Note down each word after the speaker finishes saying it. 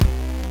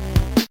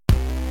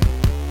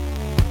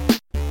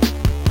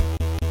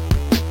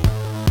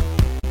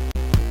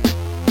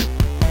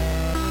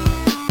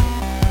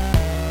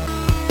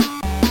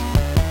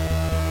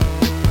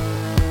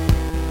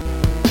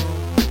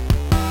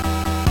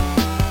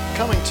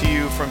Coming to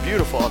you from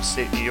beautiful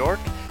upstate New York,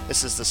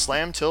 this is the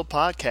Slam Till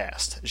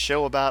Podcast, a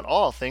show about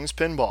all things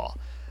pinball.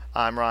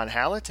 I'm Ron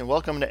Hallett, and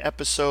welcome to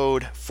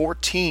episode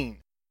 14.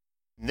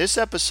 In this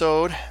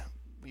episode,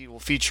 we will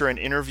feature an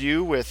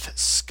interview with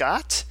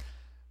Scott,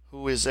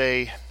 who is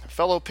a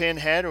fellow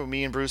pinhead who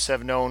me and Bruce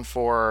have known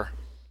for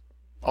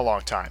a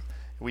long time.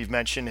 We've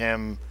mentioned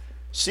him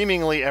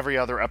seemingly every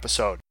other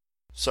episode.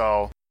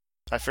 So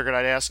I figured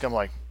I'd ask him,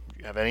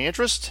 you have any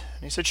interest?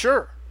 And he said,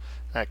 sure.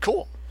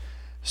 Cool.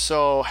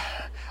 So,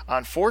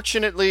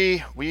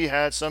 unfortunately, we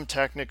had some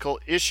technical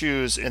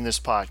issues in this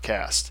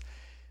podcast.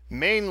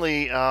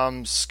 Mainly,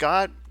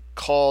 Scott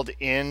called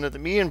in.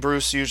 Me and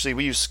Bruce, usually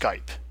we use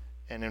Skype,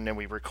 and then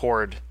we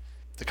record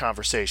the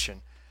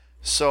conversation.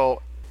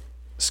 So,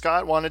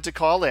 Scott wanted to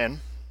call in,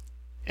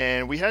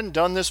 and we hadn't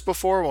done this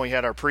before. When we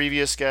had our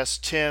previous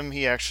guest, Tim,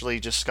 he actually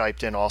just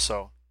Skyped in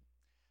also.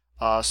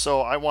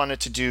 So, I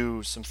wanted to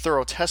do some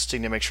thorough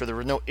testing to make sure there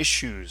were no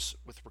issues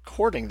with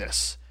recording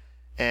this.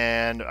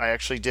 And I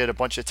actually did a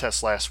bunch of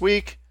tests last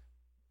week,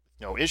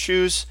 no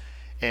issues,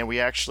 and we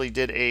actually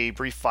did a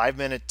brief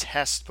 5-minute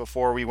test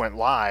before we went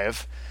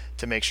live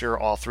to make sure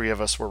all three of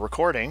us were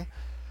recording.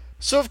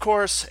 So, of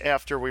course,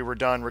 after we were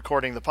done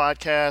recording the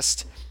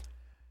podcast,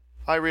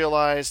 I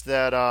realized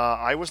that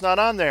I was not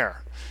on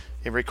there.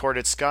 It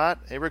recorded Scott,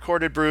 it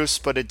recorded Bruce,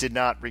 but it did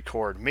not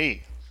record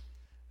me.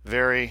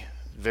 Very,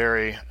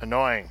 very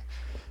annoying,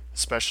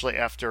 especially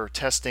after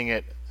testing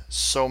it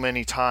so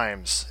many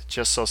times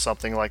just so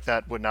something like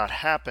that would not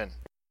happen.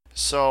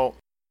 So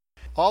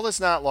all is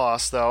not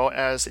lost though,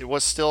 as it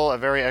was still a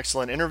very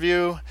excellent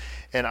interview,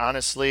 and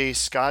honestly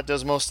Scott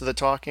does most of the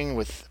talking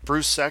with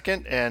Bruce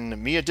second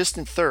and me a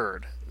distant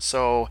third.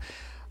 So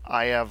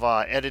I have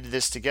edited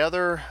this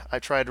together. I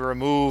tried to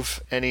remove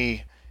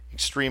any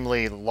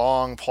extremely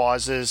long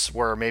pauses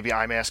where maybe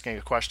I'm asking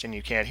a question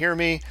you can't hear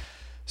me.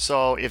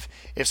 So if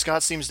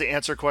Scott seems to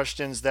answer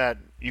questions that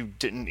you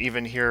didn't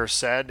even hear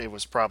said, it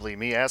was probably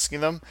me asking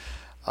them.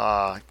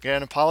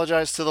 Again,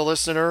 apologize to the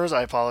listeners.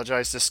 I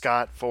apologize to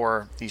Scott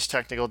for these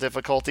technical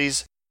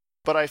difficulties.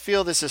 But I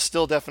feel this is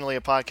still definitely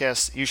a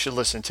podcast you should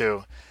listen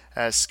to,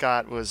 as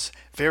Scott was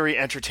very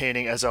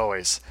entertaining as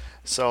always.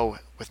 So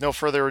with no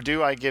further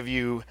ado, I give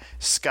you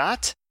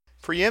Scott,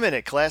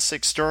 preeminent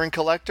classic stirring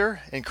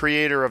collector and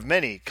creator of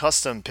many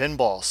custom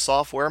pinball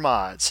software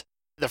mods.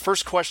 The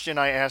first question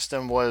I asked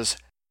him was,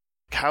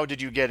 how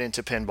did you get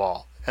into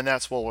pinball? And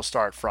that's where we'll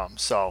start from.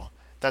 So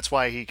that's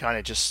why he kind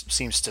of just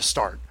seems to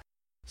start.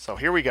 So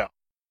here we go.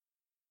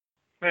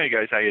 Hey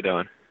guys, how you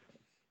doing?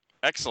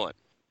 Excellent.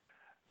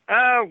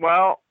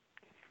 Well,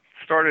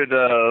 started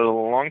a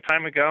long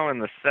time ago in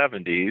the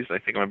 70s. I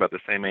think I'm about the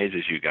same age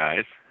as you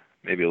guys,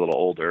 maybe a little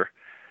older.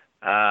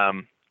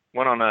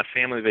 Went on a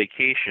family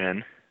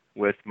vacation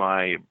with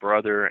my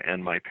brother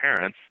and my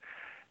parents,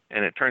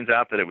 and it turns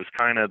out that it was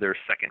kind of their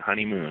second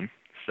honeymoon.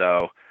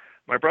 So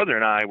my brother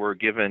and I were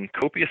given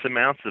copious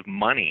amounts of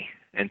money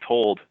and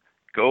told,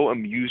 go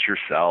amuse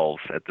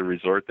yourselves at the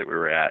resort that we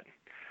were at.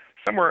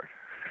 Somewhere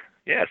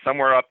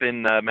up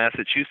in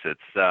Massachusetts.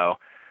 So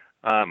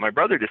my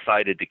brother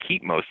decided to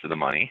keep most of the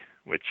money,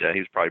 which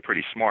he's probably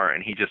pretty smart,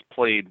 and he just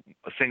played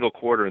a single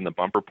quarter in the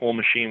bumper pool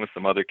machine with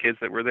some other kids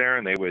that were there,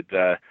 and they would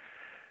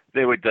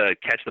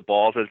catch the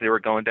balls as they were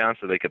going down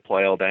so they could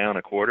play all down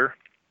a quarter.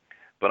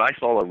 But I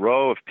saw a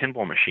row of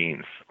pinball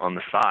machines on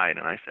the side,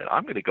 and I said,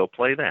 I'm going to go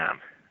play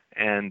them.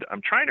 And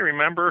I'm trying to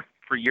remember,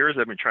 for years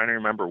I've been trying to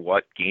remember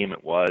what game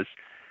it was.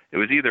 It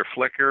was either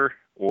Flicker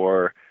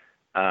or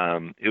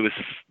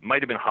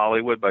might have been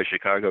Hollywood by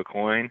Chicago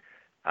Coin.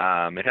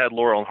 It had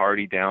Laurel and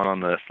Hardy down on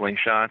the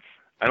slingshots.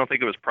 I don't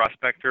think it was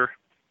Prospector,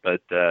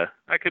 but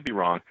I could be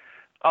wrong.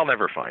 I'll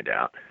never find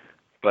out.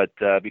 But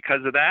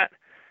because of that,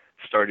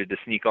 started to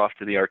sneak off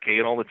to the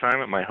arcade all the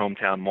time at my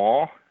hometown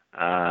mall.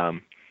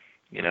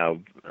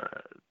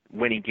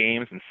 Winning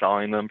games and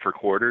selling them for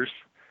quarters,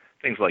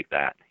 things like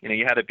that.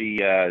 You had to be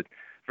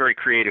very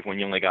creative when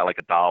you only got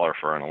 $1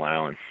 for an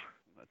allowance.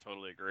 I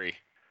totally agree.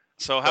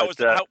 So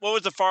what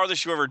was the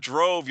farthest you ever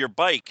drove your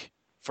bike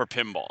for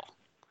pinball?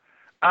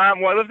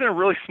 Well, I lived in a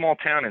really small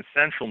town in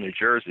central New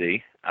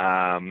Jersey,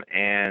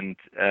 and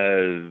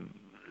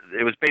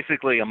it was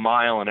basically a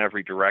mile in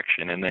every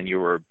direction, and then you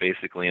were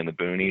basically in the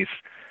boonies.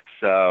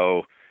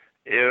 So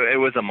it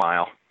was a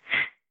mile.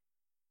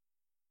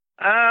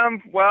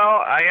 Well,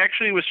 I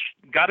actually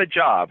got a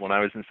job when I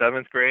was in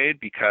 7th grade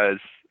because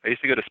I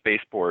used to go to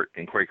Spaceport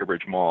in Quaker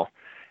Bridge Mall.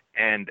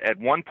 And at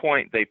one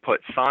point they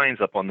put signs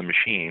up on the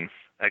machines.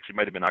 Actually, it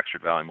might have been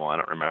Oxford Valley Mall. I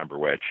don't remember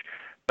which.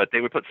 But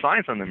they would put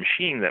signs on the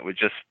machine that would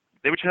just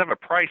have a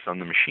price on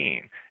the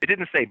machine. It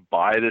didn't say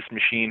buy this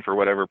machine for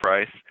whatever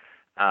price.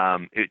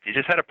 It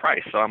just had a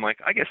price. So I'm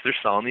like, I guess they're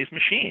selling these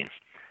machines.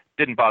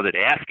 Didn't bother to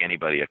ask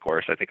anybody, of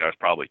course. I think I was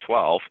probably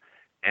 12.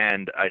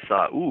 And I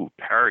saw,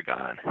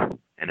 Paragon.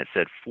 And it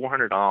said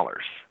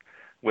 $400,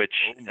 which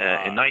in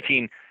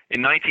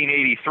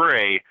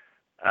 1983,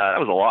 that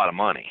was a lot of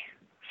money.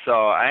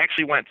 So I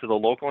actually went to the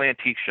local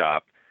antique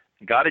shop,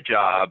 got a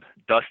job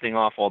dusting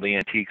off all the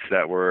antiques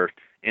that were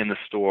in the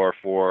store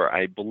for,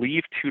 I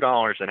believe,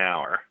 $2 an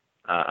hour.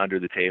 under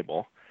the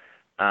table.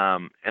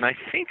 And I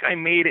think I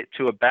made it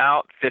to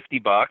about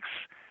 $50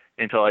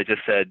 until I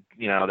just said,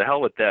 the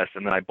hell with this.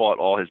 And then I bought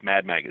all his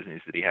Mad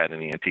magazines that he had in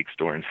the antique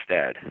store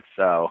instead.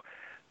 So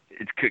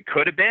it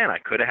could have been. I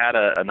could have had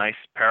a nice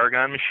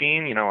Paragon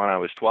machine, when I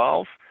was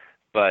 12.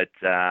 But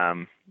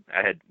I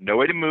had no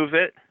way to move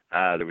it.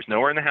 There was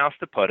nowhere in the house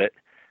to put it.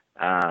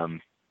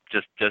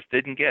 Just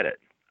didn't get it.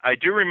 I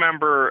do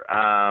remember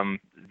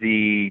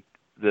the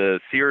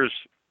Sears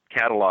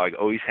catalog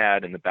always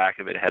had in the back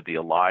of it had the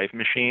Alive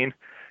machine,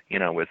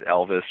 with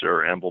Elvis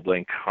or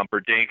Emblink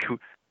Humperdinck,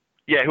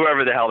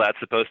 whoever the hell that's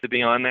supposed to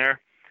be on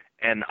there.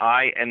 And it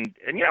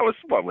was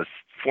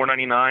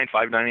 $4.99,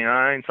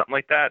 $5.99, something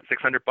like that,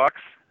 $600.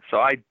 So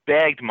I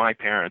begged my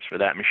parents for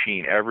that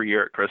machine every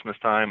year at Christmas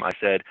time. I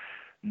said,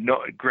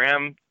 no,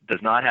 Graham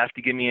does not have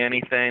to give me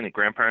anything. The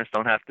grandparents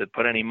don't have to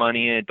put any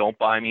money in. Don't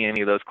buy me any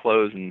of those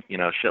clothes and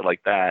shit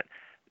like that.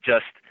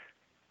 Just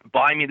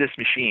buy me this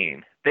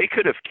machine. They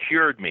could have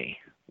cured me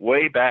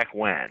way back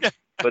when,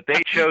 but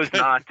they chose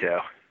not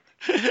to.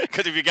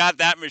 Because if you got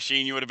that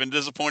machine, you would have been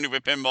disappointed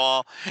with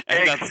pinball.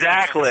 And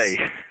exactly.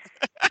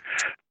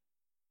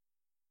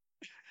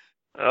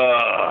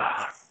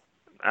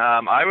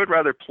 I would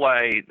rather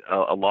play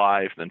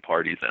Alive than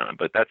Party Zone,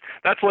 but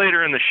that's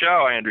later in the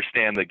show. I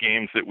understand the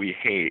games that we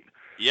hate.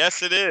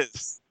 Yes, it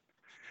is.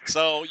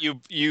 So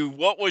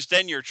what was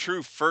then your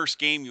true first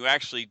game you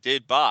actually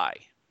did buy?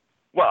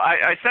 Well,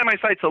 I set my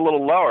sights a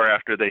little lower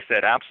after they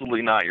said,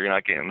 absolutely not, you're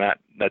not getting that.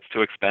 That's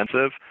too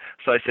expensive.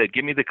 So I said,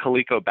 give me the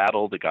Coleco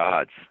Battle of the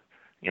Gods.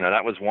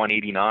 That was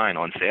 $189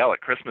 on sale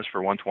at Christmas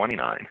for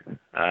 $129.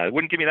 It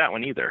wouldn't give me that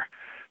one either.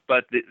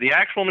 But the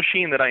actual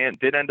machine that I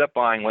did end up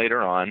buying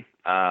later on,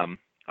 I'll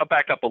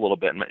back up a little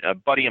bit. A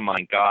buddy of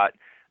mine got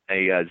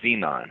a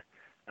Xenon,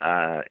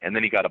 and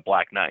then he got a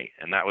Black Knight.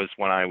 And that was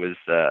when I was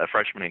a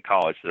freshman in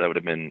college, so that would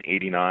have been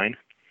 '89.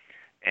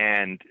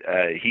 And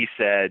he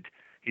said,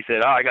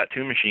 oh, I got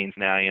two machines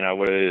now,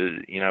 when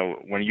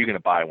are you going to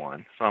buy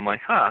one? So I'm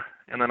like, huh.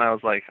 And then I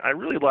was like, I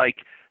really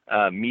like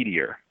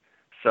Meteor.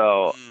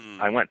 So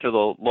I went to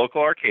the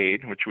local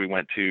arcade, which we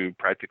went to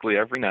practically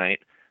every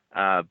night,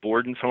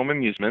 Borden's Home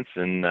Amusements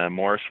in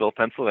Morrisville,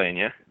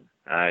 Pennsylvania.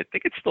 I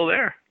think it's still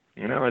there.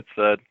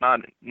 It's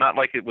not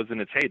like it was in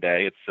its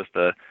heyday. It's just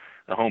a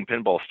home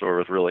pinball store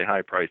with really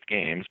high-priced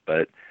games.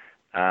 But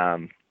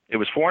it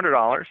was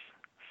 $400.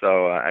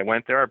 So I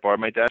went there. I borrowed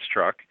my dad's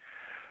truck.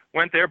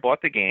 Went there,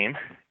 bought the game,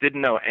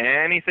 didn't know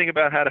anything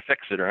about how to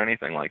fix it or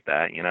anything like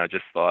that.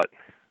 Just thought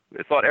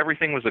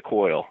everything was a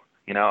coil.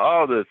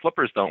 Oh, the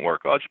flippers don't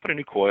work. Oh, I'll just put a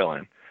new coil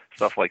in,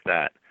 stuff like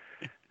that.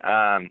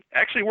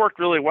 Actually worked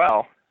really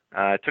well.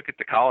 I took it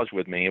to college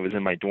with me. It was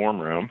in my dorm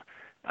room.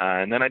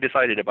 And then I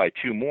decided to buy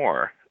two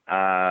more.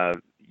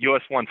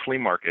 US 1 Flea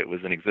Market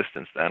was in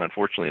existence then.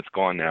 Unfortunately, it's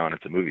gone now, and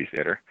it's a movie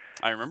theater.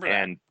 I remember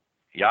that. And,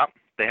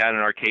 they had an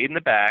arcade in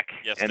the back.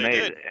 Yes, and they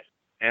did.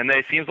 And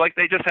it seems like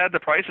they just had the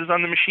prices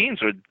on the machines.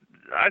 So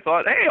I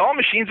thought, hey, all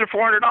machines are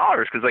 $400,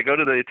 because I go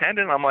to the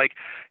attendant, and I'm like,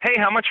 hey,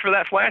 how much for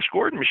that Flash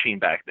Gordon machine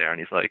back there? And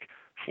he's like,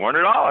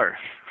 $400.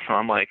 So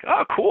I'm like,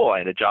 oh, cool. I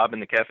had a job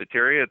in the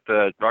cafeteria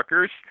at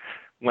Rutgers.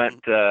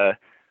 Went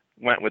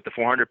with the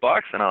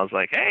 $400, and I was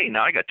like, hey,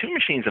 now I got two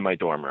machines in my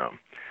dorm room.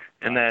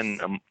 And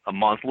then a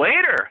month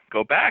later,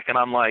 go back, and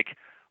I'm like,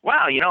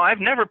 wow,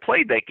 I've never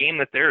played that game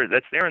that's there in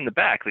the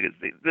back.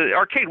 The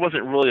arcade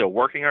wasn't really a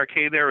working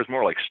arcade there. It was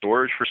more like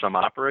storage for some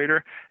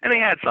operator, and they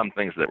had some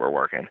things that were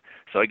working.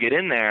 So I get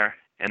in there,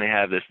 and they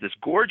have this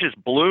gorgeous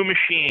blue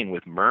machine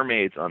with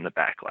mermaids on the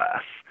back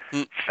glass,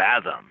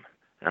 Fathom.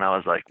 And I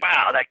was like,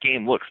 wow, that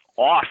game looks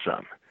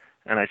awesome.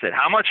 And I said,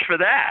 how much for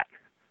that?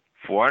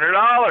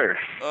 $400.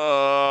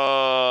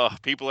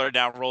 People are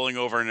now rolling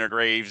over in their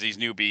graves, these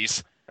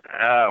newbies.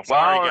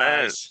 Sorry,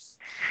 guys.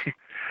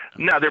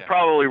 No, they're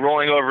probably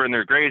rolling over in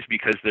their graves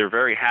because they're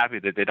very happy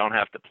that they don't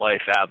have to play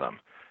Fathom.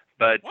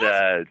 But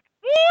what?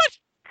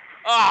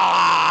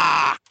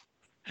 Ah!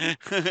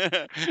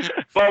 But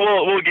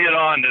we'll get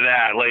on to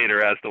that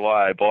later as to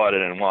why I bought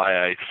it and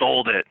why I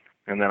sold it,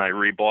 and then I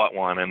rebought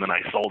one, and then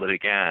I sold it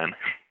again.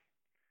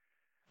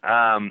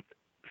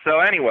 So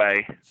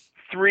anyway,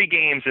 3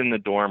 games in the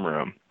dorm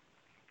room.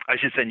 I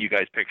should send you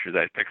guys pictures.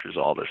 I have pictures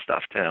of all this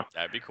stuff too.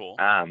 That'd be cool.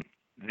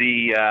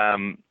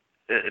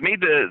 It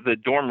made the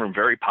dorm room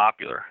very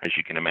popular, as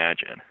you can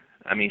imagine.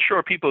 I mean,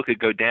 sure, people could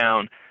go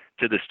down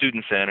to the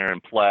student center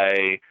and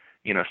play,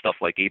 stuff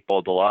like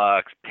 8-Ball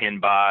Deluxe,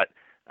 Pinbot.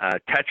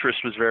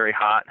 Tetris was very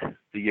hot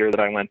the year that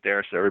I went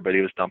there, so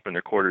everybody was dumping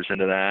their quarters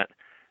into that.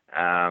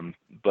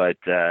 But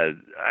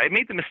I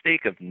made the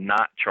mistake of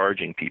not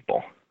charging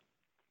people.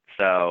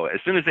 So as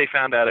soon as they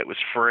found out it was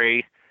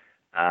free,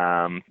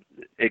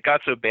 it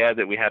got so bad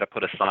that we had to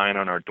put a sign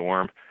on our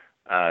dorm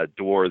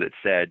door that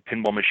said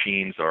pinball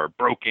machines are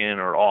broken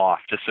or off,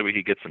 just so we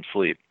could get some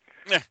sleep.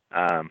 Yeah.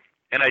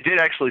 And I did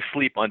actually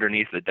sleep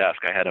underneath the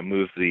desk. I had to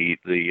move the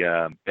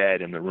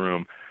bed in the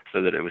room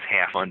so that it was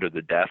half under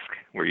the desk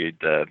where you'd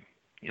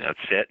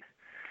sit.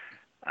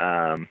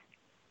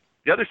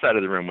 the other side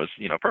of the room was,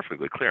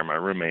 perfectly clear. My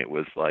roommate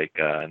was like,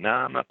 "No,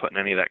 I'm not putting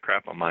any of that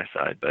crap on my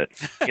side." But,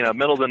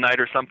 middle of the night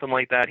or something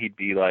like that, he'd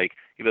be like,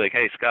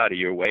 "Hey, Scott, are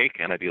you awake?"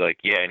 And I'd be like,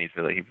 "Yeah." And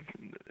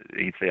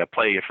he'd say, "I'll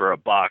play you for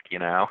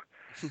 $1,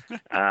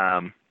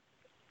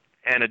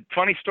 And a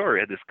funny story,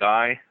 I had this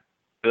guy,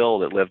 Bill,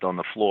 that lived on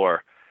the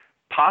floor,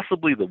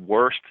 possibly the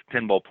worst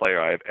pinball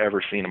player I've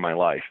ever seen in my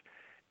life.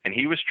 And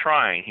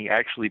he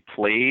actually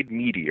played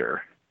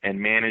Meteor and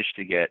managed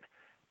to get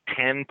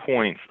 10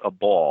 points a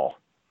ball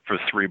for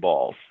 3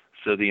 balls.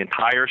 So the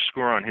entire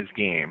score on his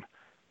game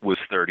was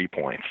 30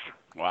 points.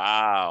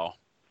 Wow.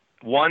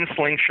 1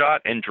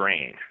 slingshot and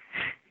drain.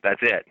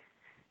 That's it.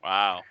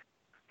 Wow.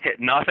 Hit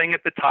nothing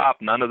at the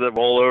top, none of the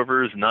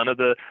rollovers, none of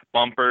the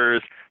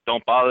bumpers.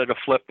 Don't bother to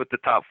flip with the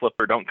top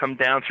flipper. Don't come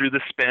down through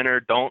the spinner.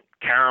 Don't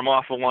carry them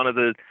off of one of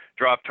the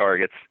drop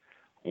targets.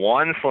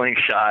 1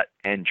 slingshot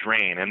and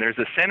drain. And there's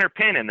a center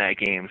pin in that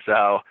game,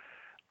 so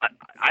I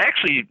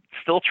actually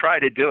still try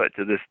to do it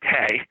to this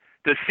day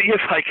to see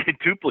if I can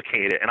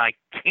duplicate it, and I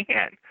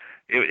can't.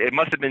 It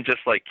must have been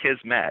just like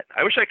kismet.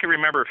 I wish I could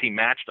remember if he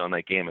matched on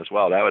that game as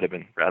well. That would have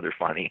been rather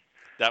funny.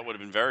 That would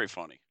have been very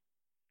funny.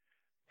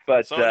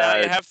 But so now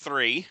you have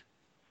 3.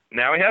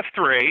 Now we have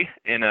 3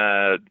 in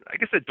I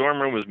guess the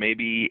dorm room was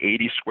maybe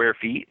 80 square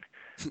feet.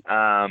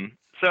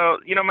 So,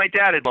 my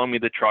dad had loaned me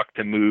the truck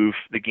to move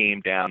the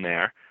game down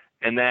there.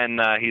 And then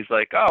he's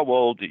like, "Oh,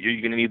 well,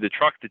 you're going to need the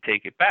truck to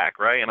take it back,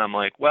 right?" And I'm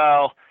like,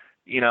 "Well,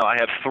 I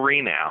have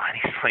 3 now." And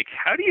he's like,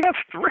 "How do you have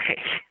 3?"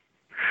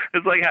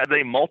 It's like, how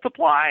they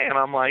multiply? And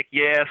I'm like,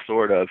 "Yeah,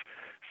 sort of."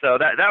 So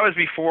that was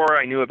before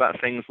I knew about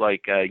things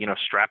like,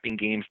 strapping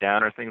games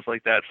down or things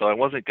like that. So I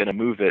wasn't going to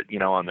move it,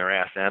 on their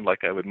ass end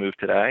like I would move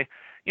today.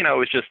 It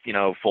was just,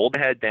 fold the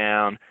head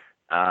down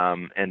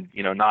and,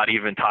 not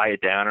even tie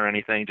it down or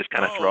anything. Just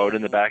kind of throw it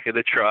in the back of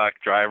the truck,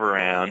 drive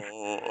around.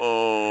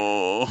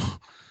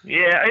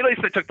 Yeah, at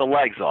least I took the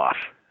legs off.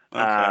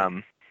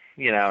 Okay.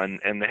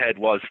 And the head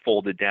was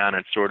folded down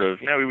and sort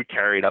of, we would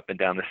carry it up and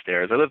down the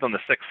stairs. I lived on the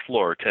 6th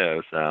floor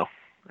too, so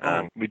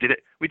we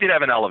did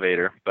have an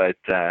elevator, but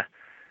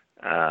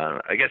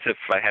I guess if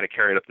I had to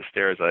carry it up the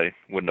stairs, I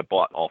wouldn't have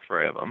bought all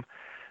 3 of them.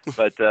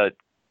 But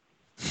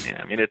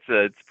yeah, I mean it's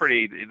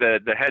pretty.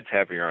 The head's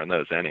heavier on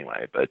those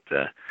anyway, but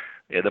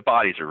yeah, the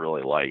bodies are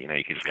really light. You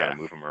can just kind of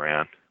move them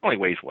around. Only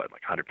weighs what,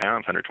 like 100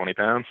 pounds, 120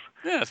 pounds?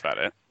 Yeah, that's about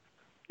it.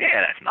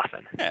 Yeah, that's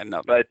nothing. Yeah,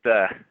 nothing. But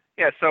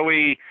yeah, so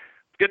we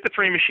get the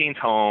 3 machines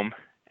home,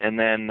 and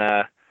then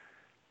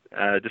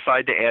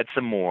decide to add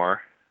some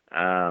more.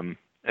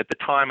 At the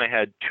time, I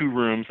had 2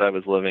 rooms I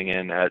was living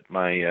in at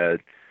my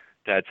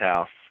dad's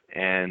house,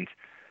 and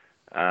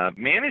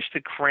managed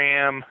to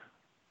cram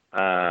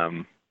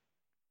 13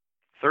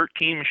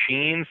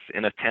 machines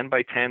in a 10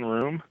 by 10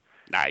 room.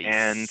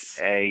 Nice.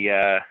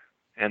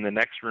 And the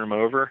next room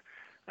over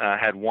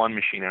had 1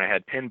 machine, and I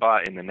had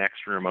Pinbot in the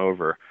next room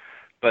over.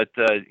 But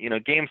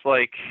games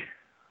like,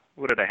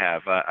 what did I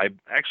have? I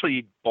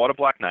actually bought a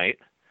Black Knight,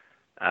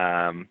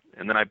 and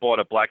then I bought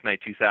a Black Knight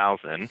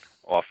 2000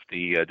 off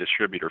the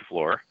distributor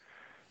floor.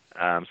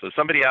 So if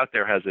somebody out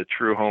there has a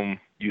true home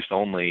use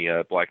only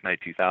Black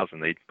Knight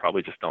 2000, they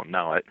probably just don't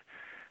know it,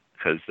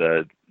 because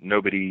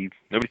nobody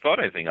thought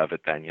anything of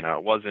it then.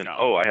 It wasn't,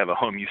 oh, I have a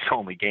home use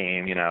only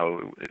game.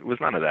 It was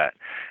none of that.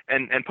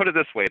 And put it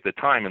this way, at the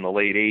time in the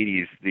late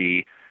 80s,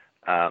 the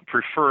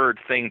preferred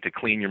thing to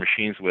clean your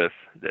machines with,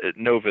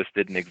 Novus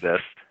didn't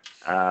exist.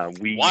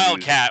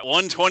 Wildcat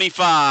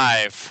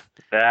 125.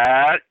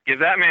 Give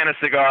that man a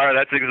cigar.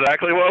 That's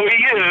exactly what we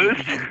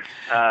used.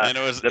 And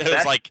it was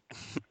like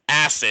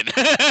acid.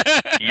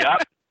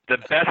 Yep. The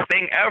best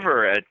thing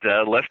ever at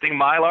lifting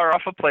Mylar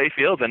off a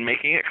playfield and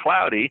making it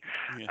cloudy.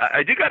 Yeah.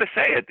 I do got to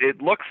say,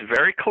 it looks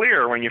very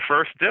clear when you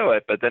first do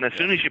it, but then as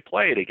soon as you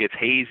play it, it gets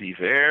hazy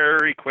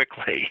very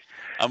quickly.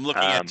 I'm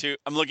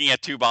looking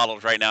at 2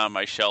 bottles right now on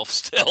my shelf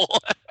still.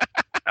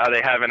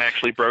 They haven't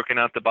actually broken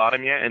out the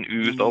bottom yet and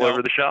oozed all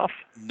over the shelf?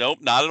 Nope,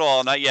 not at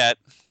all, not yet.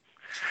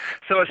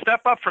 So a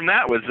step up from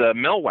that was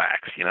mill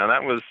wax.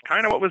 That was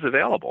kind of what was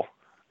available.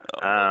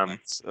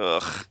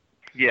 Ugh.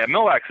 Yeah,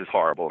 mill wax is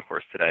horrible, of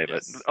course, today.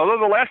 Yes. But although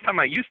the last time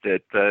I used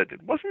it,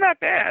 it wasn't that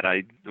bad.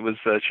 I was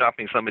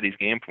shopping somebody's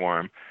game for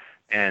him,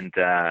 and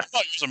I'm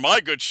not using my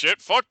good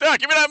shit. Fuck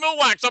that! Give me that mill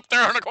wax up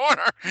there in the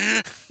corner.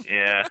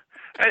 Yeah,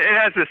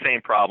 it has the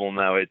same problem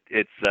though.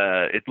 It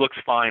looks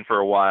fine for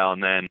a while,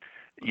 and then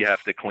you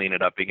have to clean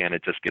it up again.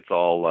 It just gets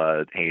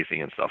all hazy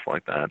and stuff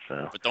like that.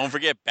 So. But don't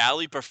forget,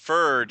 Bally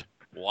preferred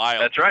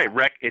wild. That's right.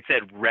 It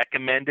said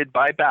recommended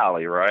by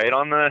Bally right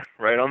on the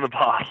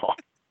bottle.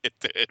 It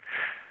did.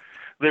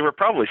 They were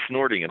probably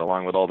snorting it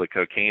along with all the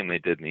cocaine they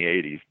did in the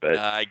 80s, but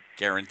I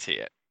guarantee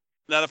it.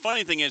 Now the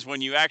funny thing is, when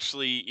you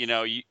actually,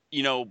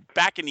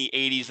 back in the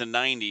 80s and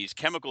 90s,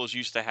 chemicals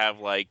used to have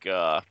like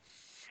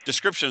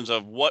descriptions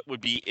of what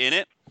would be in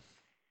it.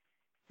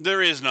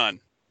 There is none.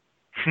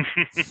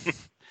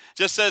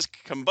 Just says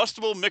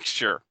combustible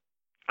mixture.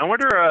 I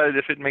wonder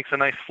if it makes a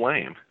nice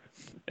flame.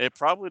 It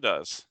probably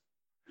does.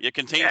 It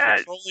contains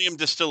petroleum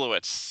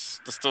distillates.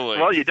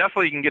 Well, you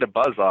definitely can get a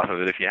buzz off of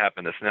it if you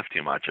happen to sniff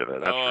too much of it.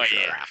 That's for sure.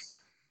 Yeah.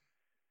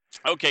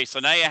 Okay, so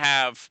now you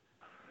have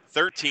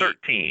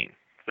 13.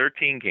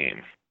 13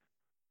 games.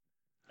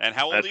 And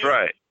how old That's are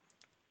you?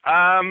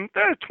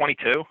 right.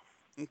 22.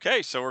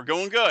 Okay, so we're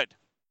going good.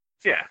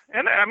 Yeah,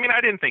 and I mean,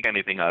 I didn't think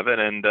anything of it,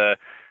 and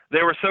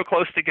they were so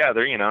close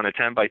together, in a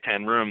 10 by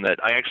 10 room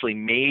that I actually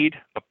made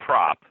a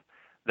prop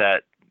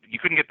that you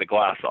couldn't get the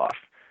glass off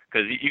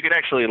because you could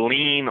actually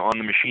lean on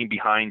the machine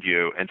behind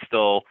you and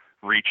still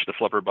reach the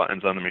flipper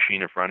buttons on the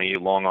machine in front of you,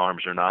 long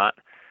arms or not.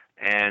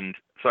 And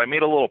so I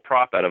made a little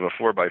prop out of a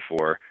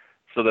 4x4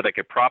 so that I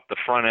could prop the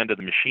front end of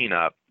the machine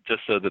up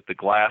just so that the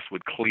glass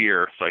would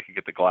clear so I could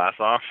get the glass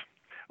off.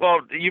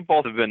 Well, you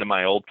both have been to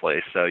my old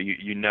place, so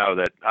you know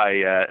that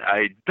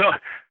I don't.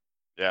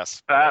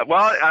 Yes.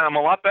 Well, I'm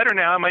a lot better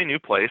now in my new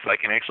place. I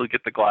can actually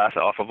get the glass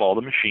off of all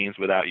the machines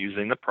without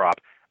using the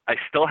prop. I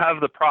still have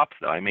the props,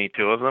 though. I made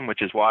 2 of them,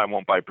 which is why I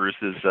won't buy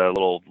Bruce's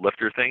little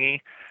lifter thingy,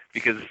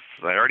 because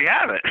I already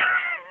have it.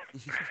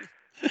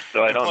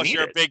 So I don't Plus, need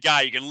you're it. a big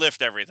guy. You can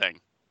lift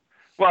everything.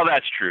 Well,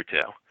 that's true,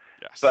 too.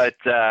 Yes. But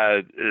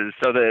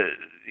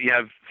you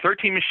have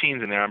 13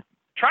 machines in there. I'm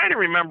trying to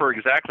remember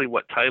exactly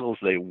what titles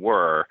they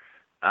were.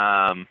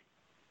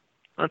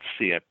 Let's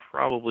see. I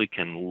probably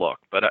can look,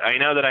 but I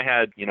know that I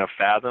had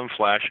Fathom,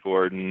 Flash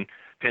Gordon,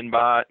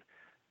 Pinbot,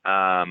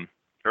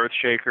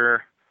 Earthshaker,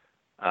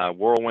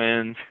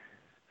 Whirlwind,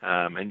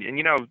 and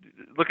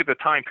look at the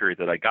time period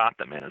that I got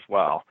them in as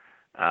well.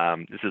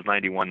 This is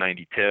 91,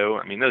 92.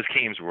 I mean, those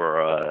games were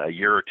a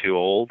year or 2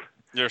 old.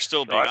 They're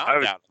still being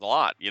knocked out a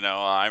lot.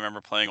 I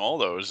remember playing all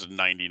those in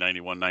 90,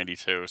 91,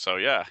 92. So,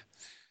 yeah,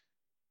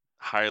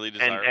 highly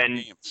desirable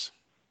games.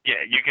 Yeah,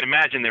 you can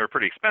imagine they were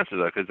pretty expensive,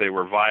 though, because they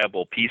were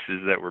viable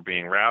pieces that were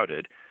being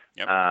routed.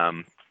 Yep.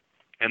 And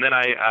then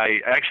I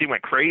actually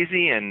went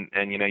crazy, and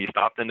you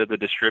stopped into the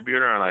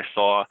distributor, and I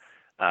saw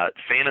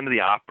Phantom of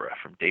the Opera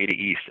from Data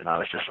East, and I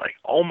was just like,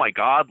 oh, my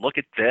God, look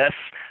at this.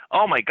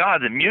 Oh, my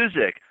God, the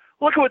music.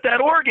 Look at what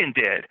that organ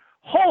did.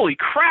 Holy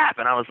crap.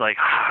 And I was like,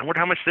 I wonder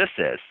how much this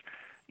is.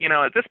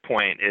 At this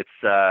point, it's,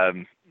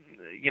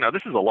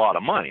 this is a lot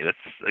of money. That's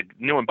a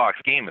new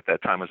in-box game at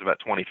that time was about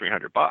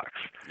 $2,300.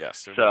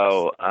 Yes.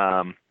 So,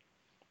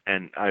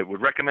 and I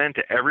would recommend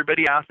to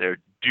everybody out there,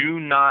 do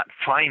not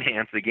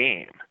finance the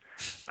game.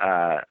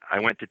 I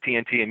went to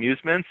TNT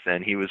Amusements,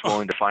 and he was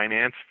willing to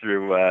finance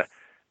through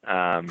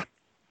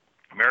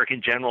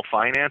American General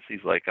Finance.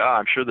 He's like,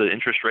 I'm sure the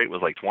interest rate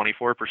was like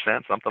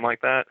 24%, something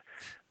like that.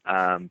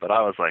 But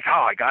I was like,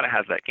 I got to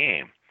have that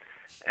game.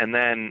 And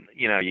then,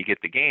 you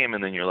get the game,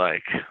 and then you're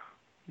like,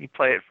 you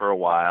play it for a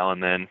while,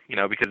 and then,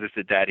 because it's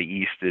a Data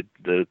East,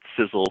 the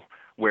sizzle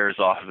wears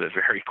off of it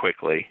very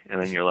quickly. And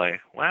then you're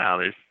like, wow,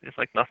 there's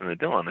like nothing to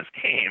do on this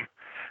game.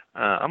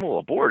 I'm a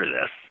little bored of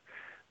this.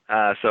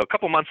 So a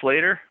couple months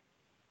later,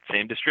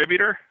 same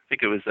distributor, I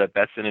think it was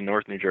Betson in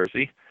North New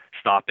Jersey,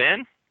 stop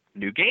in,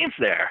 new games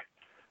there.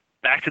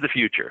 Back to the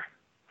Future.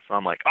 So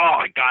I'm like,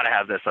 I got to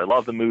have this. I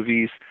love the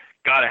movies.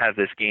 Got to have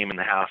this game in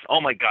the house.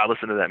 Oh, my God,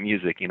 listen to that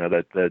music,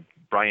 the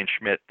Brian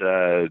Schmidt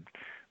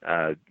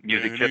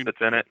music chip that's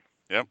in it.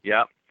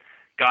 Yep.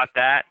 Got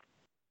that.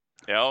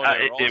 Yeah,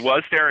 it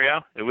was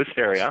stereo. It was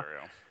stereo.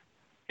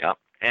 Yep.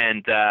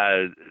 And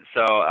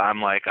so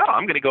I'm like,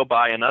 I'm going to go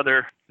buy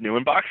another new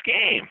in-box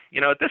game.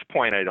 At this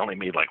point, I'd only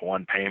made like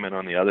 1 payment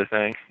on the other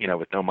thing,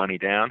 with no money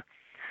down.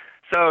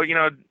 So,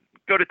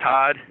 go to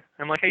Todd.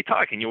 I'm like, hey,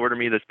 Todd, can you order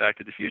me this Back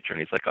to the Future? And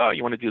he's like,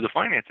 you want to do the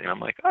financing? I'm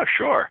like,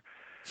 sure.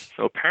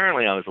 So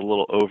apparently I was a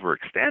little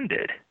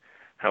overextended.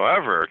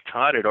 However,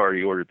 Todd had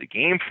already ordered the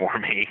game for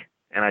me,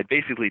 and I'd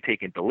basically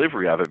taken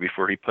delivery of it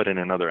before he put in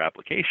another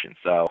application.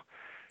 So,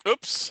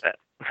 oops.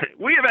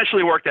 We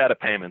eventually worked out a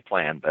payment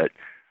plan, but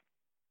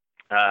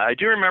I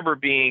do remember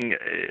being,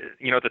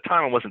 at the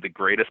time I wasn't the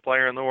greatest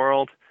player in the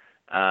world.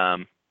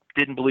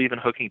 Didn't believe in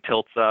hooking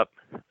tilts up.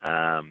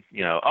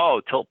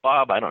 Tilt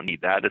Bob, I don't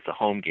need that. It's a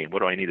home game. What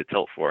do I need a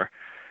tilt for?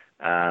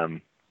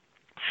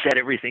 Set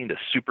everything to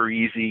super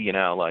easy,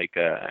 I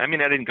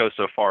didn't go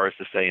so far as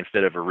to say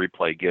instead of a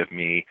replay, give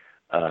me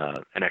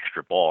an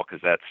extra ball,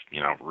 because that's,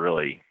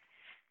 really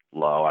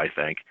low, I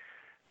think.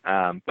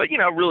 But,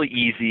 really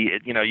easy.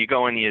 You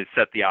go in, you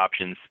set the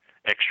options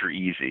extra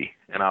easy.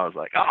 And I was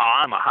like,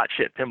 I'm a hot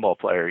shit pinball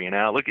player,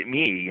 look at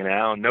me,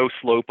 no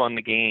slope on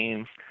the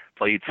games,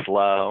 played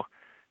slow,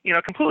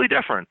 completely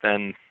different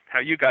than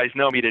how you guys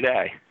know me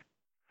today.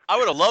 I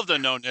would have loved to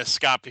have known this,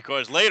 Scott,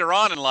 because later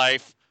on in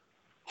life,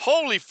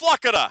 holy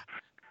fluckada!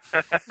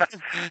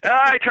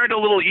 I turned a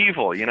little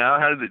evil,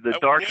 the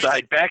dark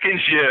side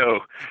beckons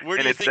you. Where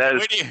do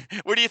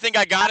you think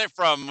I got it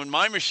from in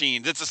my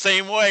machines? It's the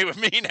same way with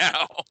me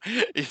now.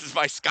 It's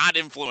my Scott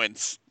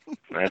influence.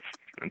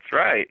 That's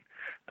right.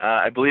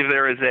 I believe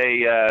there is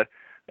a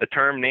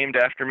term named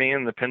after me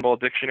in the Pinball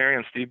Dictionary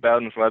on Steve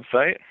Bowden's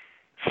website.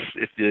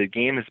 If the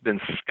game has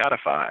been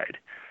Scottified.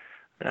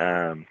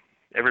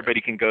 Everybody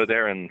can go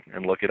there and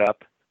look it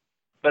up.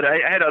 But I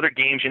had other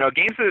games,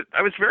 games that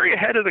I was very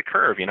ahead of the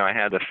curve. I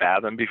had the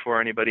Fathom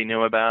before anybody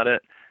knew about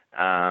it.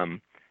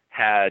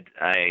 Had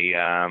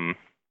a,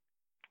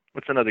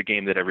 what's another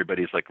game that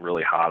everybody's like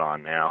really hot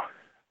on now?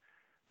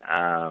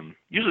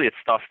 Usually it's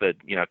stuff that,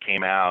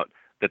 came out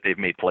that they've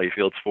made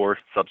playfields for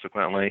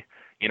subsequently.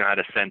 Had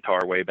a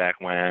Centaur way back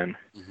when.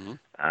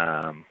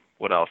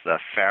 What else?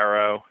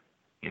 Pharaoh.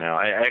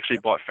 I actually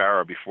bought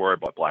Pharaoh before I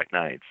bought Black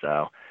Knight.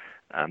 So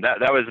that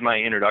was my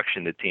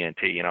introduction to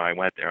TNT. I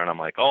went there and I'm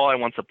like, oh, I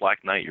want a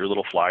Black Knight. Your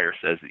little flyer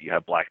says that you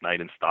have Black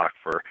Knight in stock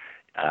for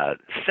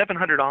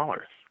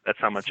 $700. That's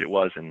how much it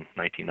was in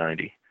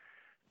 1990,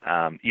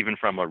 even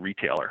from a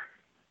retailer.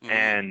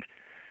 And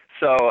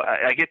so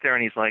I get there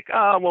and he's like,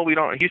 oh, well, we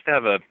don't. He used to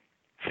have a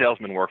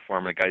salesman work for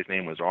him. The guy's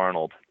name was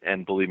Arnold.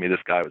 And believe me,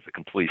 this guy was a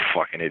complete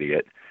fucking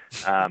idiot.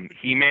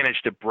 He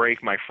managed to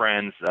break my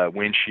friend's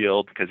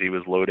windshield because he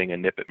was loading a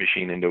Nippet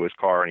machine into his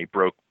car and he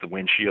broke the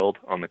windshield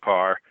on the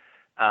car.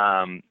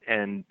 And,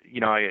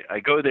 I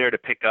go there to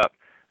pick up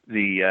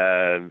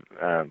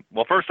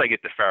well, first I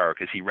get the Pharaoh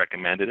because he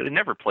recommended it. I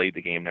never played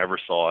the game, never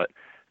saw it.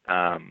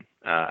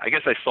 I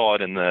guess I saw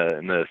it in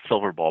the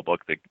Silver Ball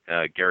book, the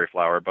Gary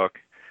Flower book,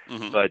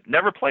 but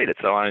never played it.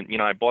 So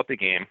I bought the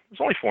game. It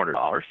was only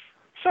 $400.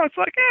 So it's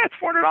like, it's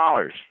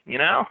 $400,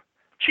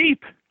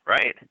 cheap,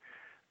 right?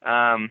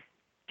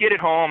 Get it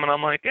home, and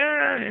I'm like,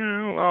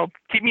 well,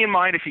 keep me in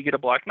mind if you get a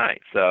Black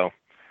Knight. So,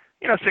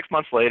 6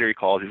 months later, he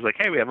calls. He's like,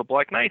 hey, we have a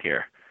Black Knight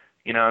here,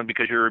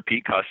 because you're a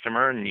repeat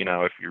customer, and,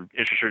 if you're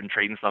interested in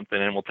trading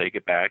something in, we'll take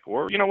it back,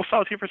 or, we'll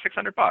sell it to you for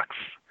 $600.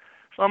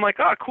 So I'm like,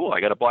 oh, cool,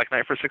 I got a Black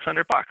Knight for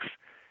 $600.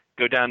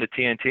 Go down to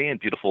TNT in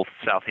beautiful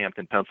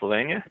Southampton,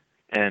 Pennsylvania,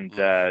 and,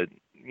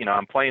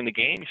 I'm playing the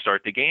game. You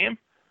start the game,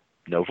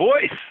 no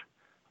voice.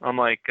 I'm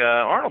like,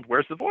 Arnold,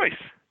 where's the voice?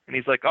 And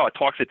he's like, oh, it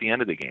talks at the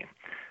end of the game.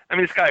 I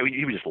mean, this guy,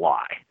 he would just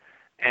lie.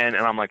 And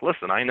I'm like,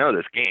 listen, I know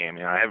this game.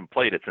 I haven't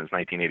played it since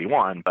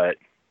 1981, but,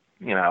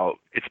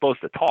 it's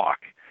supposed to talk.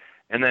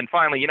 And then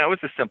finally, it was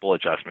a simple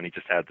adjustment. He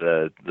just had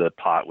the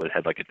pot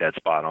had like a dead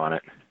spot on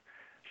it.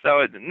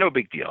 So no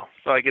big deal.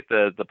 So I get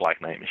the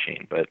Black Knight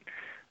machine. But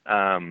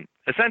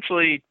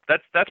essentially,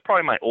 that's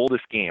probably my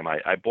oldest game.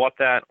 I bought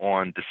that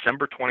on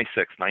December 26,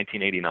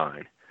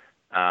 1989.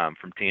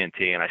 From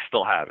TNT, and I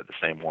still have it, the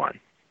same one.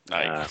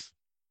 Nice.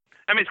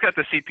 It's got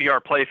the CPR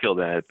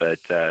playfield in it, but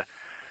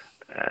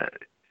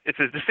it's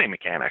the same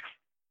mechanics.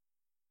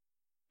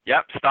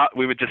 Yep,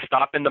 we would just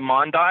stop into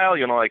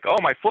Mondial, like, oh,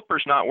 my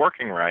flipper's not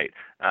working right.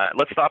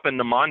 Let's stop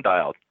into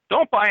Mondial.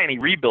 Don't buy any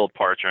rebuild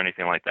parts or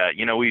anything like that.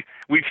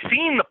 We've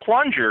seen the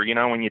plunger,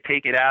 when you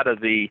take it out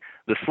of the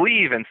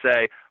sleeve and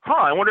say,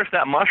 I wonder if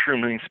that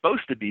mushroom is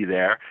supposed to be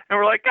there. And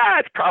we're like,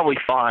 it's probably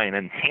fine.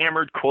 And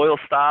hammered coil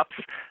stops,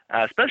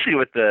 especially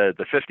with the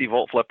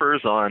 50-volt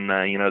flippers on,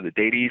 the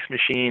Dades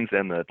machines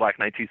and the Black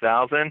Knight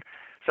 2000.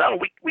 So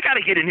we got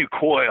to get a new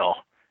coil.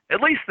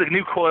 At least the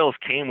new coils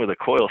came with a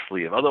coil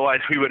sleeve.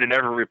 Otherwise, we would have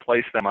never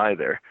replaced them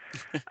either.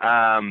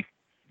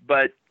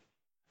 But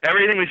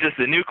everything was just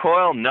a new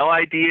coil, no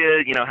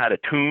idea, how to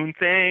tune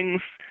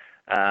things,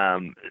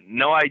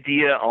 no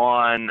idea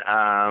on,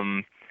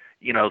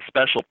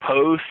 special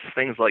posts,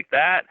 things like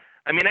that.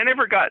 I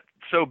never got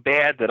so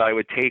bad that I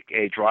would take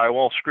a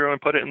drywall screw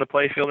and put it in the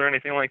playfield or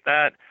anything like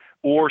that,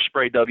 or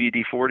spray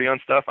WD-40 on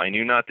stuff. I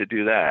knew not to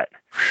do that.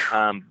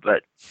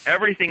 But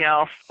everything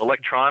else,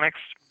 electronics,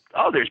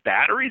 there's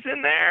batteries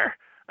in there.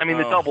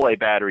 The AA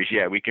batteries,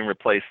 yeah, we can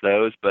replace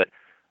those, but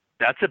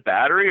that's a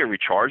battery, a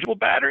rechargeable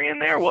battery in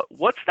there?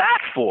 What's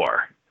that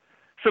for?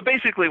 So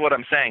basically what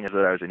I'm saying is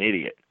that I was an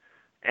idiot.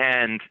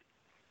 And,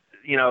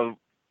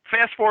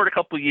 fast forward a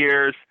couple of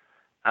years,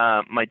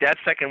 my dad's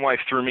second wife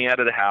threw me out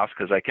of the house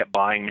because I kept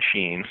buying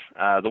machines.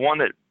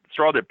 The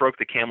straw that broke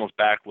the camel's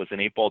back was an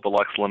 8-ball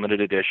deluxe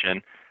limited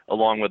edition,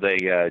 along with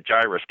a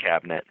gyrus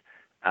cabinet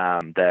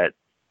that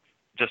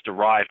just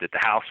arrived at the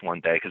house one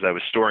day because I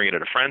was storing it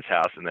at a friend's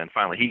house, and then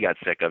finally he got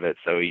sick of it,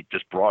 so he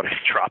just brought it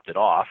and dropped it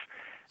off.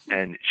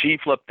 And she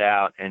flipped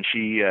out, and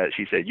she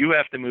said, you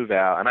have to move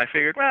out. And I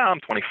figured, well, I'm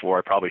 24.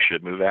 I probably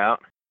should move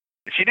out.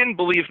 She didn't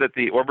believe that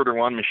the Orbiter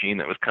 1 machine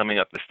that was coming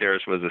up the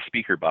stairs was a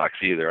speaker box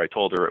either. I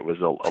told her it was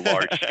a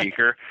large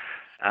speaker.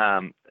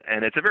 And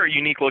it's a very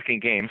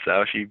unique-looking game,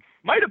 so she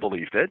might have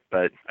believed it.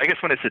 But I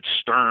guess when it said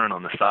Stern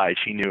on the side,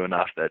 she knew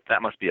enough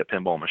that must be a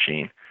pinball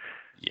machine.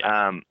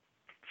 Yeah.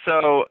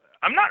 So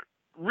I'm not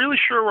really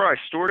sure where I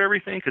stored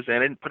everything because I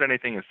didn't put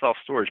anything in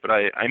self-storage, but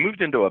I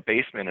moved into a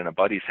basement in a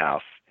buddy's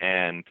house,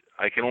 and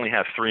I could only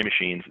have 3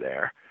 machines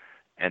there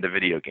and a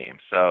video game.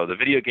 So the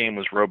video game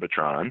was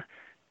Robotron,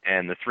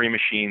 and the 3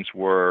 machines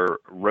were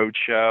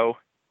Roadshow,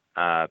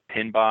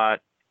 Pinbot,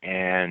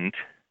 and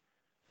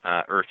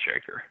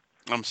Earthshaker.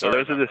 I'm sorry. So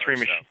those are the 3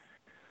 machines.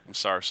 I'm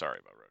sorry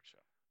about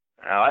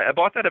Roadshow. I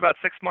bought that about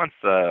 6 months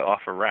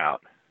off a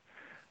route.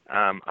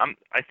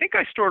 I think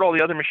I stored all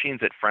the other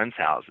machines at friends'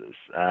 houses,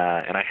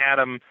 and I had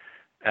them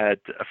at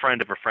a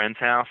friend of a friend's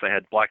house. I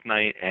had Black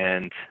Knight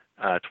and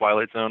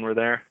Twilight Zone were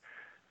there.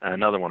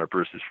 Another one of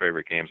Bruce's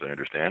favorite games, I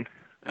understand.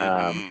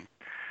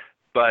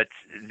 But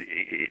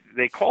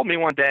they called me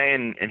one day,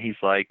 and he's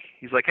like,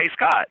 hey,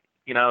 Scott,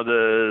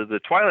 the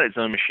Twilight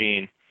Zone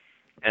machine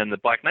and the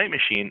Black Knight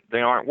machine, they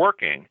aren't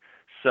working.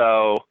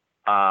 So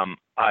I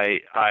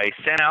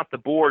sent out the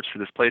boards to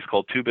this place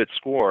called 2-Bit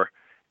Score,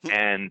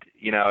 And,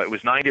 it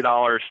was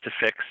 $90 to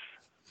fix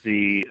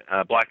the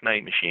Black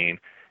Knight machine.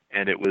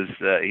 And it was,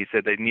 he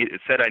said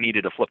it said I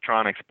needed a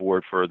Fliptronics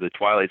board for the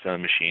Twilight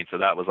Zone machine, so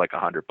that was like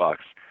 $100.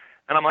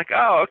 And I'm like,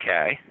 oh,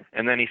 okay.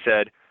 And then he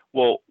said,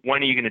 well,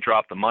 when are you going to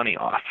drop the money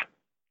off?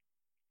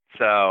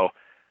 So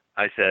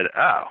I said,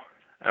 oh,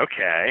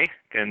 okay.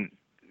 And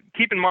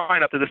keep in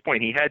mind, up to this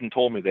point, he hadn't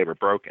told me they were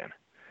broken.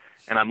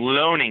 And I'm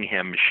loaning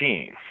him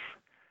machines.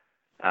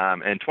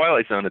 And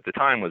Twilight Zone at the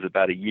time was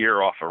about a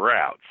year off a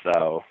route.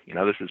 So,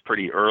 this is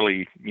pretty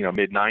early,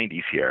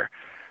 mid-90s here.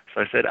 So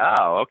I said,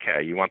 oh,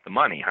 okay, you want the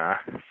money, huh?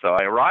 So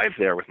I arrived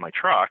there with my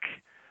truck,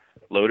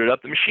 loaded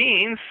up the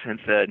machines, and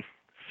said,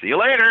 see you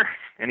later.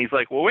 And he's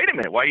like, well, wait a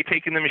minute, why are you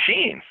taking the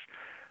machines?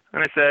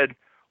 And I said,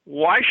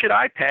 why should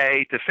I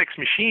pay to fix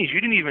machines?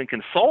 You didn't even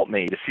consult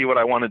me to see what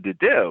I wanted to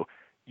do.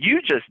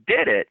 You just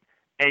did it,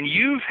 and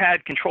you've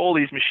had control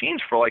of these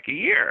machines for like a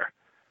year.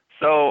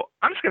 So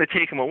I'm just going to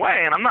take them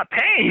away, and I'm not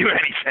paying you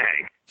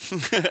anything.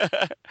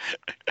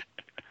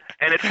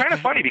 And it's kind of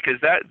funny because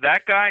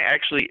that guy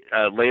actually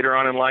later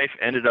on in life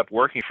ended up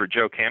working for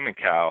Joe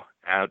Kamenkow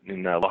out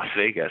in Las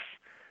Vegas.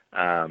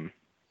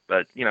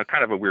 But,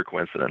 kind of a weird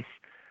coincidence.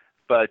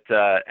 But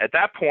at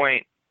that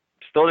point,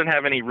 still didn't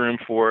have any room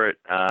for it.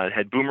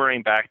 Had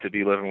boomeranged back to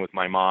be living with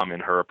my mom in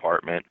her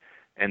apartment.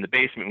 And the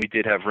basement, we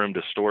did have room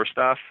to store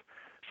stuff.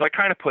 So I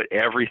kind of put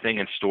everything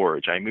in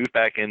storage. I moved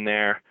back in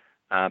there,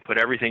 put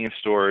everything in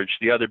storage.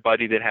 The other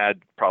buddy that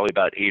had probably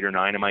about 8 or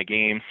 9 of my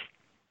games,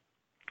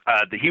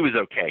 he was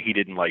okay. He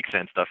didn't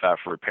send stuff out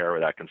for repair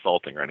without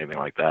consulting or anything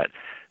like that.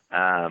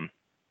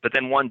 But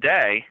then one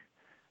day,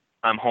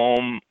 I'm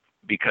home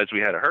because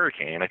we had a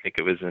hurricane. I think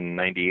it was in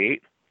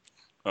 '98,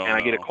 and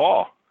I get a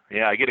call.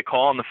 Yeah, I get a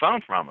call on the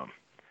phone from him.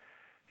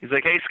 He's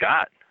like, "Hey,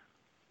 Scott,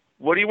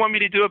 what do you want me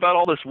to do about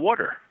all this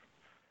water?"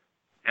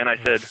 And I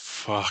said,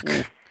 "Fuck."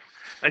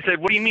 I said,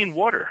 "What do you mean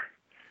water?"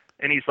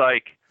 And he's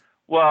like,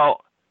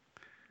 "Well,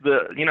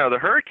 the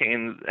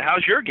hurricane.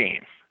 How's your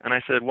games?" And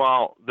I said,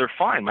 well, they're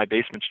fine. My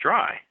basement's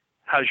dry.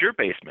 How's your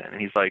basement? And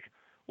he's like,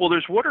 well,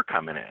 there's water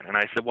coming in. And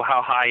I said, well,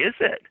 how high is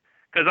it?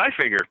 Because I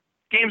figure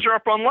games are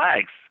up on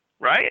legs,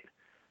 right?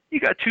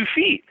 You got 2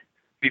 feet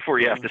before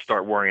you have to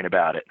start worrying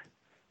about it.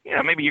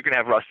 Maybe you can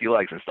have rusty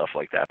legs and stuff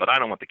like that, but I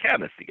don't want the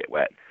cabinets to get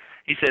wet.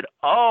 He said,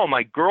 oh,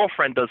 my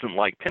girlfriend doesn't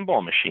like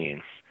pinball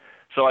machines.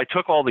 So I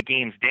took all the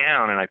games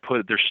down and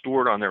they're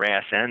stored on their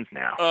ass ends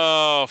now.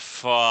 Oh,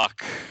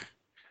 fuck.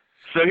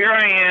 So here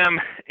I am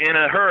in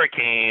a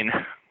hurricane,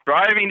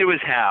 driving to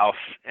his house,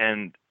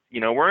 and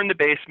we're in the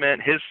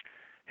basement. His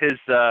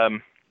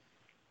and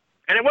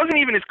it wasn't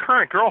even his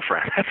current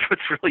girlfriend. That's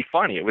what's really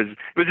funny. It was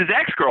his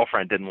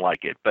ex-girlfriend didn't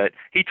like it, but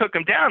he took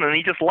him down and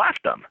he just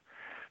left them.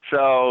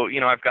 So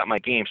I've got my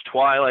games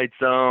Twilight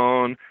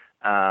Zone.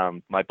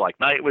 My Black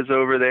Knight was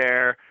over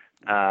there.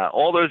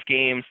 All those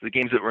games, the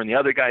games that were in the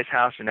other guy's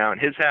house, are now in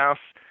his house.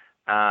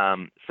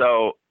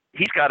 So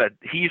he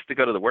used to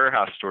go to the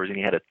warehouse stores, and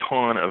he had a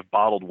ton of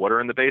bottled water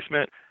in the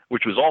basement,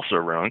 which was also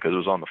ruined because it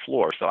was on the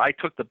floor. So I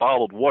took the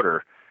bottled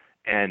water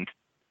and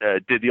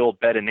did the old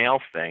bed and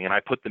nails thing, and I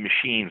put the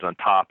machines on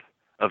top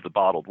of the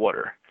bottled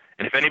water.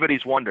 And if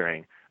anybody's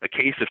wondering, a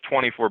case of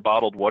 24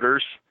 bottled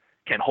waters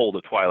can hold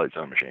a Twilight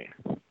Zone machine.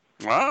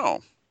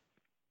 Wow.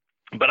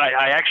 But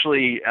I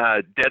actually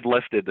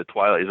deadlifted the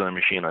Twilight Zone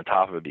machine on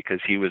top of it because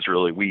he was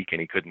really weak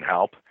and he couldn't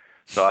help.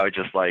 So I was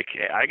just like,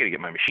 hey, I got to get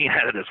my machine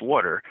out of this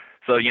water.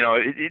 So,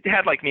 it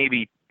had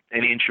maybe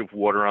an inch of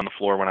water on the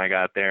floor when I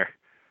got there.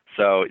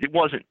 So it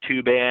wasn't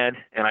too bad,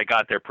 and I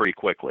got there pretty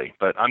quickly.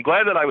 But I'm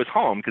glad that I was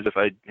home, because if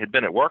I had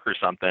been at work or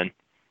something,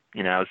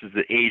 this is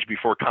the age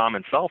before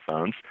common cell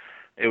phones,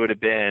 it would have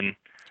been,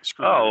 there's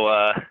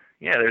a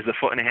 1.5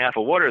 foot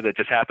of water that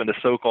just happened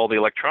to soak all the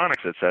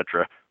electronics,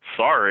 etc.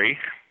 Sorry.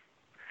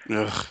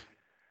 Ugh.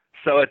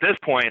 So at this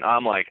point,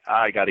 I'm like,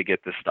 I got to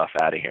get this stuff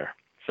out of here.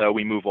 So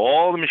we move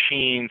all the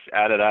machines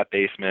out of that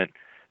basement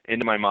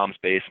into my mom's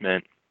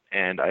basement,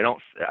 and I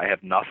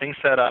have nothing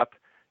set up,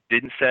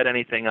 didn't set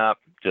anything up,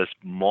 just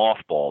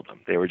mothballed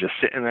them. They were just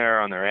sitting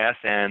there on their ass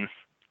ends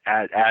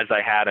as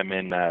I had them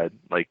in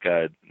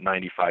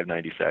 95,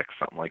 96,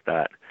 something like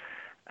that.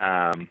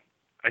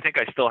 I think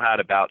I still had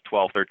about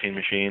 12, 13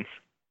 machines.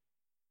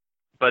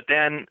 But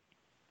then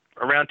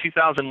around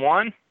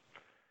 2001,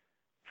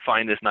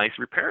 find this nice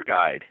repair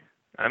guide.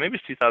 Maybe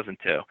it's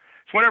 2002.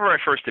 It's whenever I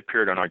first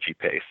appeared on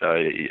RGP. So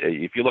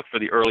if you look for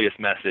the earliest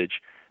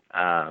message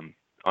on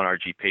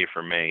RGP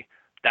for me,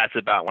 that's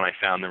about when I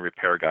found the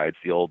repair guides,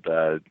 the old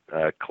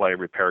clay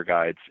repair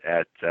guides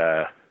at,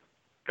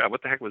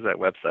 what the heck was that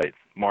website?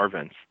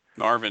 Marvin.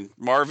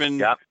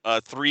 Yep.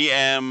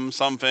 3M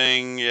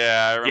something.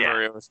 Yeah, I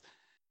remember it was.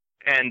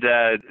 And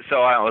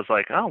so I was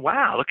like, oh,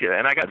 wow, look at it.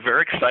 And I got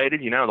very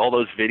excited. All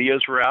those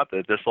videos were out,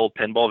 this old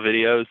pinball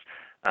videos.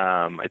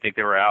 I think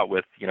they were out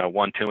with,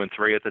 1, 2, and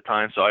 3 at the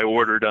time. So I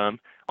ordered them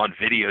on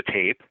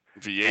videotape.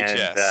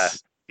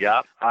 VHS.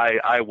 And,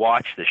 I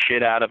watched the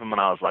shit out of them,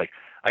 and I was like,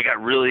 I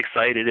got really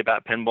excited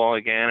about pinball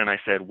again, and I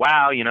said,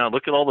 wow,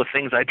 look at all the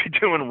things I've been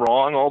doing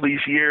wrong all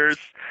these years.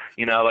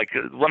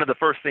 One of the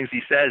first things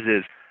he says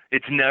is,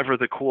 it's never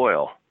the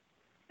coil,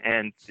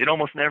 and it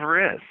almost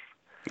never is.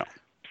 No.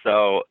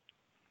 So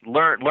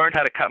learned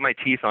how to cut my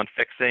teeth on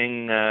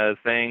fixing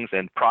things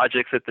and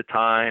projects at the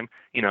time.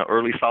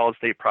 Early solid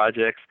state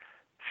projects,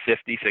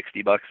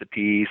 $50-$60 a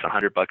piece,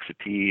 $100 a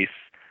piece.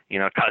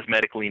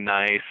 Cosmetically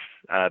nice.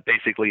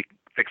 Basically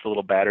fix a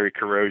little battery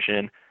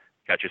corrosion.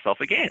 Got yourself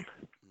a game.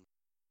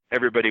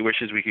 Everybody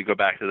wishes we could go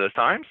back to those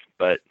times,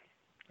 but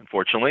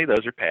unfortunately,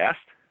 those are past.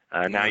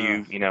 Now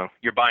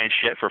you're buying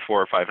shit for $400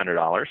 or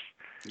 $500.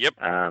 Yep.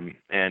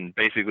 And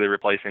basically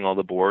replacing all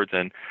the boards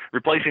and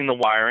replacing the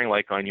wiring,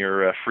 like on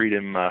your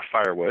Freedom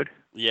Firewood.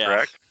 Yeah.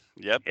 Correct?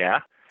 Yep.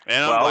 Yeah.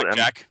 And on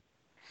Blackjack.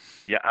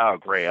 Yeah. Oh,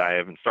 great. I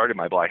haven't started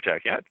my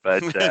Blackjack yet,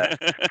 but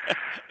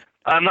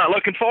I'm not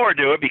looking forward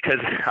to it because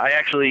I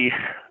actually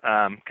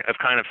am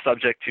kind of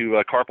subject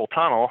to carpal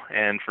tunnel,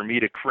 and for me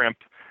to crimp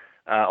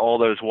all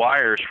those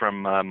wires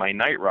from my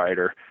Knight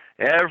Rider,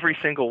 every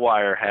single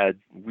wire had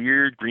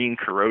weird green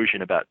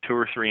corrosion about 2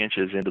 or 3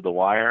 inches into the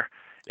wire.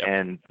 Yep.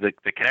 And the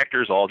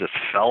connectors all just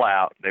fell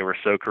out. They were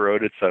so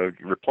corroded. So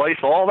replace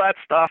all that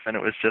stuff, and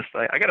it was just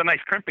I got a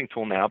nice crimping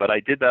tool now, but I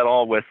did that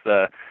all with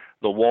the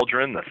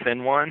Waldron, the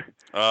thin one,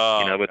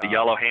 with the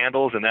yellow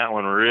handles, and that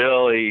one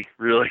really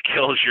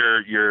kills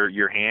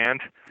your hand.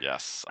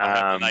 Yes, I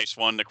have a nice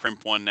one, the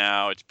crimp one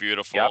now. It's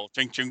beautiful. Yep.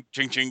 Chink, chink,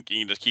 chink, chink, and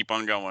you just keep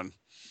on going.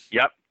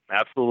 Yep,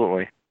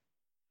 absolutely.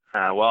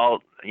 I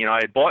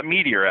had bought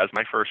Meteor as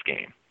my first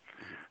game.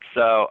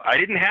 So I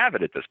didn't have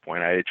it at this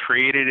point. I had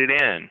traded it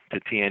in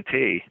to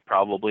TNT,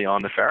 probably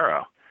on the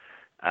Pharaoh.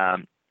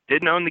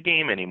 Didn't own the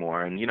game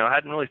anymore, and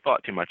hadn't really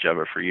thought too much of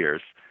it for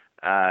years.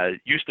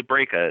 Used to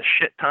break a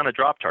shit ton of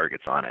drop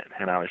targets on it,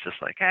 and I was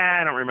just like,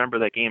 I don't remember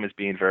that game as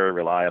being very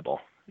reliable.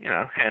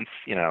 Hence,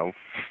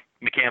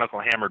 mechanical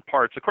hammered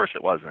parts. Of course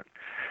it wasn't.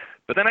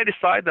 But then I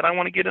decided that I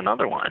want to get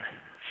another one.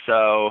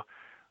 So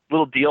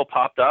little deal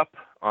popped up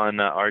on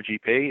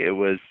RGP. It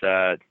was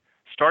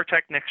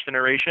StarTech Next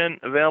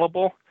Generation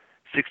available,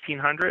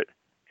 1600,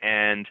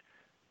 and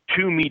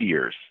 2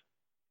 Meteors.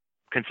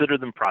 Consider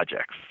them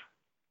projects,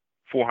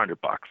 $400.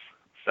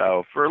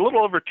 So for a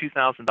little over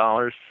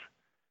 $2,000,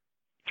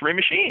 3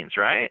 machines,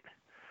 right?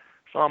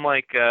 So I'm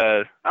like,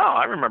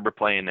 I remember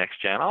playing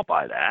Next Gen. I'll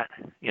buy that.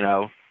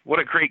 What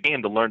a great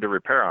game to learn to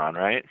repair on,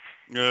 right?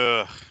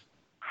 Ugh.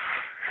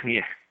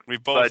 Yeah.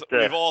 We've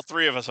all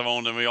 3 of us have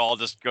owned them. We all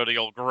just go to the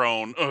old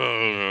groan.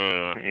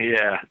 Ugh.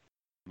 Yeah.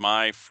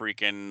 My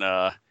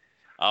freaking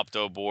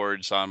opto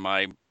boards on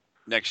my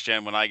Next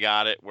Gen when I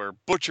got it were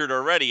butchered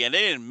already, and they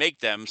didn't make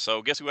them,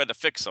 so guess who had to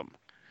fix them?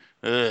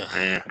 Ugh.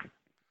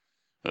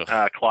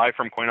 Yeah. Clive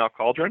from Coin Op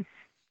Cauldron?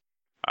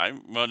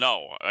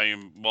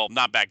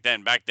 Not back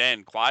then. Back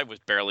then, Clive was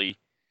barely,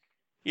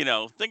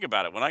 think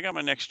about it. When I got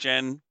my Next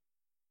Gen,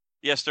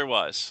 yes, there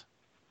was.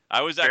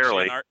 I was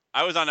actually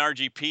I was on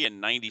RGP in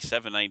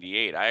 97,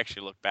 98. I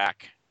actually look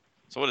back.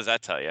 So what does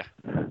that tell you?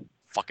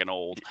 Fucking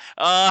old.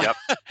 Yep.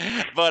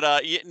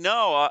 But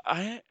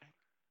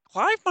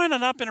Clive might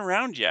have not been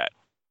around yet.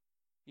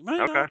 He might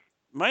have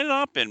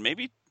not been.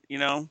 Maybe,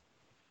 And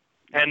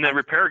the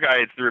repair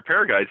guides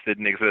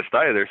didn't exist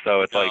either.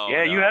 So it's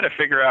you had to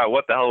figure out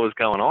what the hell was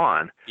going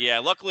on. Yeah,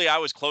 luckily I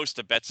was close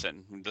to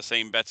Betson, the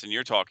same Betson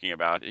you're talking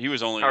about. He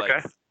was only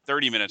like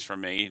 30 minutes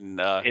from me. And,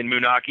 in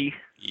Moonachie?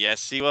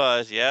 Yes, he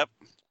was. Yep.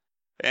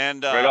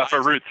 And right off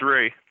of Route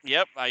 3.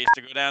 Yep, I used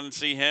to go down and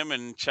see him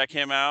and check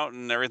him out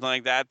and everything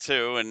like that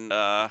too. And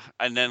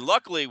then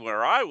luckily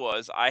where I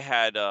was, I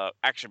had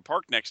Action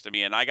Park next to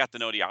me, and I got to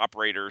know the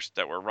operators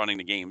that were running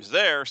the games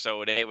there.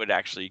 So they would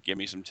actually give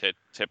me some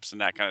tips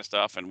and that kind of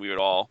stuff, and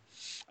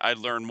I'd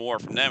learn more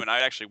from them. And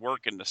I'd actually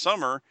work in the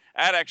summer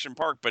at Action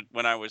Park, but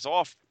when I was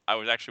off, I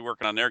was actually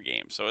working on their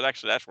games. So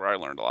that's where I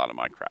learned a lot of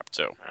my crap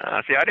too.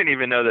 See, I didn't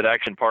even know that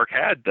Action Park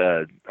had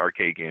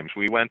arcade games.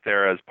 We went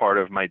there as part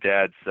of my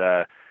dad's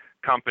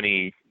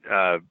company.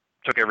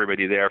 Took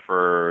everybody there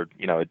for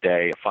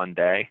a fun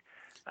day.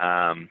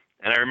 And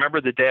I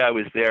remember the day I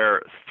was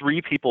there,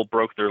 3 people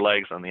broke their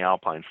legs on the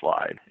Alpine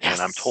slide,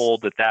 and I'm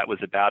told that was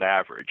about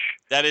average.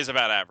 That is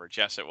about average.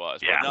 Yes, it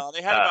was. Yeah. But no,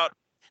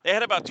 they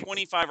had about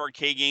 25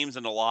 arcade games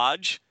in the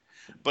lodge.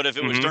 But if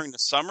it was during the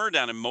summer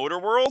down in Motor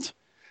World,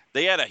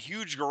 they had a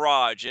huge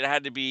garage. It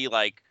had to be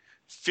like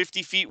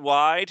 50 feet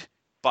wide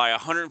by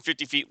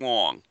 150 feet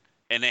long.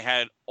 And they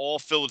had all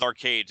filled with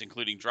arcades,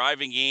 including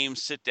driving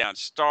games, sit-down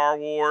Star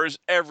Wars,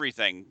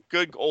 everything.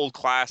 Good old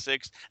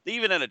classics. They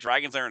even had a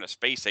Dragon's Lair and a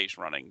Space Ace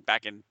running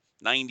back in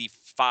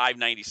 95,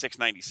 96,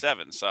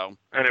 97. So.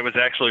 And it was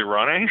actually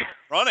running?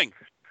 Running.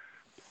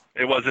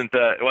 It wasn't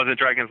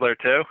Dragon's Lair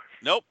 2?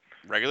 Nope.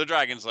 Regular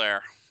Dragon's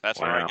Lair. That's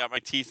where I got my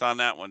teeth on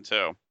that one,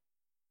 too.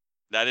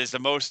 That is the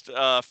most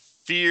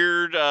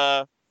feared...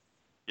 the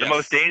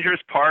most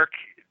dangerous park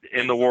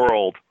in the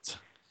world.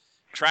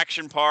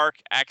 Traction Park,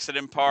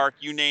 Accident Park,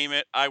 you name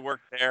it. I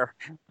worked there.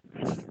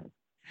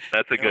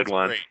 That's a good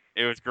one. Great.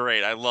 It was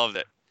great. I loved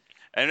it.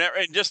 And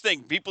just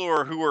think,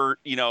 people who were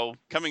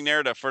coming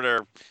there for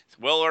their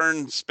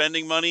well-earned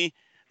spending money,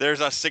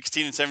 there's us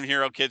 16 and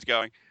 17-year-old kids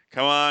going,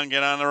 come on,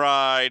 get on the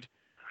ride.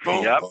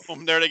 Boom, yep.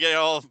 boom. There to get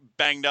all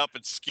banged up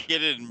and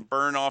skidded and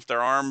burned off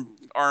their arm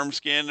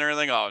skin and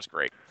everything. Oh, it was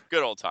great.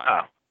 Good old time.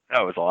 Oh,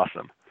 that was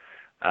awesome.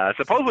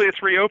 Supposedly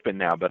it's reopened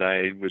now, but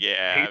I would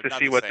hate to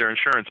see what their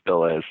insurance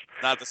bill is.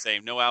 Not the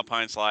same. No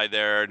alpine slide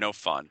there. No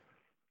fun.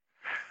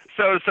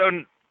 So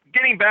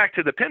getting back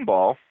to the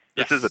pinball,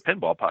 this is a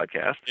pinball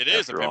podcast. It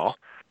is after a pinball.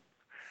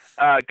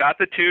 All. Got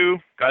the two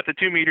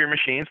Meteor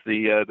machines.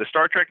 The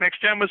Star Trek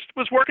Next Gen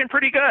was working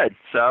pretty good,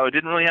 so I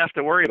didn't really have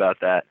to worry about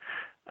that.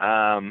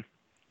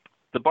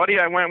 The buddy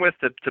I went with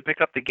to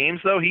pick up the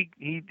games, though, he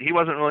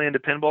wasn't really into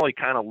pinball. He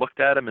kind of looked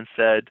at them and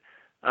said,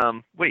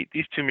 wait,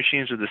 these two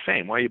machines are the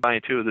same. Why are you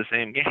buying two of the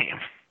same game?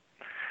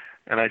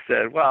 And I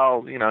said,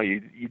 well, you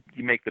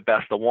make the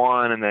best of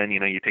one, and then,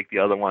 you take the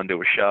other one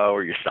to a show,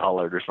 or you sell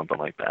it, or something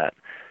like that.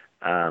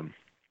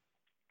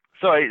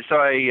 So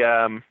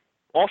I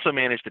also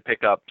managed to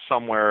pick up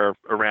somewhere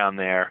around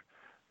there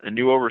a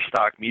new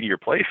overstock Meteor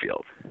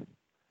playfield,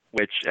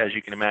 which, as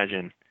you can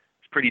imagine,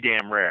 is pretty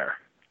damn rare.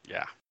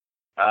 Yeah.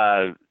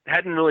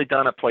 Hadn't really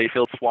done a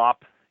playfield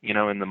swap,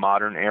 in the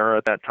modern era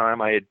at that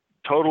time. I had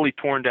totally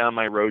torn down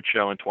my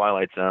Roadshow and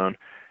Twilight Zone,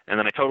 and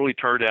then I totally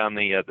tore down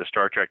the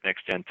Star Trek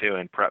Next Gen 2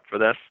 in prep for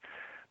this.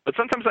 But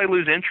sometimes I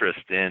lose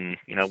interest in,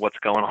 what's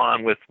going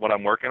on with what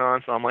I'm working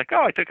on. So I'm like,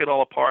 I took it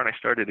all apart and I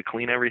started to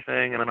clean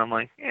everything. And then I'm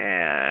like,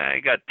 I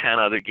got 10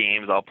 other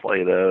games. I'll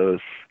play those.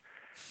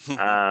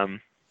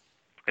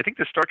 I think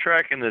the Star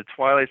Trek and the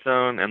Twilight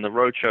Zone and the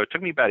Roadshow, it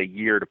took me about a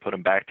year to put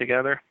them back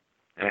together.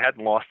 And I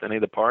hadn't lost any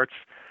of the parts.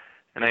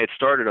 And I had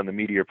started on the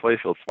Meteor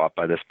playfield swap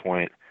by this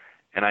point.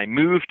 And I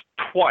moved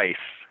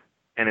twice,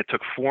 and it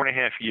took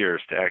 4.5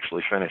 years to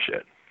actually finish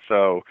it.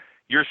 So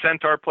your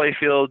Centaur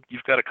playfield,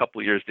 you've got a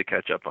couple of years to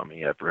catch up on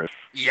me yet, Bruce.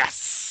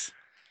 Yes.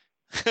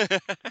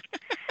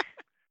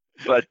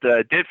 But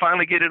did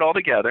finally get it all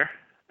together.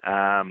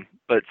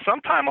 But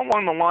sometime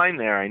along the line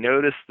there, I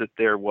noticed that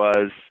there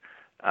was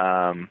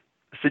a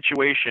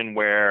situation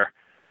where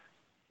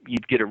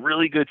you'd get a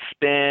really good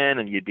spin,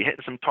 and you'd be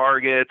hitting some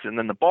targets, and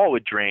then the ball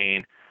would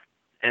drain,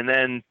 and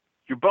then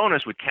your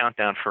bonus would count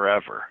down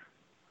forever,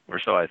 or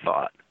so I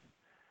thought.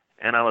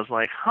 And I was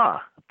like,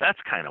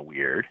 that's kind of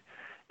weird.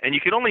 And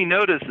you could only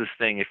notice this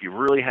thing if you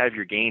really have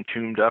your game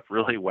tuned up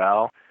really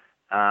well.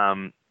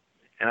 And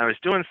I was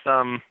doing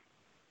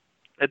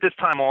at this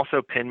time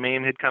also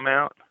PinMame had come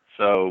out,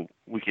 so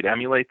we could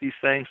emulate these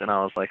things. And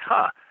I was like,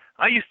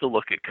 I used to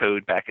look at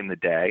code back in the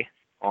day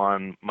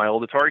on my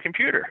old Atari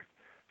computer.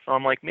 So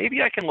I'm like,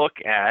 maybe I can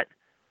look at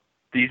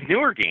these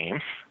newer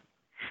games,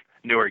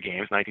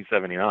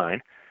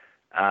 1979,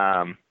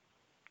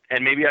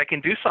 and maybe I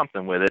can do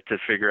something with it to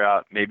figure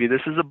out maybe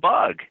this is a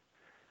bug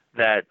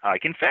that I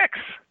can fix.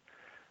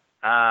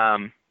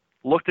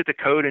 Looked at the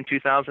code in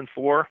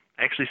 2004.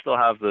 I actually still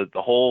have the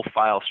whole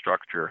file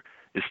structure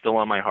is still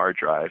on my hard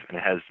drive, and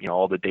it has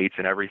all the dates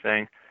and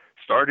everything.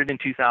 Started in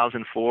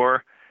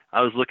 2004.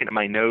 I was looking at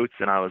my notes,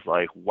 and I was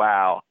like,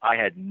 wow, I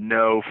had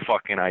no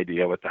fucking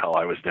idea what the hell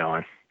I was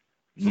doing.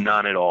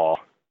 None at all.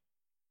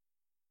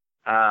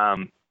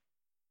 About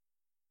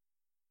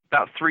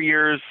 3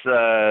 years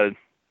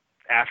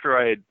after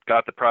I had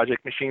got the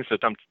project machine, so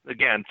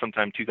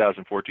sometime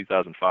 2004,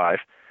 2005,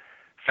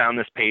 found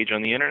this page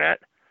on the internet,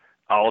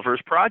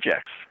 Oliver's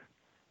Projects.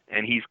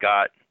 And he's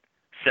got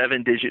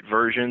 7-digit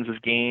versions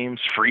of games,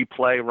 free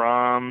play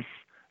ROMs,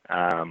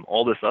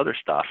 all this other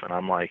stuff. And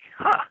I'm like,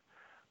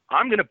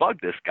 I'm going to bug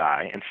this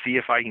guy and see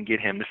if I can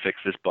get him to fix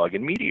this bug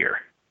in Meteor.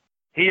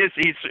 He's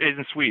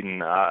in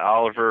Sweden,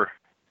 Oliver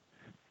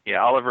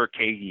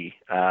Kagi.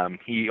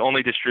 He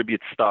only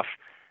distributes stuff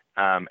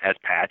as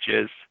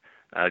patches,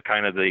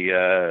 kind of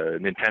the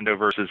Nintendo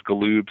versus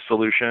Galoob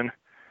solution,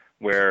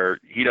 where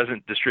he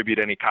doesn't distribute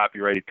any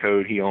copyrighted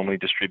code. He only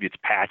distributes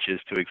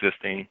patches to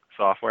existing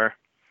software.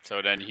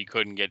 So then he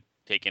couldn't get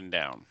taken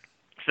down.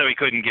 So he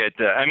couldn't get.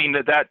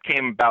 That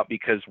came about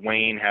because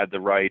Wayne had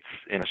the rights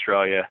in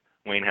Australia.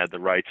 Wayne had the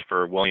rights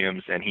for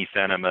Williams, and he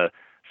sent him a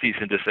cease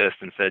and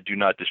desist and said, "Do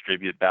not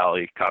distribute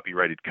Bally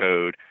copyrighted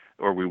code,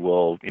 or we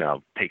will,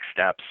 take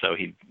steps." So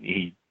it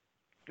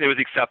was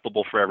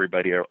acceptable for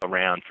everybody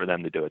around for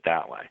them to do it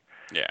that way.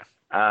 Yeah.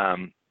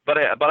 But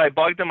I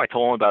bugged him. I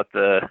told him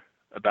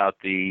about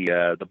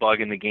the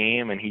bug in the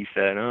game, and he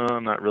said,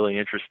 I'm not really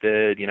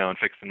interested, in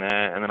fixing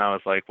that. And then I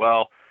was like,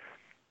 well,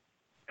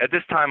 at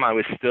this time I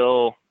was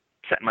still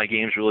setting my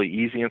games really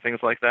easy and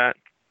things like that.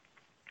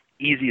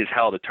 Easy as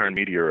hell to turn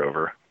Meteor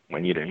over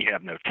when you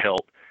have no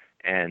tilt,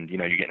 and you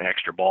get an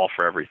extra ball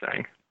for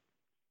everything.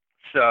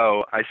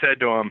 So I said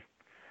to him,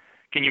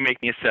 can you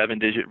make me a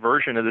 7-digit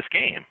version of this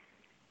game?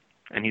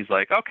 And he's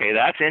like, okay,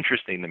 that's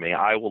interesting to me.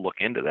 I will look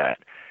into that.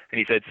 And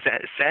he said,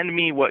 send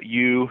me what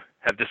you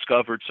have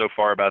discovered so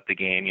far about the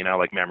game,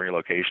 like memory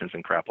locations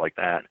and crap like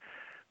that.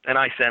 And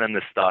I sent him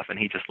this stuff, and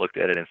he just looked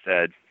at it and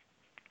said,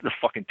 the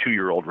fucking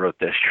 2-year-old wrote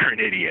this. You're an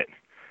idiot.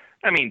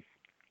 I mean,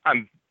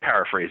 I'm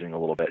paraphrasing a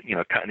little bit,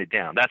 cutting it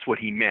down. That's what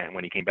he meant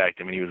when he came back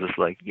to me. He was just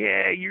like,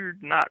 yeah, you're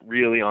not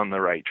really on the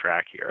right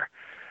track here.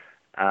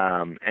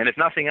 And if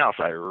nothing else,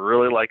 I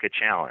really like a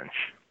challenge.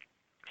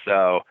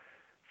 So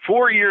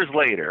 4 years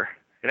later,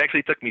 it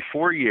actually took me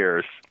 4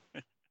 years,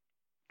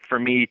 for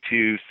me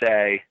to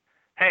say,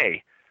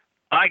 hey,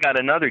 I got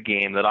another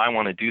game that I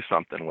want to do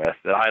something with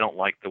that I don't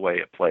like the way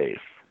it plays.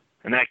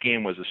 And that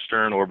game was a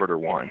Stern Orbiter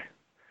 1.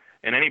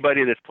 And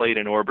anybody that's played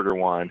an Orbiter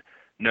 1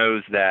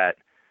 knows that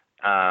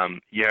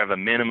you have a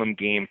minimum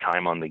game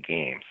time on the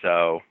game.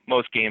 So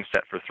most games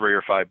set for 3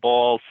 or 5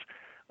 balls.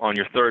 On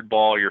your third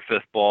ball, your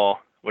fifth ball,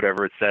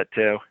 whatever it's set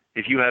to,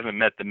 if you haven't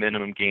met the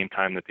minimum game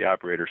time that the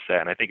operator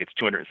set, and I think it's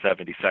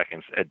 270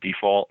 seconds at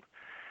default,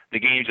 the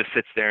game just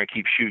sits there and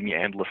keeps shooting you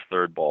endless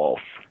third balls.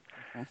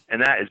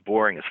 And that is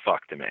boring as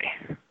fuck to me.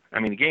 I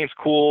mean, the game's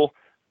cool,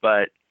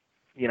 but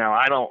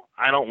I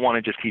don't want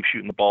to just keep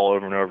shooting the ball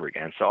over and over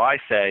again. So I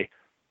say,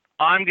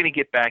 I'm going to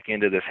get back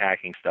into this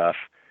hacking stuff,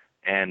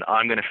 and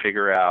I'm going to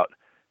figure out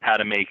how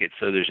to make it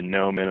so there's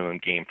no minimum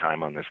game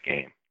time on this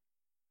game.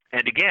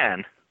 And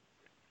again,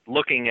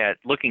 looking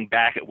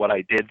back at what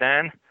I did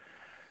then,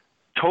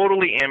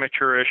 totally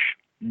amateurish,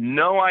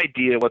 no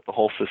idea what the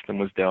whole system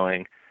was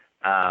doing,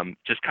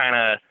 just kind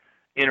of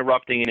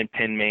interrupting it in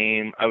pin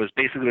main. I was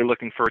basically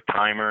looking for a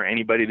timer.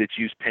 Anybody that's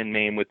used pin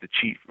main with the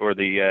cheat, or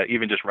the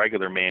even just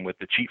regular main with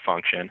the cheat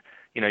function,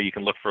 you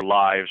can look for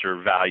lives or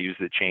values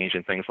that change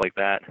and things like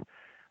that.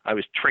 I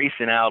was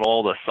tracing out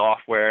all the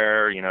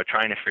software,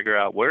 trying to figure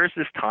out, where's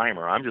this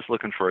timer? I'm just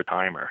looking for a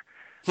timer,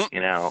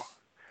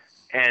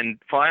 And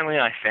finally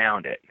I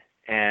found it.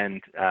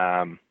 And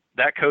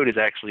that code is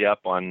actually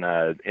up on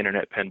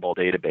Internet Pinball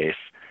Database,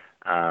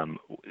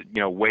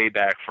 way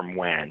back from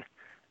when.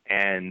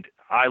 And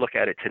I look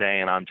at it today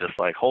and I'm just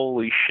like,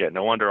 holy shit,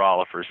 no wonder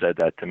Oliver said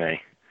that to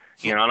me.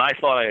 And I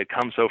thought I had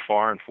come so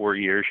far in 4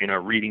 years,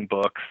 reading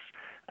books,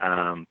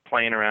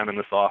 playing around in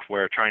the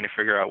software, trying to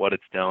figure out what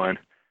it's doing.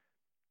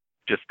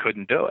 Just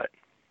couldn't do it.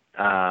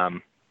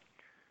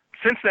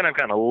 Since then, I've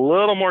gotten a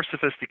little more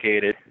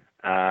sophisticated,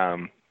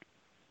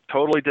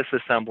 totally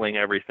disassembling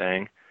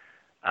everything,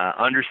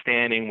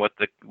 understanding what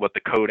the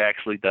code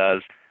actually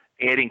does,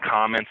 adding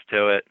comments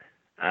to it,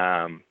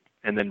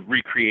 and then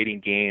recreating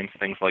games,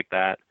 things like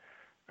that.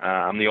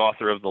 I'm the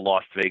author of the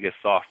Las Vegas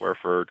software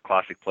for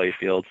classic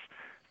playfields.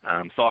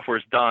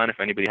 Software's done. If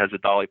anybody has a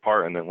Dolly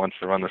Parton that wants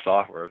to run the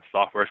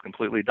software is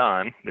completely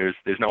done.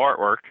 There's no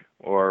artwork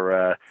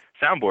or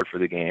soundboard for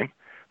the game,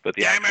 but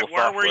the Damn actual it,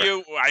 where software. were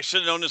you? I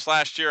should have known this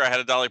last year. I had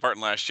a Dolly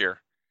Parton last year.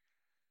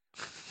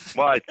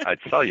 Well, I'd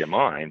sell you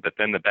mine, but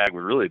then the bag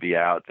would really be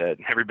out that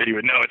everybody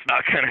would know it's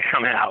not going to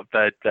come out.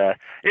 But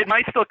it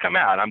might still come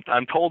out.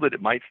 I'm told that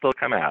it might still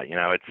come out.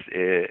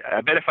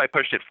 I bet if I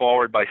pushed it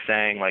forward by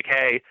saying like,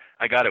 hey,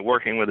 I got it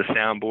working with a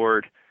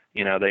soundboard,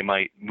 they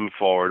might move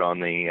forward on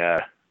the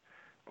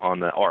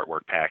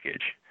artwork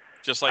package.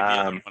 Just like the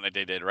other one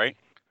they did, right?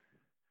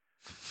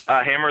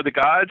 Hammer of the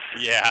Gods?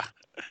 Yeah.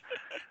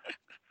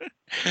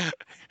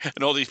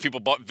 And all these people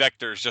bought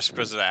vectors just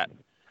because of that.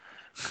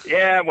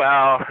 Yeah,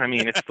 well, I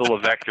mean, it's still a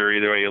vector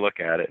either way you look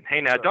at it. Hey,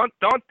 now don't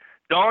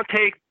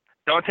take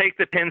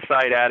the pin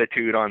side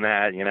attitude on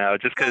that,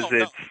 just because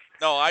it's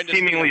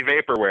seemingly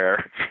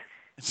vaporware.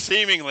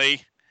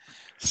 Seemingly.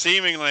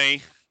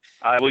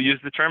 I will use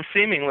the term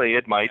seemingly.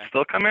 It might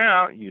still come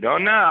out. You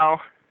don't know.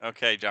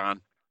 Okay,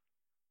 John.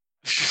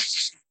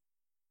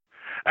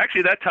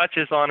 Actually, that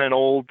touches on an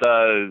old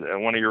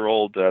one of your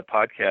old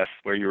podcasts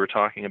where you were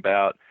talking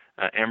about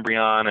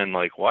Embryon and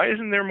like, why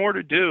isn't there more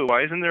to do?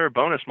 Why isn't there a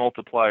bonus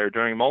multiplier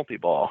during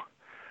multi-ball?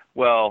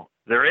 Well,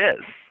 there is.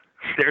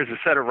 There's a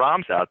set of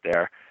ROMs out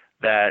there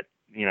that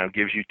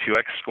gives you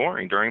 2x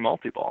scoring during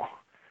multi-ball.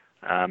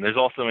 There's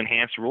also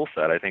enhanced rule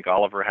set. I think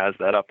Oliver has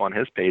that up on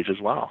his page as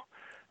well.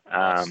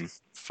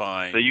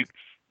 Fine.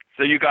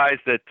 So you guys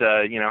that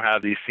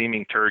have these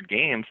seeming turd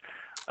games,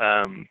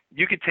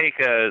 you could take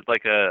a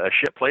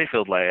shit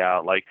playfield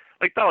layout, like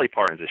Dolly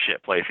Parton's a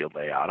shit playfield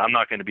layout. I'm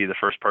not going to be the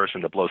first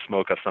person to blow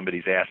smoke up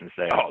somebody's ass and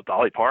say, oh,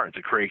 Dolly Parton's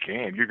a great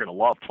game. You're going to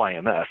love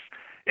playing this.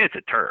 It's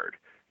a turd,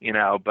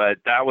 but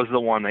that was the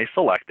one they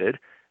selected.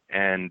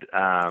 And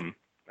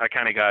I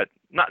kind of got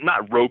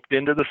not roped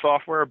into the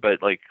software,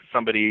 but like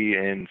somebody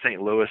in St.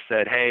 Louis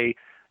said, hey,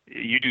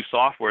 you do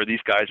software.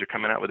 These guys are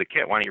coming out with a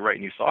kit. Why don't you write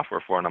new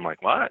software for it? And I'm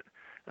like, what?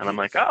 And I'm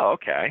like, oh,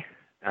 okay.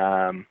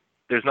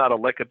 There's not a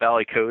lick of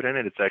Bally code in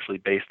it. It's actually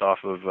based off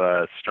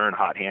of Stern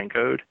hot hand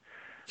code.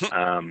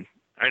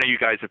 I know you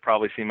guys have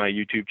probably seen my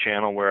YouTube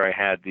channel where I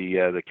had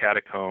the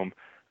Catacomb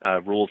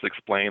rules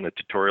explain, the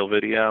tutorial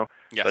video.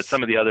 Yes. But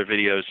some of the other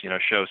videos,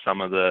 show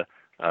some of the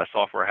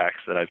software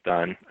hacks that I've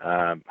done.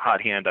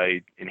 Hot hand,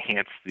 I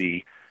enhanced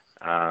the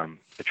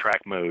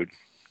track mode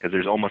because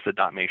there's almost a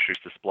dot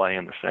matrix display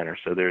in the center.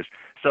 So there's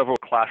several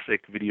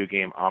classic video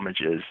game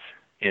homages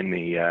in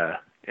the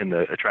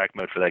attract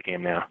mode for that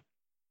game now.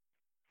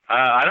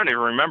 I don't even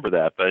remember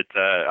that, but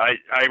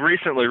I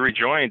recently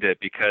rejoined it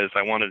because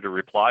I wanted to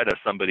reply to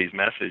somebody's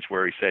message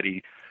where he said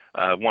he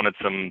wanted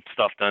some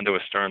stuff done to a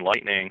Stern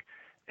Lightning,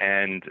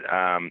 and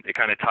it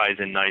kind of ties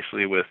in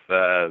nicely with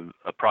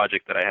a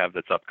project that I have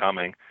that's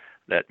upcoming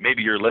that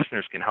maybe your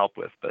listeners can help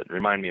with, but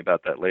remind me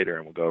about that later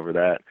and we'll go over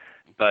that.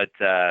 But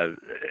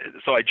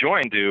so I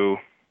joined to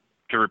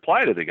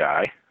reply to the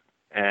guy,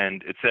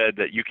 and it said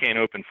that you can't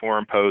open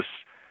forum posts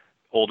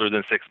older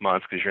than 6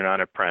 months because you're not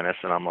an apprentice.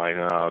 And I'm like,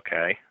 oh,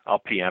 okay, I'll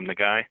PM the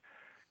guy.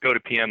 Go to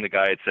PM the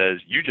guy. It says,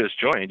 you just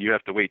joined. You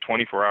have to wait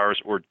 24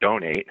 hours or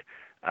donate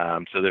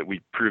so that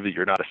we prove that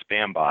you're not a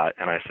spam bot.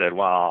 And I said,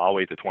 well, I'll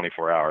wait the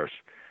 24 hours.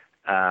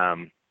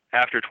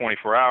 After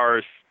 24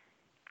 hours,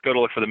 go to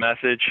look for the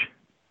message.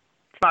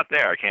 It's not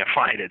there. I can't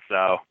find it.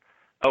 So,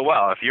 oh,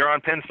 well, if you're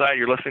on Pinside,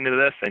 you're listening to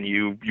this, and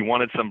you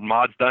wanted some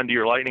mods done to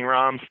your Lightning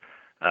ROMs,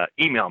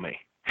 email me.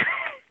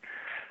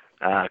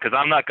 Because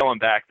I'm not going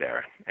back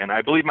there. And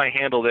I believe my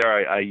handle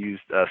there, I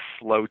used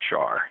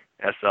Slowchar,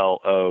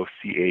 Slowchar,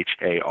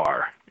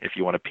 if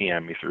you want to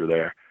PM me through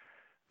there.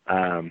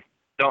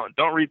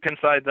 Don't read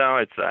Pinside, though.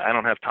 It's I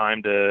don't have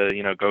time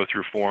to go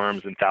through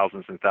forums and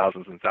thousands and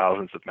thousands and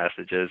thousands of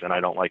messages, and I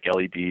don't like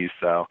LEDs,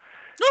 so...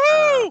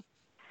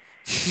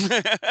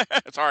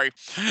 Sorry.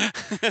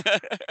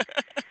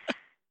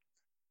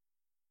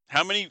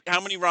 How many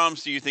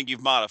ROMs do you think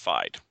you've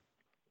modified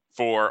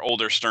for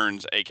older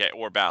Sterns, AK,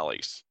 or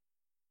Bally's?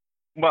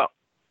 Well,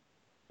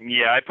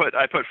 yeah, I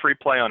put free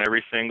play on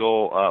every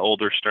single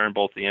older Stern,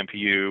 both the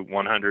MPU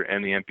 100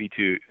 and the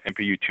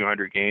MPU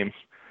 200 games.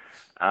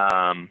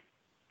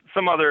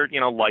 Some other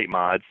light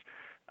mods.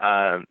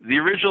 The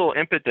original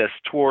impetus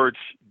towards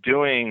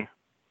doing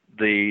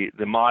the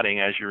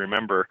modding, as you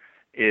remember,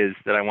 is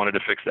that I wanted to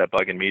fix that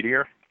bug in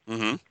Meteor.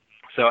 Mm-hmm.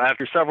 So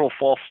after several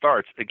false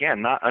starts,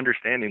 again, not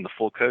understanding the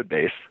full code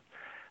base,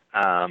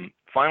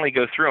 finally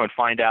go through and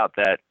find out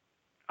that,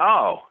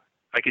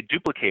 I could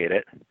duplicate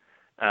it.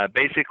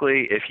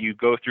 Basically, if you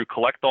go through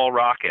collect all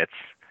rockets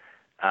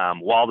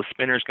while the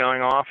spinner's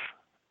going off,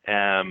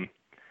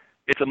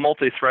 it's a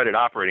multi-threaded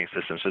operating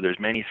system, so there's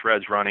many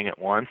threads running at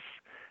once.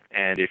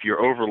 And if you're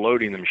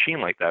overloading the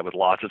machine like that with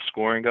lots of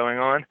scoring going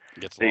on,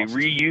 they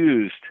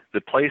reused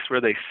the place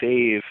where they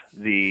save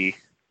the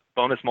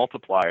bonus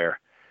multiplier.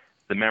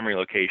 The memory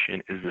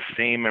location is the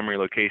same memory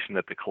location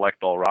that the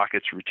collect all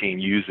rockets routine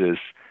uses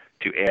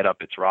to add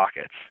up its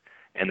rockets.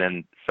 And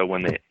then, so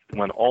when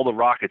all the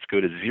rockets go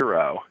to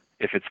 0,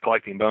 if it's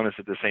collecting bonus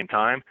at the same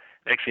time,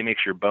 it actually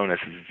makes your bonus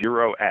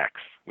 0x,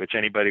 which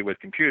anybody with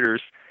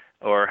computers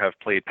or have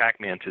played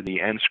Pac-Man to the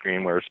end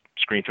screen where it's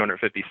screen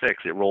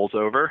 256, it rolls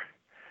over.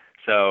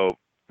 So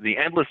the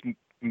endless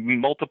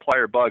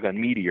multiplier bug on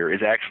Meteor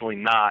is actually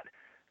not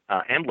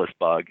endless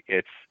bug.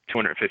 It's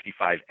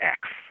 255x.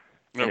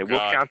 And it will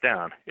count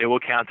down. It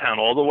will count down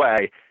all the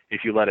way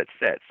if you let it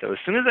sit. So as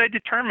soon as I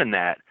determined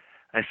that,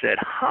 I said,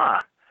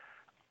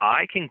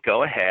 I can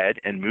go ahead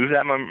and move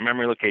that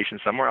memory location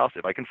somewhere else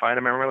if I can find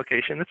a memory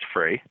location that's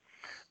free.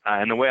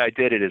 And the way I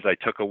did it is I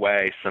took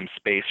away some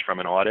space from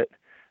an audit.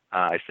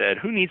 I said,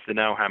 who needs to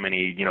know how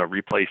many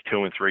replays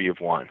 2 and 3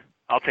 you've won?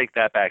 I'll take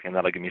that back, and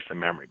that'll give me some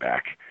memory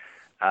back.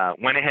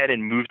 Went ahead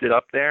and moved it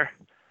up there.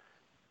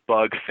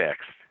 Bug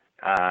fixed.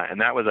 And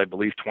that was, I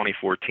believe,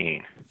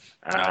 2014.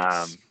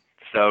 Nice.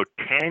 So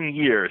 10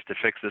 years to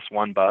fix this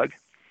one bug.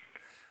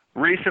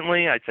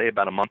 Recently, I'd say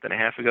about a month and a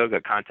half ago,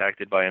 got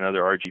contacted by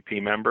another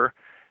RGP member,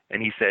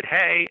 and he said,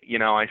 hey,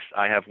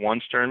 I have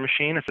one Stern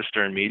machine. It's a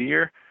Stern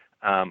Meteor.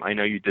 I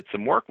know you did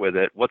some work with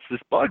it. What's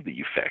this bug that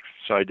you fixed?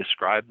 So I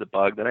described the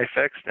bug that I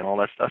fixed and all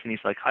that stuff, and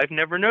he's like, I've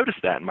never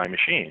noticed that in my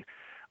machine.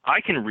 I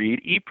can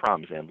read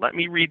EEPROMs in. Let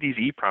me read these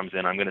EEPROMs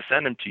in. I'm going to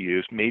send them to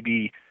you.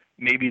 Maybe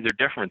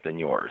they're different than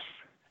yours.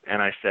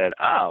 And I said,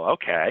 oh,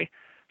 okay.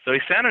 So he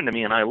sent them to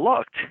me, and I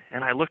looked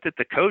at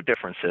the code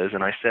differences,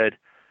 and I said,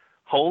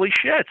 holy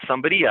shit,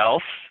 somebody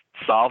else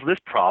solved this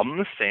problem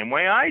the same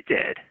way I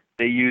did.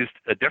 They used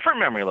a different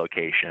memory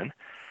location,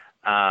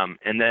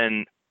 and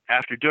then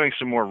after doing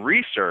some more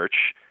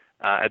research,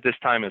 at this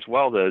time as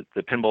well, the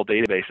pinball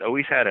database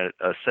always had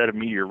a set of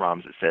Meteor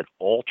ROMs that said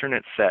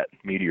alternate set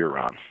Meteor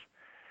ROMs.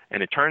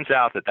 And it turns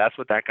out that that's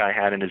what that guy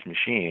had in his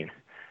machine,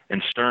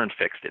 and Stern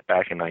fixed it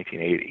back in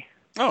 1980.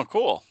 Oh,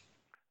 cool.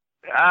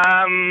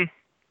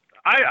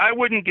 I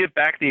wouldn't give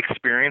back the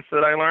experience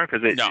that I learned,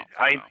 because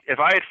if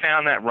I had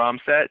found that ROM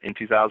set in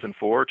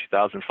 2004,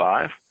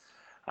 2005,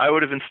 I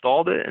would have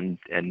installed it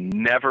and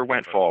never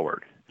went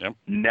forward. Yep.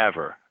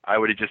 Never. I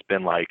would have just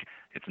been like,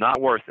 it's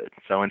not worth it.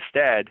 So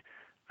instead,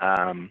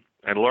 I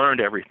learned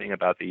everything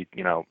about the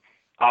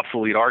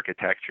obsolete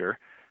architecture.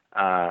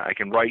 I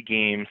can write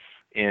games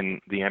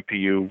in the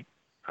MPU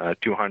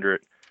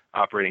 200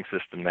 operating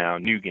system now,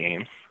 new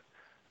games.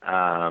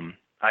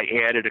 I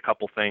added a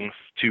couple things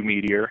to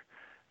Meteor,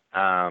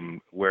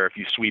 where if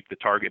you sweep the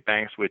target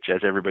banks, which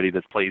as everybody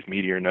that plays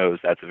Meteor knows,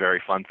 that's a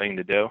very fun thing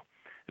to do.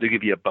 It'll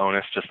give you a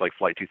bonus just like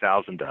Flight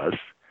 2000 does.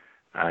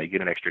 You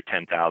get an extra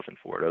 10,000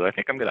 for it. I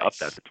think I'm going to up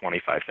that to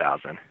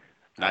 25,000.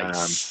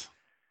 Nice.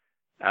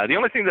 The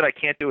only thing that I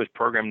can't do is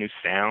program new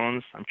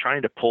sounds. I'm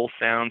trying to pull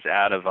sounds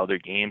out of other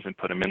games and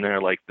put them in there.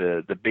 Like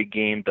the big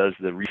game does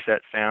the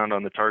reset sound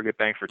on the target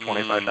bank for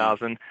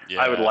 25,000. Yes.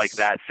 I would like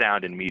that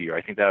sound in Meteor.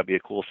 I think that would be a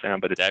cool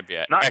sound, but it's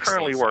not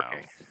currently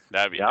working.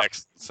 That'd be an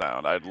excellent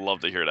sound. I'd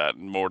love to hear that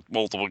in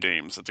multiple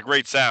games. It's a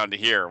great sound to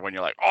hear when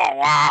you're like, oh,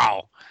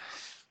 wow.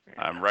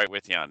 Yeah. I'm right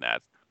with you on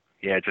that.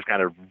 Yeah, it just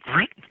kind of...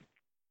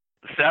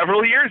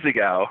 Several years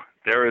ago,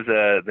 there was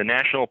the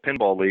National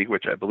Pinball League,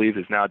 which I believe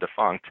is now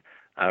defunct.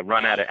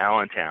 run out of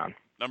Allentown.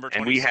 Number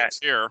And 26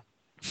 here.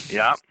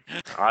 Yeah,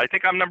 I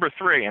think I'm number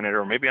 3 in it,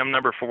 or maybe I'm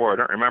number 4. I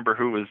don't remember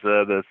who was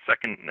the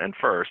second and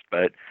first,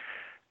 but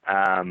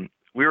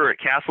we were at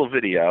Castle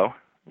Video,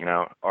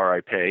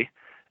 RIP,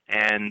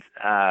 and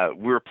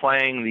we were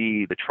playing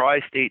the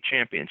Tri-State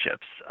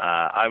Championships.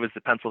 I was the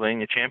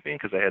Pennsylvania champion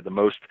because I had the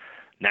most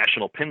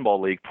National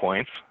Pinball League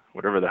points,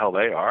 whatever the hell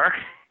they are.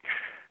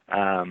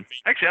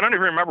 Actually, I don't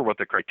even remember what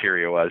the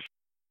criteria was.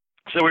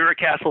 So we were at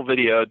Castle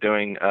Video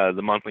doing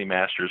the monthly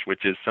Masters,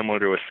 which is similar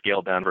to a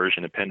scaled-down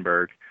version of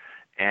Pinburg.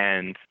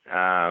 And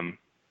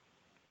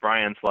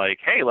Brian's like,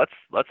 "Hey, let's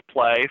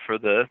play for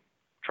the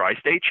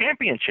Tri-State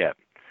Championship."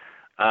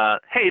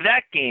 Hey,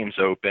 that game's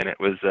open. It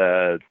was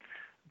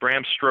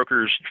Bram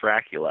Stoker's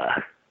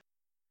Dracula.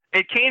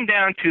 It came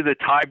down to the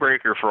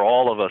tiebreaker for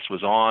all of us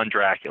was on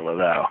Dracula,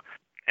 though.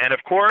 And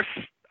of course,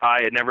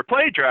 I had never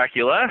played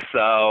Dracula,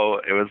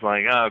 so it was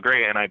like, oh,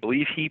 great. And I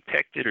believe he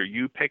picked it or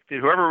you picked it.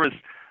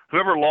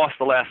 Whoever lost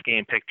the last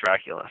game picked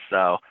Dracula.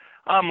 So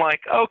I'm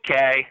like,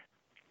 okay.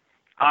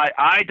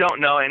 I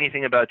don't know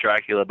anything about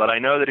Dracula, but I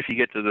know that if you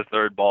get to the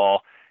third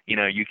ball,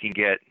 you can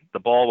get the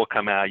ball will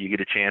come out. You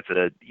get a chance at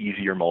an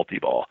easier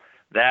multi-ball.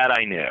 That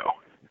I knew.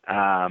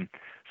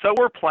 So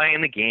we're playing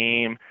the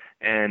game,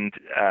 and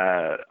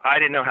I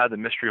didn't know how the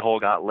mystery hole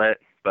got lit,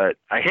 but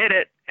I hit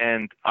it,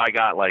 and I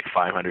got like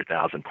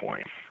 500,000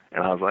 points.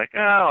 And I was like,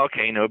 oh,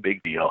 okay, no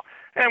big deal.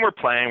 And we're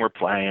playing.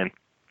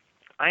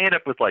 I end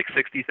up with like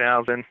 60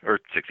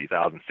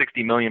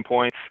 million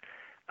points.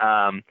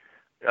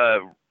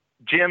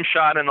 Jim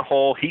shot in the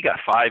hole. He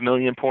got 5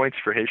 million points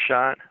for his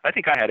shot. I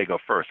think I had to go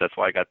first. That's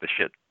why I got the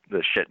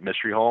shit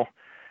mystery hole.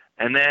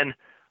 And then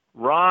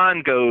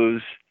Ron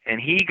goes,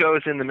 and he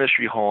goes in the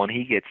mystery hole, and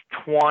he gets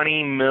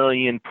 20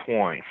 million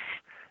points.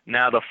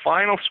 Now, the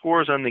final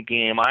scores on the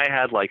game, I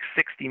had like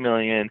 60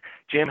 million.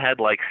 Jim had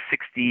like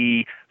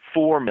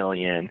 64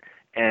 million.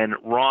 And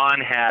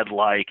Ron had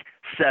like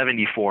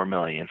 74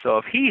 million. So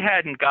if he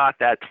hadn't got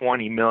that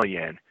 20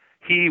 million,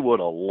 he would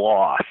have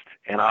lost,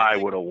 and I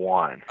would have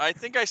won. I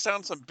think I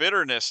sound some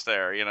bitterness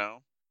there,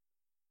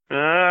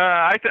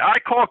 I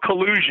call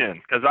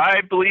collusion because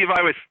I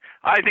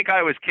think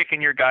I was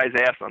kicking your guys'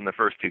 ass on the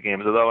first 2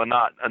 games, although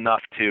not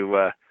enough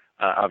to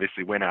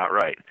obviously win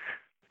outright.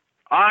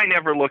 I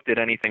never looked at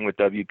anything with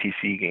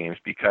WPC games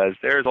because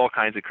there's all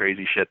kinds of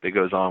crazy shit that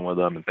goes on with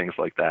them and things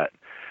like that.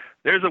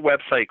 There's a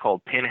website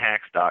called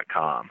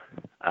pinhacks.com.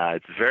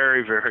 It's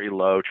very, very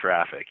low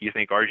traffic. You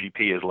think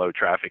RGP is low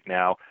traffic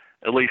now.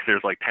 At least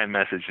there's like 10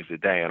 messages a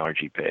day on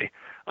RGP.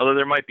 Although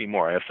there might be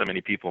more. I have so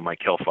many people in my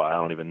kill file, I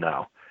don't even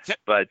know.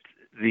 But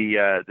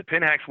the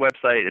Pinhacks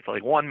website, it's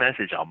like 1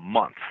 message a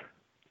month.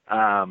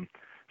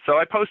 So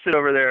I posted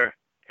over there,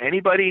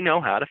 anybody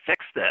know how to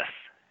fix this?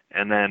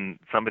 And then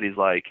somebody's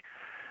like,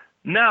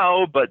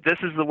 no, but this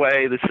is the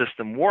way the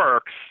system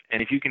works,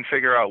 and if you can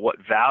figure out what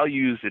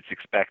values it's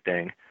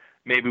expecting,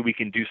 maybe we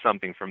can do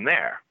something from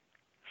there.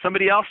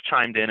 Somebody else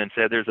chimed in and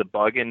said there's a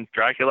bug in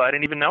Dracula I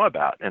didn't even know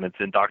about, and it's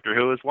in Doctor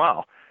Who as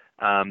well,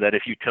 that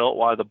if you tilt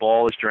while the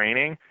ball is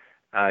draining,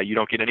 you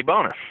don't get any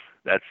bonus.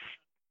 It's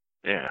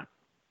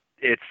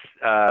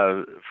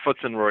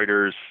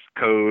Futzenreuter's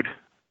code.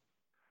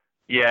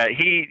 Yeah,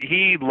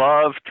 he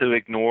loved to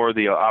ignore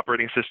the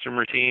operating system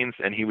routines,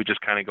 and he would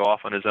just kind of go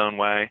off on his own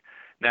way.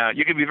 Now,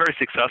 you can be very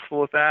successful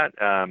with that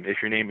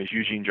if your name is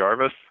Eugene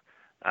Jarvis.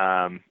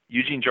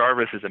 Eugene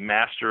Jarvis is a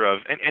master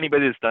of, and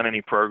anybody that's done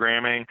any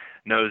programming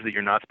knows that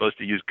you're not supposed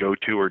to use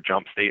go-to or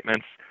jump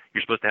statements.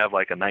 You're supposed to have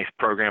like a nice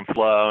program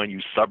flow and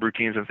use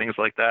subroutines and things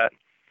like that.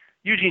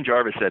 Eugene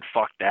Jarvis said,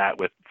 fuck that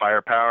with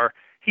firepower.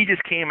 He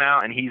just came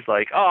out and he's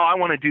like, oh, I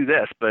want to do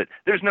this, but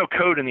there's no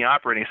code in the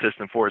operating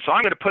system for it, so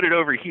I'm going to put it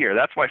over here.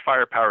 That's why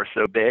firepower is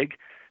so big,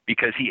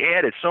 because he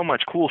added so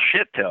much cool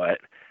shit to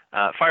it.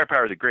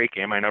 Firepower is a great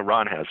game. I know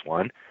Ron has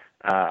one.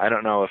 I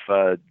don't know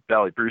if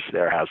Bally Bruce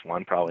there has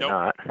one. Probably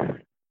not.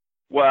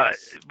 Well,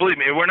 believe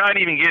me, we're not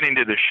even getting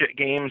to the shit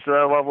games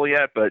level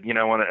yet. But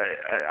when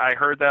I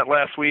heard that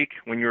last week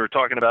when you were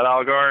talking about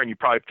Algar, and you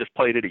probably just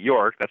played it at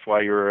York. That's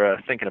why you were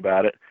thinking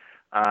about it.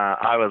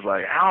 I was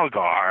like,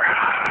 Algar.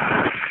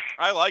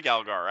 I like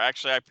Algar.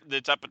 Actually,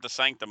 it's up at the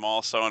Sanctum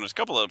also, and there's a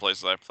couple other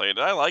places I've played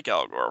it. I like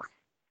Algar.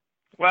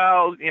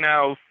 Well,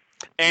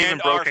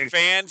 and our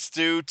fans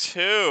do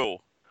too.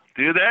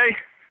 Do they?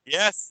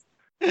 Yes.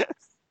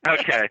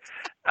 Okay.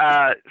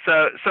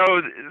 So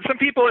some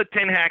people at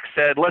Pinhack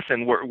said,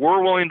 listen,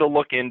 we're willing to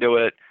look into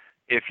it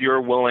if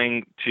you're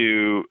willing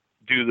to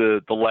do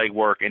the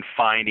legwork in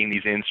finding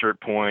these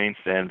insert points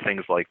and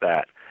things like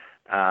that.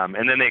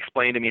 And then they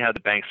explained to me how the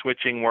bank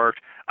switching worked.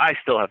 I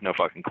still have no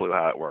fucking clue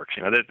how it works.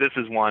 This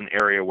is one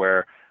area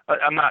where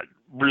I'm not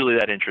really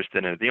that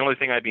interested in it. The only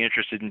thing I'd be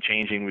interested in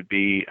changing would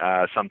be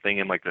something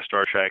in like the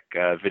Star Trek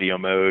video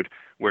mode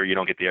where you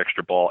don't get the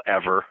extra ball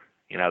ever.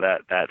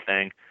 That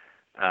thing.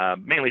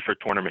 Mainly for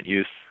tournament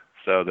use,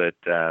 so that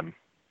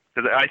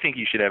because I think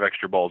you should have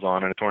extra balls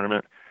on in a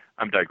tournament.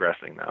 I'm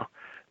digressing though.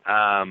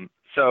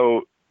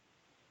 So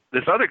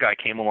this other guy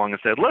came along and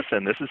said,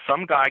 listen, this is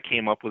some guy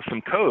came up with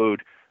some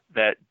code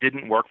that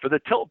didn't work for the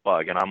tilt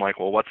bug. And I'm like,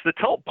 well, what's the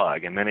tilt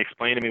bug? And then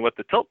explain to me what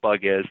the tilt bug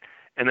is.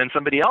 And then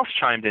somebody else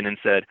chimed in and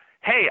said,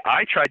 hey,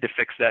 I tried to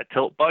fix that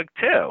tilt bug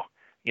too.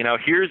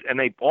 And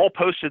they all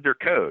posted their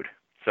code.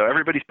 So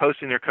everybody's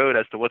posting their code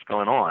as to what's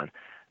going on.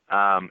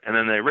 And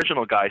then the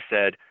original guy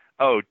said,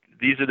 oh,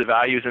 these are the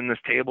values in this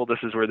table. This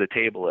is where the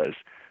table is.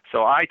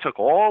 So I took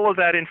all of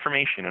that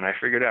information and I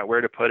figured out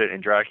where to put it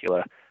in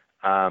Dracula,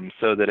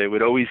 so that it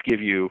would always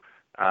give you.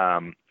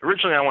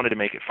 Originally, I wanted to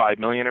make it 5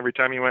 million every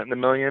time you went in the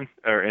million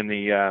or in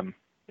the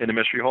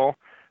mystery hole,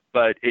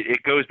 but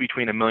it goes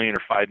between 1 million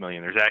or 5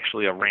 million. There's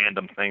actually a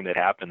random thing that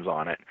happens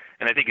on it,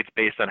 and I think it's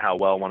based on how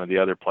well one of the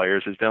other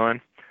players is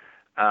doing.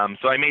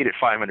 So I made it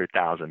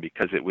 500,000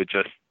 because it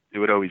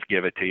would always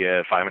give it to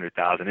you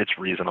 500,000. It's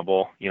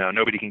reasonable.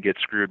 Nobody can get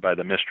screwed by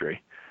the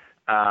mystery.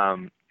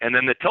 And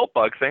then the tilt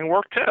bug thing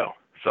worked too.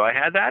 So I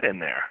had that in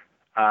there.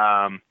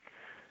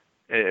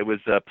 It was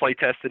play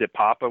tested at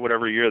Papa,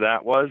 whatever year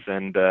that was,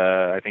 and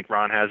I think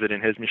Ron has it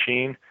in his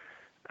machine.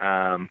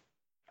 That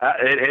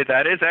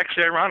is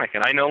actually ironic,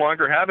 and I no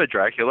longer have a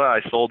Dracula.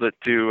 I sold it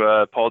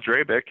to Paul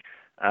Drabick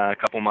a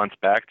couple months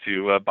back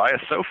to buy a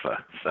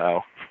sofa.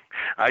 So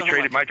I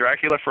traded my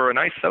Dracula for a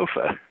nice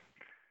sofa.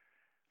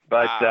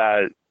 But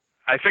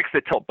I fixed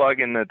the tilt bug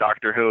in the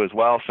Doctor Who as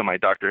well. So my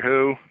Doctor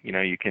Who,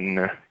 you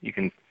can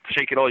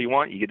shake it all you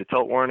want. You get a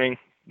tilt warning,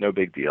 no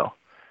big deal.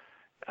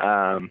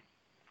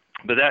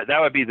 But that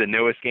would be the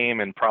newest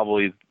game and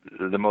probably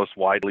the most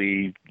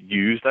widely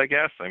used, I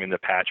guess. I mean, the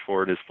patch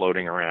for it is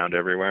floating around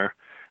everywhere.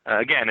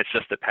 Again, it's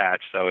just a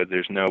patch, so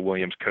there's no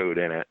Williams code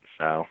in it.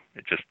 So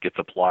it just gets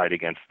applied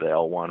against the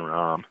L1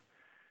 ROM.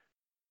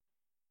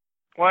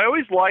 Well, I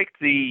always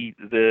liked a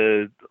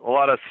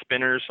lot of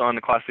spinners on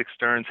the classic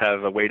Sterns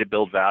have a way to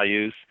build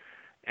values,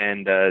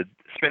 and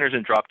spinners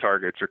and drop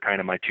targets are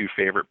kind of my two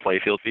favorite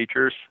playfield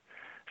features.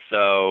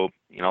 So,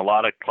 a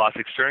lot of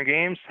classic Stern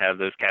games have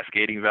those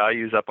cascading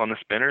values up on the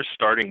spinners,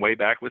 starting way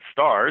back with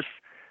Stars,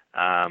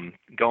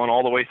 going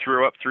all the way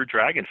up through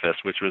Dragon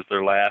Fist, which was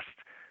their last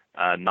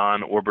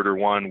non-Orbiter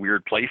 1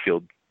 weird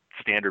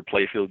standard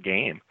playfield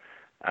game.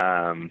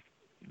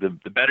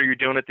 The better you're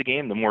doing at the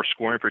game, the more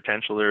scoring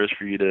potential there is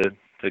for you to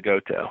go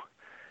to.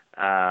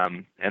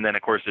 And then,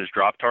 of course, there's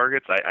drop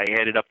targets. I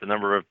added up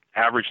the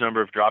average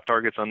number of drop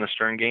targets on the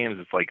Stern games.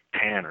 It's like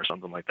 10 or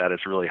something like that.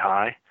 It's really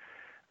high.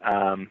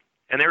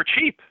 And they were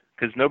cheap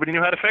because nobody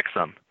knew how to fix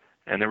them,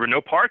 and there were no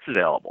parts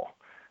available.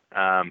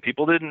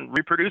 People didn't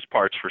reproduce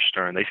parts for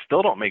Stern. They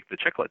still don't make the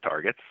chiclet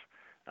targets,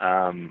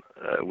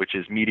 which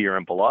is Meteor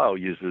and below,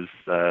 uses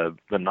the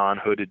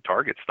non-hooded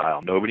target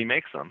style. Nobody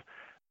makes them.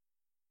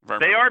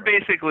 They are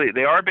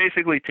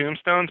basically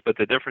tombstones, but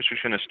the difference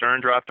between a Stern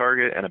drop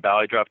target and a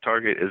Bally drop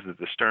target is that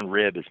the Stern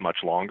rib is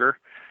much longer.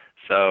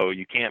 So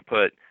you can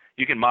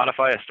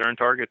modify a Stern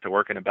target to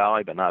work in a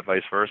Bally, but not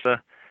vice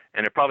versa.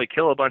 And it'd probably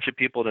kill a bunch of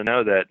people to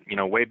know that,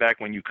 way back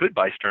when you could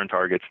buy Stern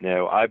targets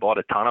new, I bought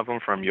a ton of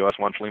them from US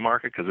 1 Flea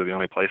Market because they're the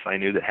only place I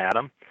knew that had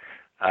them.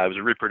 It was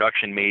a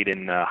reproduction made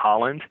in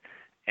Holland,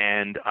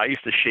 and I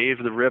used to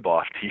shave the rib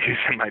off to use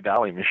in my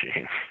Bally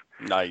machines.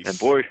 Nice. And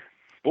boy,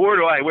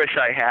 do I wish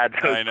I had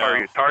those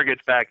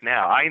targets back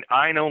now.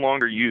 I no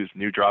longer use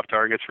new drop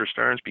targets for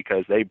Sterns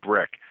because they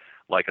brick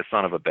like a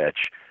son of a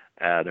bitch.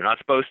 They're not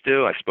supposed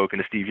to. I've spoken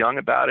to Steve Young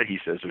about it. He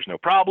says there's no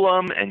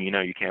problem, and you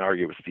can't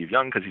argue with Steve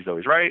Young because he's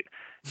always right.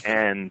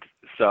 And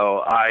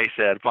so I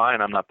said, fine,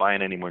 I'm not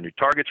buying any more new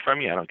targets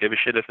from you. I don't give a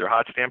shit if they're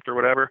hot stamped or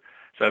whatever.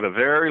 So I have a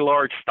very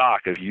large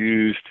stock of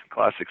used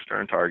classic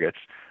Stern targets,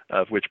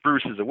 of which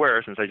Bruce is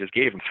aware since I just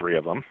gave him 3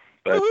 of them.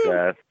 But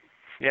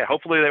yeah,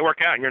 hopefully they work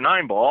out in your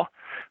 9-ball.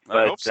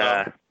 I hope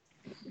so.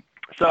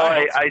 So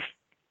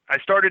I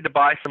started to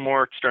buy some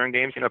more Stern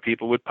games.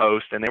 People would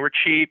post, and they were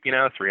cheap.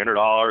 $300,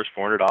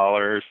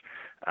 $400.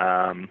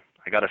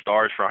 I got a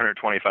Stars for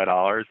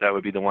 $125. That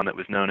would be the one that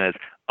was known as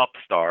Up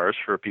Stars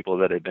for people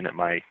that had been at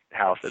my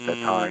house at that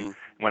time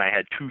when I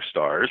had 2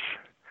 Stars.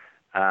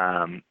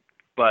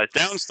 But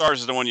Down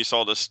Stars is the one you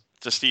sold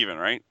to Steven,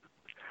 right?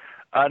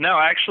 No,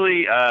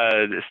 actually,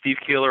 Steve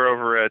Keeler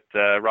over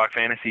at Rock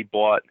Fantasy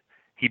bought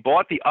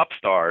the Up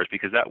Stars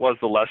because that was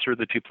the lesser of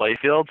the 2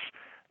 playfields.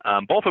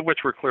 Both of which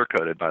were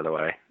clear-coated, by the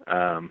way,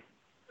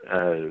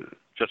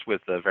 just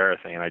with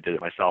Verathane. I did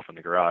it myself in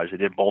the garage. I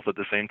did both at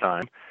the same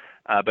time.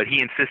 But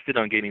he insisted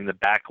on getting the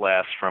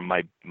backlash from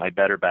my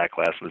better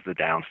backlash was the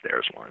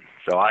downstairs one.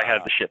 So I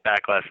have the shit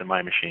backlash in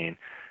my machine.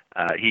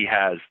 He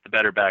has the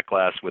better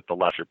backlash with the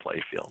lesser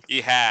playfield.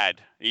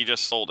 He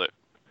just sold it.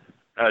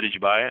 Did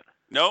you buy it?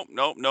 Nope.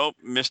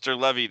 Mr.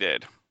 Levy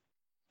did.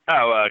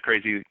 Oh,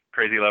 Crazy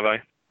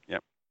Levy?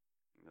 Yep.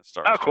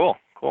 Oh,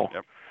 cool.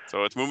 Yep.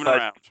 So it's moving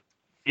around.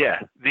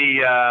 Yeah,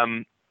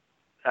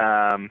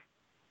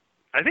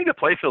 I think the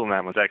playfield in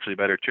that one's actually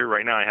better too.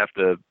 Right now, I have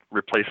to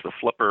replace the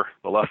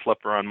left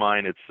flipper on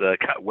mine. It's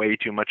got way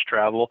too much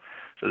travel,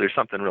 so there's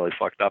something really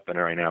fucked up in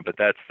it right now. But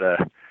that's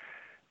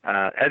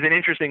as an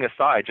interesting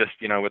aside, just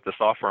with the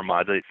software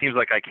mods, it seems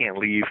like I can't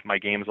leave my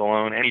games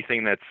alone.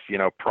 Anything that's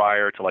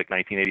prior to like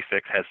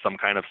 1986 has some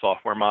kind of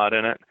software mod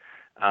in it.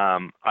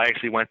 I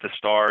actually went to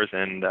Stars,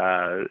 and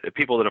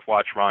people that have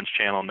watched Ron's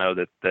channel know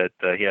that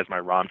he has my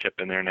ROM chip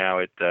in there now.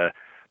 It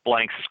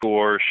blank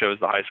score, shows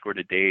the high score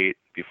to date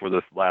before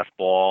the last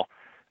ball,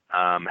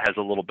 has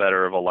a little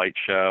better of a light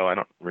show. I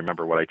don't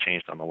remember what I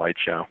changed on the light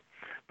show.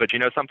 But you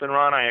know something,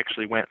 Ron? I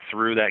actually went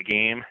through that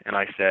game, and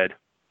I said,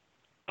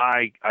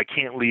 I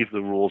can't leave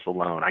the rules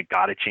alone. I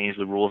got to change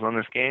the rules on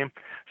this game.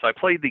 So I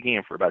played the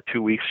game for about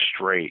 2 weeks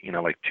straight,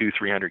 like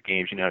 200-300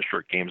 games. You know how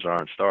short games are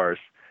on Stars.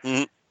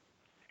 Mm-hmm.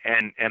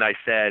 And I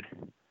said,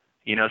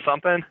 you know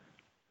something?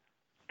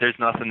 There's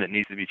nothing that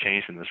needs to be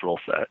changed in this rule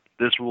set.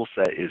 This rule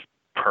set is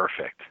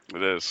perfect.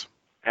 It is.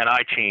 And I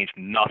changed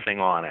nothing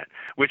on it,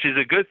 which is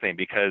a good thing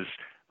because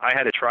I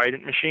had a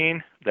Trident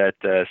machine that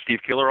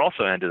Steve Keeler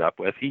also ended up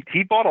with.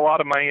 He bought a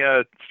lot of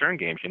my Stern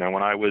games,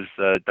 when I was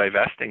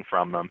divesting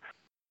from them.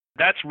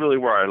 That's really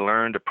where I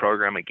learned to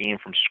program a game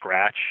from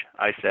scratch.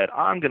 I said,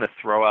 I'm going to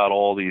throw out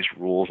all these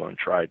rules on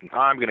Trident.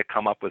 I'm going to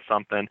come up with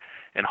something.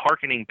 And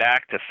hearkening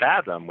back to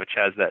Fathom, which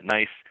has that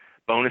nice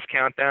bonus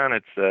countdown.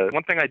 It's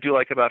one thing I do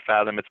like about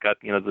Fathom. It's got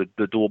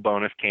the dual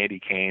bonus candy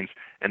canes,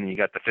 and then you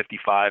got the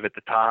 55 at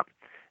the top.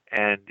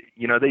 And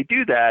they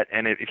do that,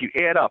 and if you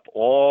add up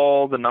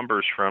all the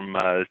numbers from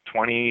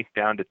 20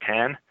 down to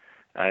 10,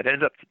 it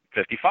ends up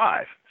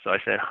 55. So I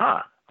said,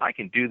 I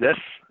can do this,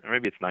 or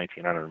maybe it's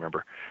 19, I don't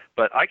remember,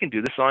 but I can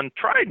do this on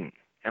Trident.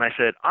 And I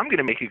said, I'm going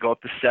to make it go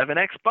up to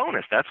 7x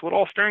bonus. That's what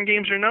all Stern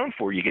games are known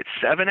for. You get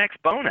 7x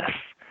bonus.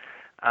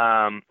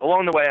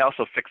 Along the way, I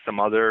also fixed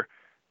some other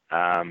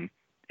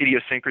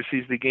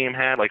idiosyncrasies the game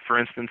had. Like, for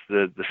instance,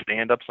 the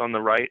stand-ups on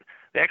the right,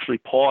 they actually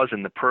pause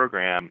in the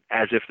program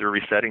as if they're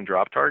resetting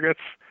drop targets.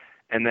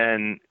 And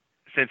then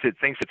since it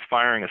thinks it's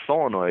firing a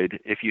solenoid,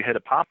 if you hit a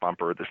pop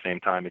bumper at the same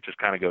time, it just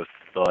kind of goes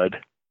thud.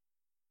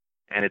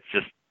 And it's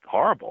just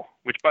horrible,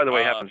 which, by the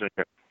way, happens in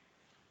here.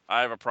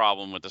 I have a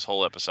problem with this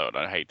whole episode,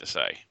 I hate to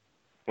say.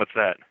 What's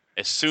that?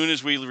 As soon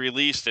as we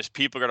release this,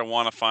 people are going to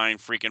want to find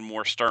freaking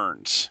more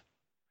Sterns.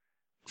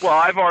 Well,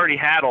 I've already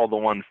had all the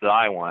ones that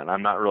I want.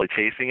 I'm not really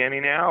chasing any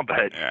now,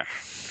 but yeah.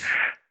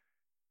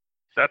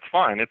 That's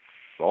fine. It's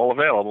all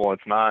available.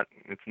 It's not.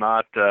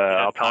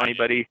 I'll tell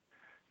anybody.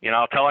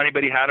 I'll tell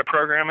anybody how to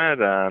program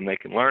it. They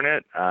can learn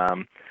it.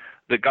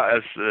 The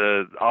guys,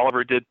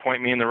 Oliver did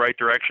point me in the right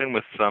direction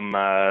with some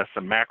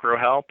macro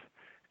help,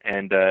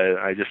 and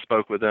I just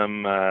spoke with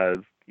him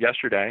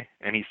yesterday,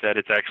 and he said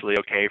it's actually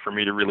okay for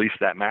me to release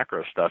that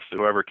macro stuff. So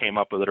whoever came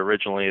up with it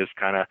originally has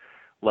kind of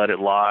let it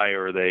lie,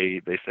 or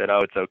they said,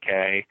 oh, it's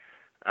okay.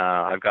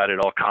 I've got it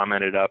all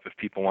commented up if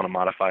people want to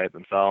modify it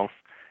themselves.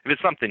 If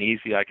it's something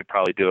easy, I could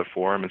probably do it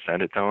for them and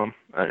send it to them.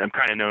 I'm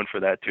kind of known for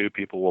that too.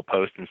 People will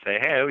post and say,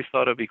 hey, I always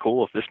thought it would be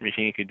cool if this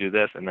machine could do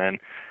this, and then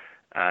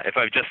if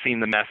I've just seen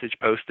the message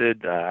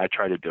posted, I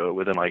try to do it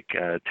within like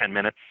 10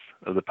 minutes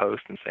of the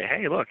post and say,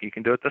 hey, look, you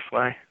can do it this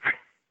way.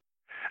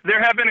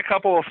 There have been a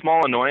couple of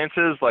small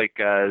annoyances, like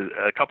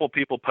a couple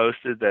people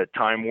posted that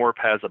Time Warp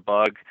has a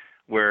bug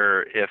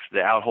where if the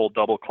outhole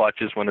double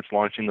clutches when it's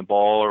launching the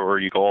ball or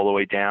you go all the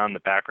way down, the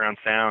background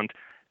sound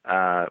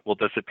will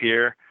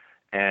disappear.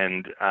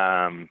 And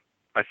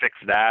I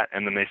fixed that,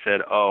 and then they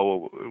said,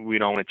 oh, we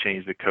don't want to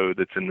change the code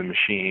that's in the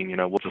machine.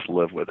 We'll just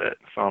live with it.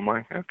 So I'm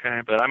like,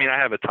 okay. But, I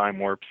have a Time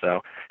Warp,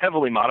 so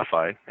heavily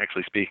modified,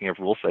 actually, speaking of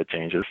rule set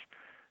changes.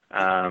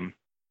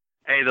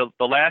 Hey, the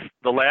last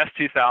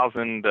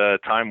 2,000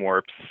 Time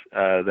Warps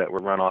that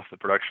were run off the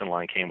production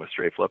line came with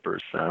straight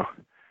flippers. So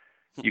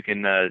you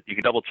can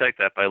double check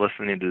that by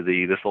listening to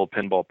This Old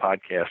Pinball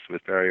podcast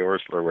with Barry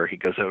Orsler, where he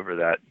goes over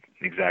that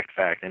exact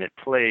fact, and it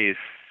plays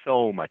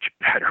so much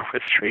better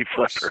with straight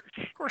flippers.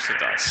 Of course it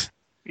does.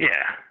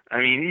 Yeah.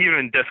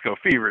 Even Disco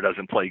Fever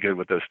doesn't play good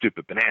with those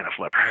stupid banana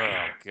flippers.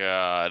 Oh,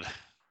 God.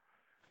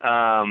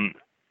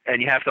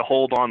 And you have to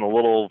hold on the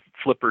little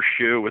flipper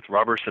shoe with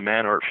rubber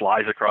cement or it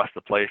flies across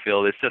the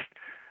playfield. It's just,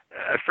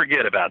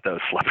 forget about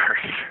those flippers.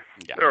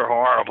 Yeah. They're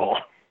horrible.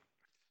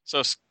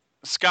 So,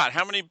 Scott,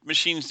 how many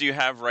machines do you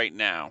have right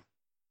now?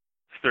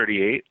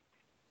 38.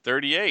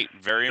 38.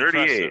 Very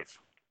 38. Impressive.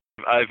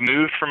 I've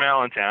moved from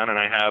Allentown, and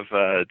I have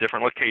a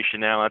different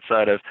location now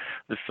outside of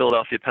the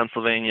Philadelphia,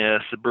 Pennsylvania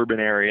suburban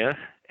area,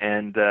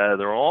 and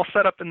they're all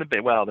set up in the bay.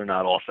 Well, they're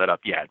not all set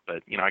up yet,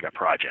 but, I got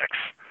projects.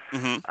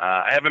 Mm-hmm.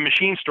 I have a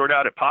machine stored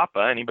out at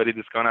Papa. Anybody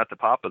that's gone out to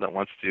Papa that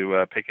wants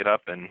to pick it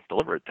up and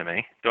deliver it to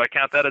me. Do I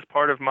count that as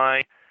part of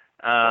my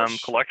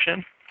collection?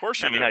 Of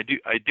course you do.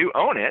 I do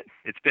own it.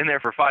 It's been there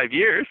for 5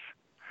 years.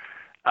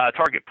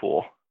 Target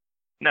Pool.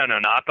 No,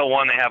 not the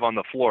one they have on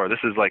the floor. This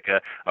is like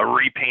a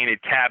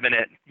repainted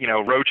cabinet,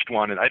 roached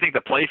one. And I think the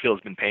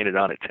playfield's been painted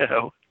on it,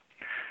 too.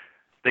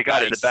 They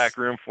got it in the back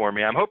room for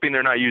me. I'm hoping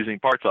they're not using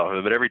parts off of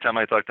it, but every time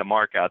I talk to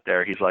Mark out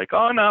there, he's like,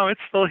 oh, no, it's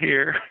still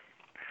here.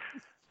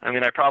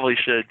 I probably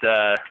should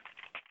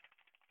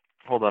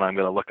hold on. I'm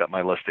going to look up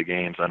my list of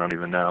games. I don't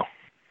even know.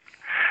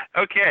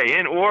 Okay,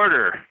 in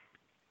order.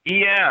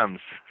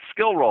 EMs,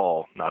 Skill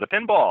Roll, not a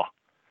pinball.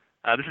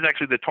 This is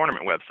actually the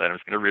tournament website. I'm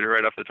just going to read it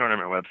right off the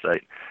tournament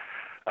website.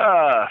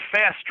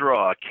 Fast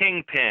Draw,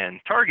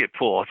 Kingpin, Target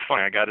Pool. It's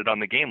funny, I got it on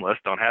the game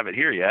list. Don't have it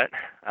here yet.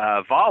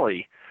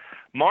 Volley,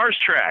 Mars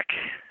Track.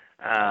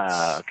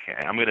 Okay,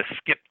 I'm going to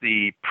skip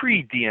the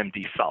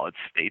pre-DMD solid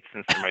states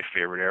since they're my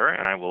favorite era,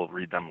 and I will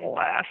read them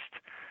last.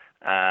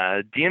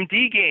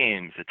 DMD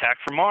games, Attack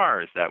from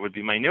Mars. That would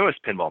be my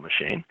newest pinball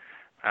machine.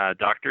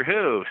 Doctor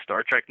Who,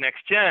 Star Trek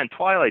Next Gen,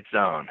 Twilight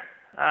Zone.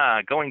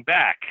 Going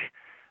back,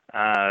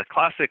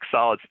 classic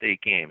solid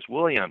state games.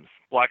 Williams,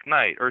 Black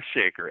Knight,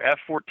 Earthshaker,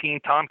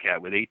 F-14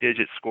 Tomcat with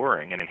 8-digit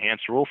scoring and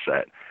enhanced rule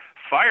set.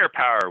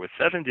 Firepower with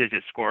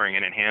 7-digit scoring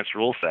and enhanced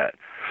rule set.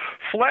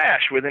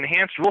 Flash with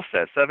enhanced rule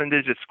set,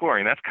 7-digit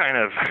scoring. That's kind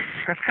of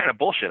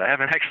bullshit. I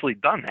haven't actually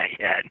done that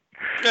yet,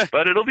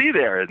 but it'll be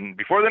there. And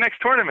before the next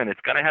tournament,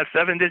 it's going to have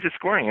 7-digit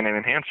scoring and an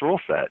enhanced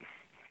rule set.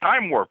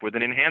 Time Warp with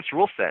an enhanced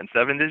rule set and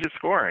 7-digit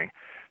scoring.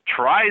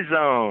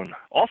 Tri-Zone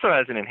also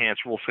has an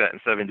enhanced rule set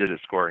and 7-digit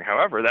scoring.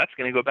 However, that's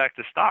going to go back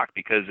to stock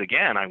because,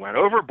 again, I went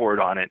overboard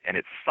on it, and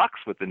it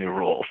sucks with the new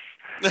rules.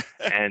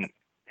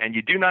 And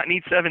you do not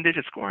need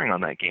 7-digit scoring on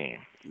that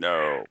game.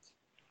 No.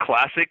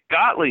 Classic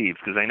Gottliebs,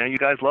 because I know you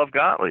guys love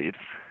Gottliebs.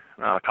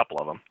 A couple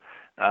of them.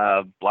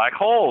 Black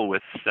Hole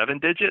with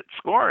 7-digit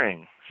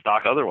scoring,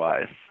 stock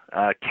otherwise.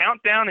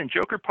 Countdown and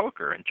Joker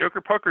Poker. And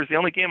Joker Poker is the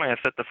only game I have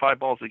set to 5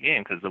 balls a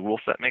game because the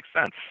rule set makes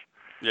sense.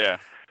 Yeah.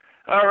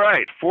 All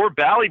right, for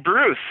Bally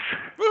Bruce.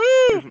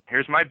 Woohoo!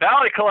 Here's my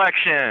Bally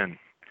collection.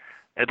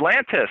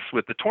 Atlantis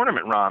with the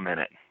tournament ROM in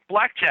it.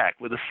 Blackjack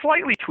with a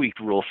slightly tweaked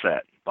rule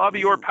set.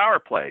 Bobby Orr Power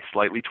Play,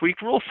 slightly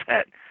tweaked rule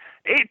set.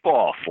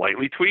 8-Ball,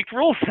 slightly tweaked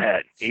rule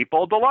set.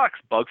 8-Ball Deluxe,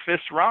 Bug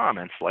Fist ROM,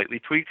 and slightly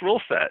tweaked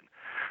rule set.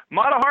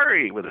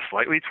 Matahari with a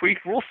slightly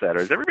tweaked rule set.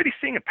 Is everybody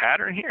seeing a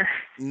pattern here?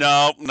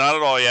 No, not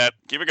at all yet.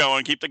 Keep it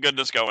going. Keep the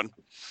goodness going.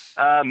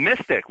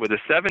 Mystic with a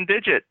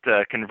 7-digit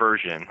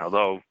conversion,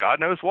 although God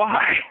knows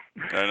why.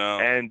 I know.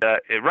 And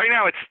right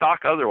now it's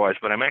stock otherwise,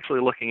 but I'm actually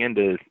looking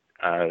into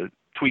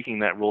tweaking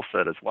that rule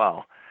set as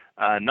well.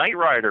 Knight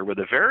Rider with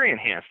a very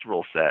enhanced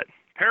rule set.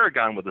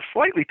 Paragon with a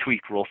slightly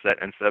tweaked rule set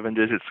and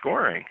 7-digit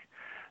scoring.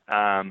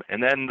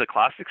 And then the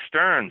classic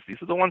Sterns. These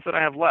are the ones that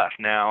I have left.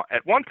 Now,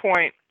 at one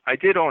point, I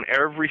did own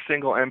every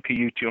single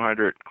MPU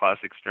 200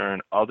 classic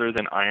Stern other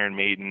than Iron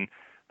Maiden.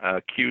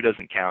 Q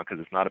doesn't count because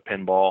it's not a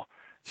pinball.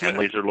 And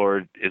Laser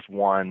Lord is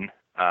one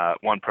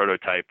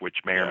prototype, which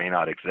may or may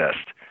not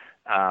exist.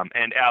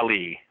 And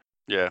Ali.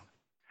 Yeah.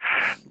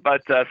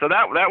 But so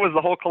that was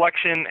the whole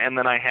collection, and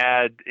then I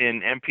had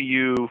in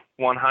MPU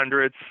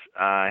 100s,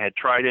 I had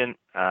Trident,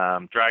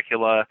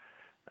 Dracula,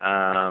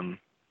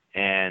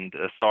 and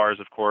Stars,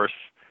 of course.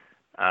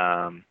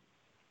 The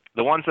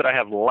ones that I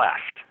have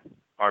left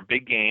are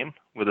Big Game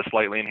with a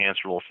slightly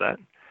enhanced rule set,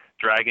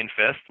 Dragon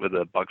Fist with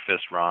a Bug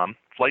Fist ROM,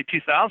 Flight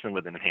 2000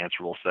 with an enhanced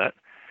rule set,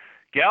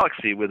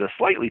 Galaxy with a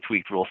slightly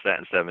tweaked rule set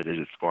and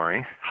 7-digit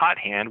scoring, Hot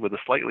Hand with a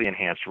slightly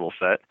enhanced rule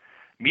set,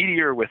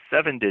 Meteor with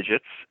 7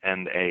 digits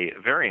and a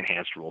very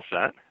enhanced rule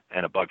set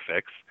and a bug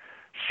fix.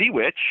 Sea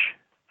Witch,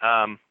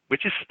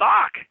 which is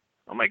stock.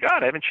 Oh my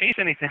God, I haven't changed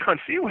anything on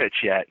Sea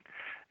Witch yet.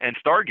 And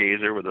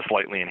Stargazer with a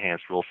slightly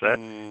enhanced rule set.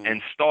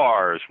 And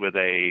Stars with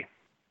a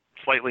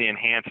slightly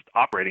enhanced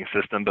operating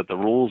system, but the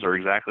rules are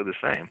exactly the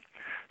same.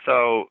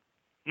 So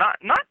not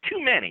too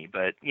many,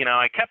 but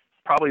I kept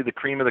probably the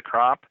cream of the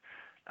crop.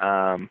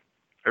 I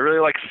really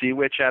like Sea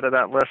Witch out of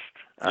that list.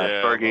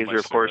 Stargazer,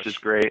 of course, is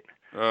great.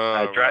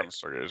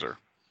 Stargazer.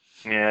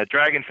 Yeah,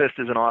 Dragon Fist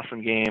is an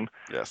awesome game.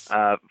 Yes.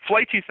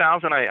 Flight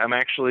 2000, I'm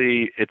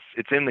actually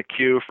it's in the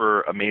queue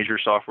for a major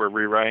software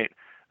rewrite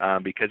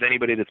because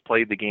anybody that's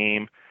played the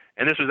game,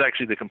 and this was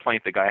actually the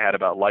complaint the guy had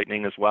about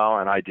Lightning as well,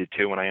 and I did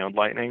too when I owned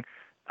Lightning.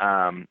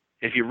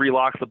 If you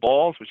relock the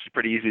balls, which is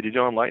pretty easy to do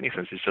on Lightning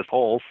since it's just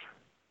holes,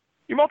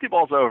 your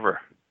multi-ball's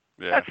over.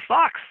 Yeah. That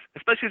sucks,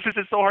 especially since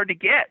it's so hard to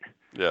get.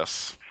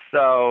 Yes.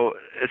 So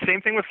same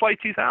thing with Flight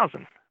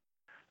 2000.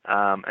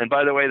 And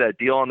by the way, that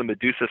deal on the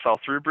Medusa fell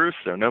through, Bruce,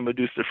 so no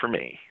Medusa for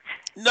me.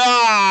 No!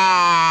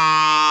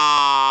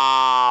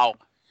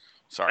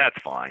 Sorry. That's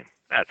fine.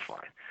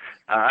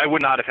 I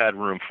would not have had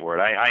room for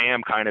it. I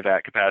am kind of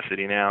at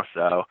capacity now,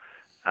 so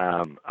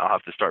I'll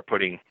have to start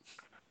putting...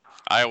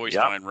 I always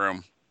find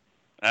room.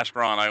 Ask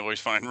Ron, I always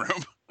find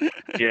room.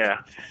 Yeah.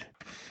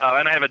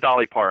 And I have a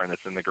Dolly Parton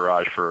that's in the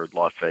garage for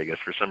Las Vegas.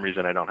 For some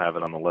reason, I don't have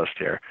it on the list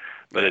here.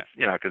 But it's,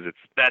 because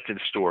that's in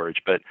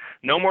storage. But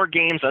no more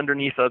games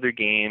underneath other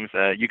games.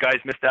 You guys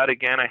missed out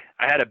again. I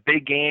had a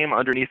big game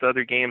underneath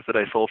other games that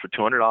I sold for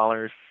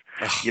 $200.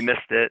 You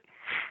missed it.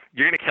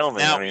 You're going to kill me.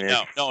 Now we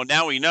know. No,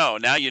 now we know.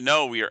 Now you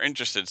know we are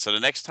interested. So the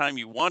next time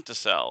you want to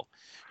sell,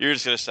 you're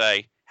just going to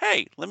say,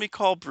 hey, let me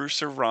call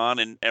Bruce or Ron,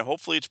 and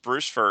hopefully it's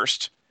Bruce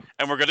first,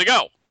 and we're good to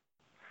go.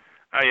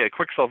 Oh, yeah,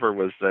 Quicksilver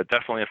was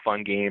definitely a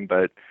fun game,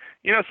 but,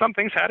 some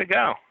things had to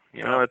go.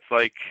 It's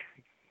like,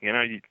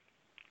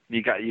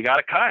 you got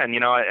to cut, and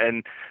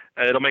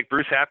it'll make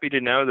Bruce happy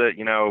to know that,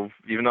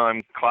 even though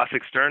I'm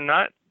classic Stern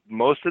nut,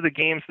 most of the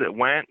games that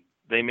went,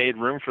 they made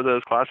room for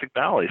those classic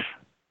Bally's.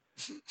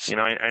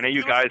 I know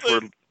you guys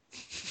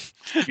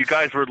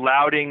were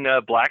lauding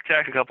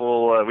Blackjack a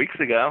couple weeks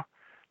ago.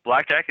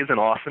 Blackjack is an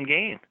awesome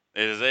game.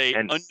 It is a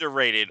And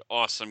underrated,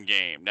 awesome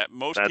game that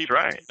most that's people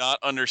do right. not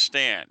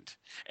understand.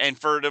 And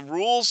for the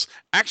rules,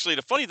 actually,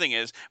 the funny thing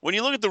is, when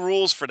you look at the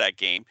rules for that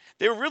game,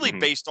 they were really Hmm.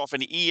 based off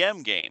an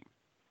EM game.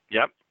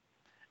 Yep.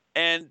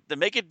 And to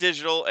make it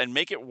digital and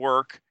make it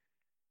work,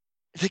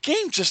 the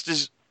game just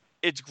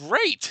it's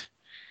great.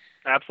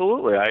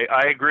 Absolutely.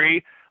 I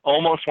agree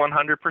almost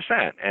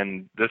 100%.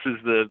 And this is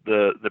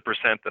the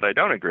percent that I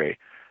don't agree.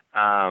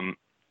 The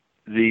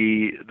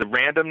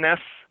randomness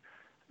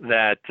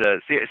that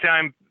see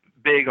I'm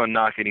big on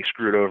not getting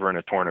screwed over in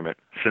a tournament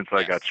since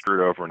I got Yes.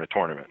 screwed over in a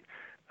tournament.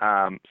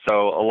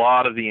 So a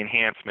lot of the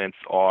enhancements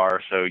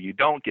are so you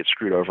don't get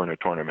screwed over in a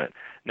tournament.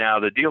 Now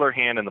the dealer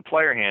hand and the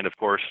player hand, of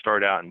course,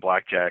 start out in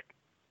blackjack.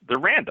 They're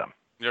random.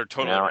 They're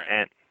totally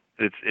random.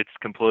 And it's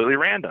completely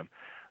random.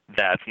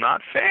 That's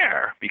not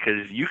fair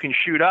because you can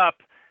shoot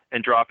up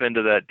and drop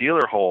into that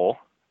dealer hole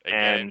And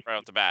get it right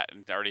off the bat,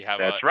 and already have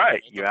that's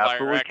right. You multiplier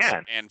absolutely X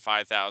can. and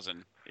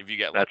 5,000 if you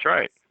get lucky. That's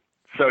right.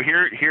 So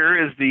here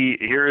is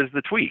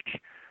the tweak.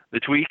 The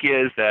tweak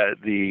is that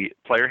the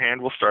player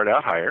hand will start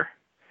out higher,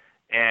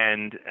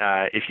 and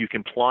if you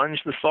can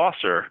plunge the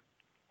saucer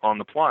on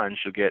the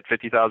plunge, you'll get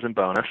 50,000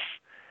 bonus,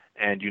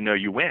 and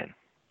you win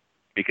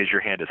because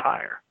your hand is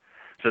higher.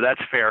 So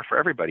that's fair for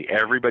everybody.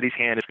 Everybody's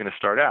hand is going to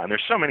start out, and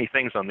there's so many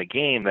things on the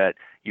game that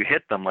you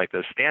hit them like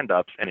those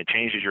stand-ups, and it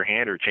changes your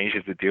hand or it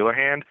changes the dealer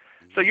hand.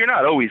 So you're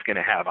not always going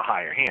to have a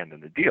higher hand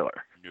than the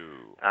dealer.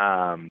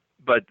 No.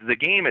 But the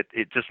game,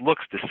 it just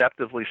looks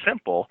deceptively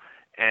simple,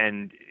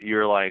 and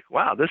you're like,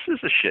 wow, this is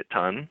a shit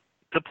ton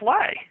to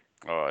play.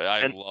 Oh,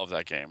 I love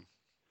that game.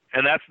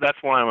 And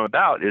that's what I'm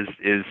about is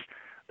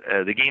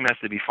the game has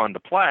to be fun to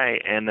play,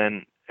 and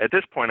then at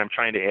this point I'm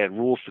trying to add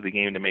rules to the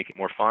game to make it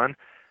more fun.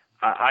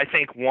 I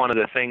think one of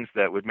the things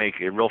that would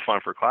make it real fun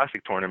for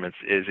classic tournaments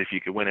is if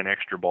you could win an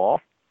extra ball,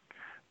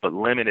 but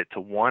limit it to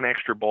one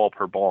extra ball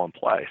per ball in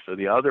play. So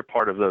the other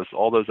part of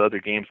all those other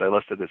games I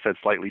listed that said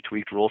slightly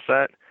tweaked rule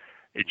set,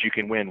 is you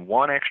can win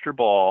one extra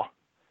ball.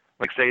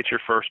 Like say it's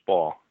your first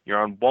ball. You're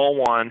on ball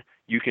one,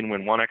 you can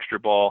win one extra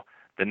ball.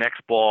 The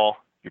next ball,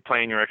 you're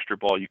playing your extra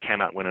ball, you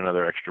cannot win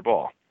another extra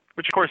ball,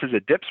 which of course is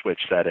a dip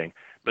switch setting,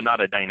 but not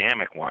a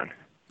dynamic one.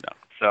 No.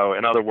 So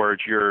in other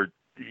words,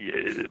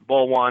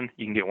 ball one,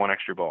 you can get one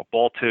extra ball.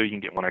 Ball two, you can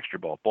get one extra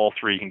ball. Ball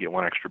three, you can get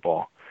one extra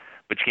ball,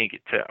 but you can't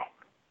get two.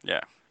 Yeah.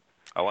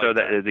 I like so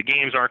that. The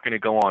games aren't going to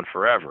go on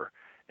forever,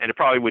 and it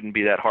probably wouldn't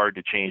be that hard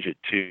to change it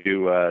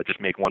to just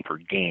make one per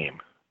game.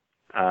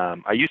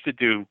 I used to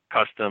do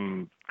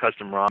custom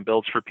ROM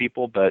builds for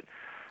people, but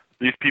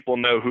these people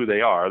know who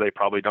they are. They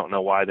probably don't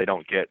know why they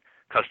don't get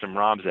custom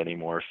ROMs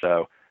anymore.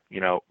 So,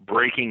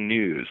 breaking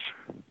news,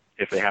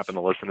 if they happen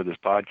to listen to this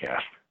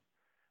podcast,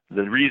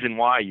 the reason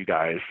why you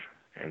guys,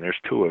 and there's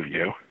two of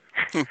you,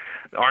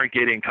 aren't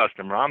getting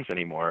custom ROMs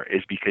anymore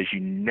is because you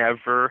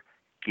never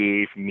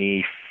gave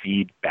me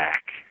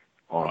feedback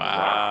on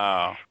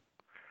ROMs.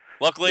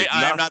 Luckily,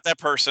 I am not that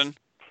person.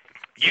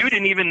 You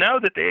didn't even know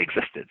that they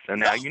existed, so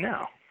now you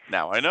know.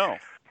 Now I know.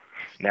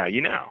 Now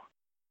you know.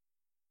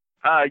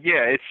 Yeah,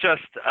 it's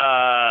just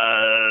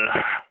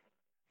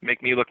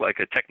make me look like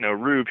a techno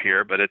rube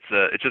here, but it's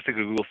just a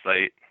Google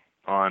site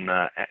on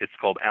it's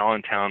called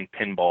Allentown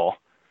Pinball.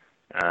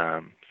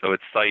 So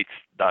it's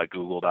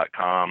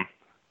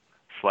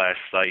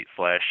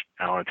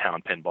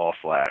sites.google.com/site/Allentown Pinball/.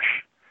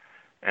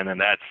 And then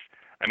the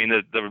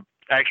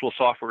actual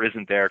software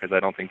isn't there because I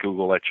don't think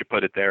Google lets you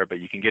put it there, but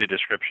you can get a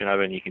description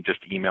of it and you can just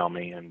email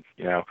me and,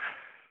 yeah,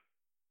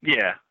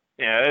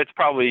 it's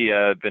probably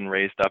been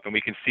raised up, and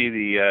we can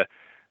see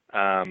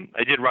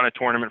I did run a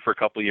tournament for a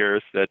couple of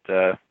years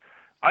that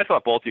I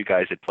thought both you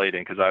guys had played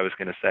in because I was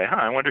going to say,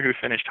 I wonder who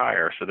finished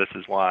higher, so this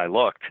is why I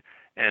looked.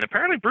 And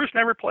apparently Bruce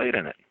never played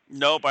in it.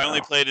 Nope, I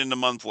only played in the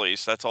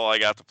monthlies. That's all I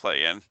got to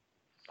play in.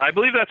 I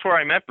believe that's where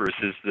I met Bruce.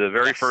 Is the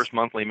very first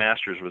monthly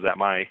Masters was at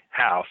my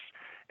house.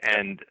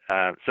 And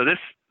so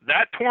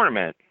that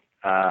tournament,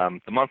 the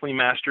monthly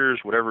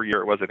Masters, whatever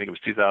year it was, I think it was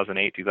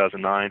 2008,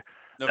 2009.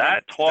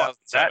 That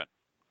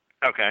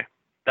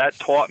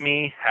taught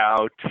me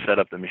how to set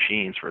up the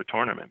machines for a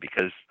tournament,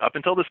 because up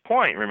until this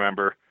point,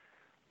 remember,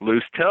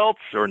 loose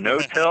tilts or no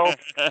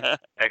tilts,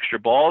 extra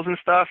balls and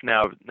stuff.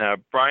 Now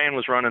Brian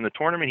was running the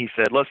tournament. He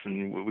said,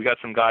 listen, we got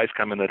some guys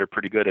coming that are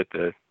pretty good at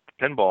the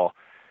pinball.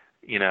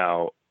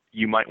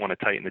 You might want to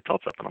tighten the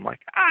tilts up. And I'm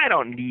like, I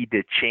don't need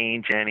to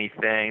change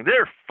anything.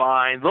 They're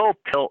fine. They'll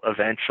tilt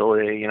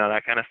eventually,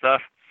 that kind of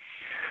stuff.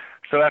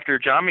 So after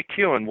John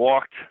McEwen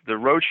walked the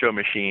roadshow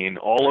machine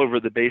all over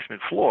the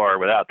basement floor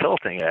without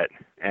tilting it,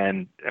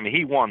 and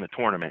he won the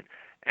tournament,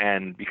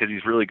 and because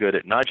he's really good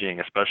at nudging,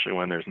 especially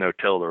when there's no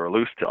tilt or a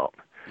loose tilt.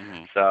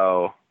 Mm-hmm.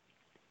 So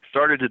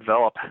started to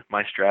develop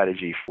my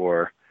strategy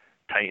for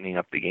tightening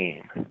up the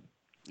game.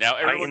 Now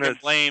everyone can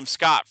blame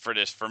Scott for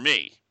this for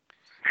me.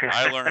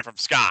 I learned from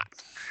Scott.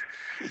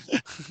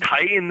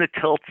 Tighten the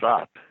tilts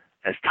up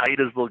as tight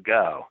as they'll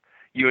go.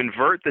 You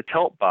invert the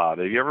tilt bob.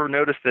 Have you ever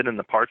noticed that in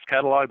the parts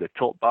catalog, the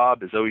tilt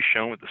bob is always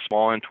shown with the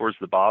small end towards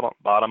the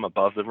bottom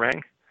above the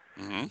ring?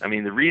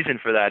 Mm-hmm. The reason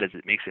for that is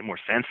it makes it more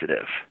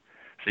sensitive.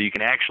 So you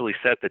can actually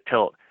set the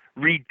tilt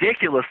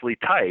ridiculously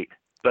tight,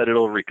 but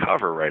it'll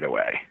recover right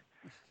away.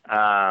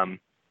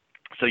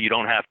 So you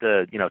don't have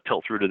to,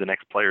 tilt through to the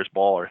next player's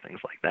ball or things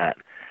like that.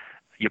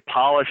 You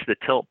polish the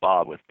tilt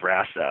bob with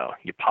Brasso.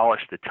 You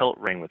polish the tilt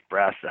ring with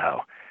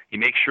Brasso. You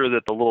make sure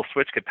that the little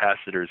switch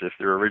capacitors, if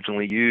they're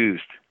originally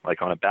used,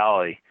 like on a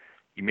Bally,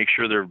 you make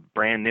sure they're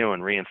brand new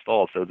and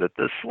reinstalled so that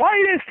the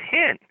slightest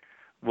hint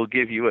will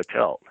give you a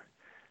tilt.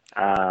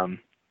 And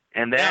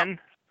then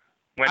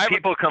when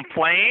people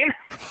complain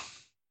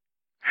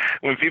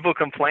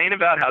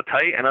about how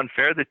tight and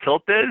unfair the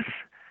tilt is,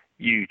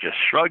 you just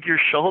shrug your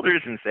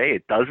shoulders and say,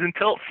 it doesn't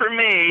tilt for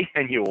me,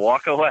 and you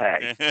walk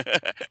away.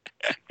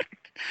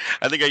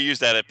 I think I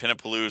used that at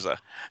Pinnapalooza.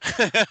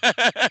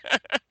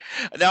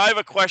 Now I have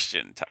a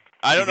question.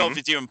 I don't know if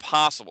it's even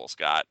possible,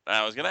 Scott.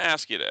 I was going to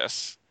ask you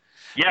this.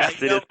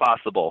 Yes, it is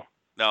possible.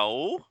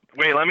 No.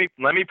 Wait, let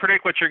me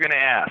predict what you're going to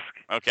ask.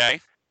 Okay.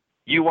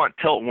 You want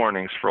tilt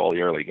warnings for all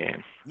the early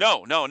games.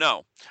 No.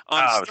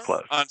 I was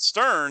close. On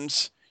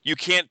Stearns, you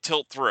can't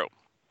tilt through.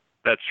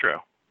 That's true.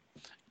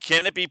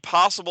 Can it be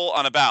possible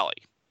on a Bally?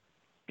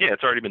 Yeah,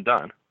 it's already been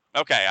done.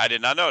 Okay, I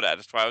did not know that.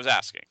 That's why I was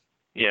asking.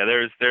 Yeah,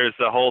 there's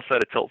a whole set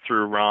of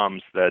tilt-through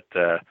ROMs that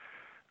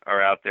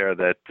are out there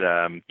that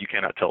you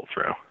cannot tilt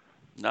through.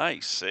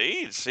 Nice.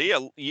 See,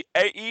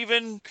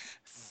 even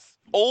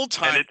old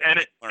time. And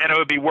it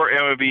would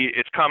be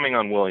it's coming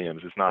on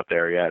Williams. It's not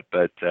there yet,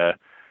 but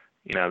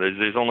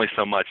there's only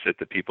so much that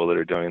the people that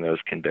are doing those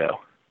can do.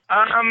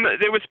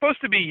 They were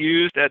supposed to be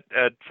used at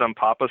some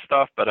Papa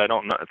stuff, but I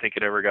think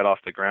it ever got off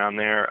the ground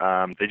there.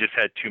 They just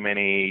had too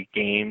many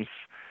games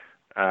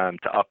to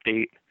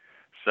update.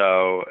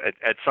 So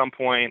at some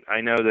point,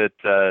 I know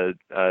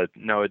that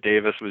Noah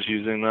Davis was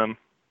using them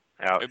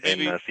out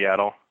in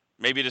Seattle.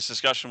 Maybe this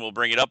discussion will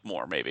bring it up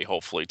more,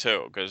 hopefully,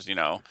 too, because,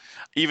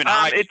 even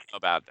I didn't know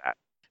about that.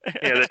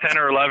 Yeah, the 10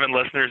 or 11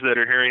 listeners that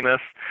are hearing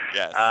this.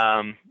 Yes.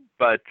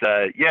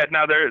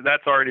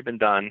 That's already been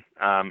done,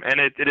 and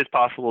it is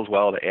possible as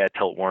well to add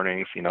tilt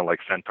warnings, like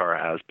Centaur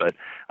has. But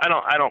I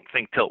don't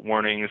think tilt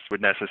warnings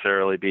would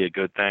necessarily be a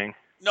good thing.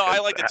 No, I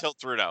like the tilt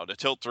through now. The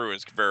tilt through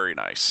is very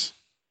nice.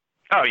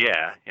 Oh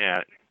yeah.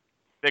 Yeah,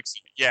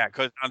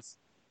 because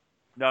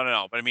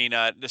no. But I mean,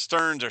 the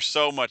Stearns are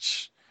so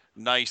much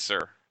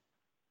nicer.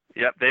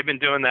 Yep, they've been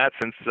doing that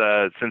since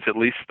at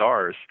least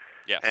Stars.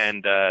 Yeah.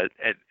 And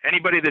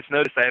anybody that's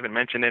noticed, I haven't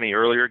mentioned any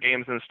earlier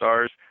games in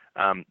Stars.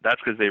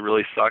 That's because they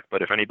really suck.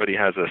 But if anybody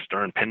has a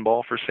Stern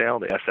pinball for sale,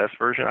 the SS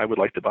version, I would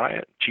like to buy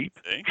it cheap.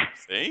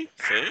 See.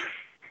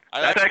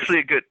 That's actually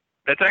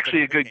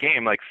a good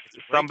game. Like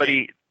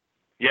somebody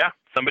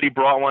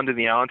brought one to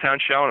the Allentown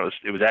show, and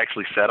it was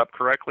actually set up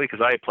correctly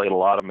because I had played a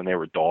lot of them and they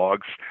were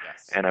dogs,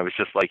 and I was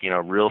just like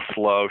real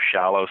slow,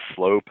 shallow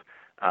slope,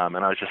 and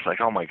I was just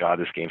like, oh my god,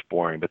 this game's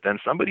boring. But then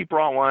somebody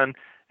brought one,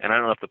 and I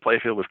don't know if the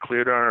playfield was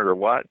cleared on it or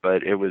what,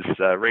 but it was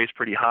raised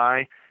pretty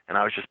high. And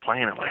I was just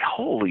playing it like,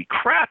 holy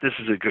crap, this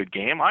is a good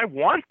game. I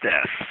want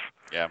this.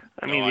 Yeah.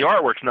 I mean, the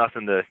artwork's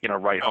nothing to,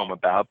 write home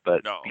about,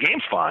 but the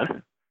game's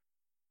fun.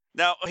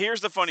 Now,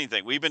 here's the funny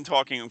thing. We've been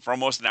talking for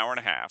almost an hour and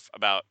a half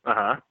about,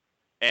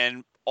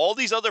 and all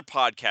these other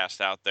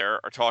podcasts out there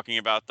are talking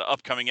about the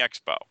upcoming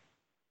expo.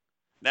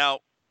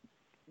 Now,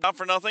 not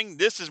for nothing,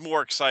 this is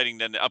more exciting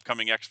than the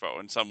upcoming expo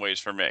in some ways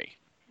for me.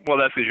 Well,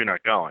 that's because you're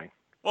not going.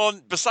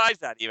 Well, besides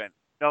that.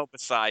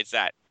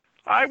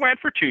 I went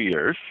for 2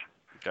 years.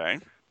 Okay.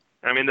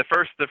 I mean, the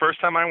first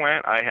time I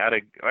went, I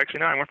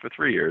went for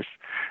 3 years.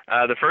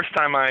 The first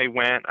time I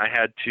went, I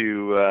had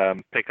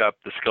to pick up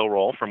the skill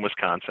roll from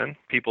Wisconsin.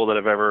 People that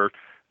have ever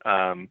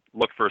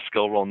looked for a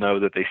skill roll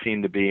know that they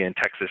seem to be in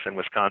Texas and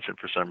Wisconsin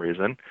for some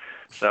reason.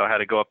 So I had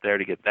to go up there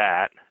to get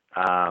that.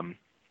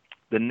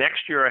 The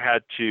next year, I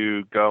had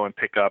to go and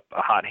pick up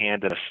a hot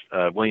hand and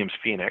a Williams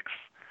Phoenix.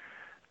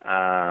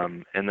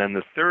 And then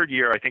the third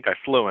year, I think I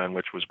flew in,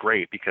 which was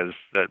great because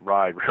that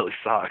ride really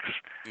sucks.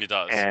 It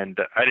does. And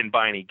I didn't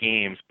buy any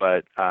games,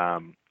 but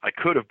I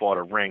could have bought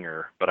a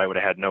ringer, but I would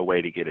have had no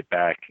way to get it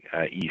back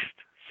east.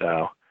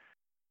 So,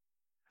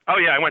 oh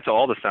yeah, I went to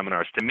all the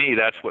seminars. To me,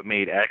 that's what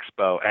made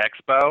Expo.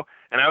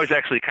 And I was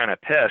actually kind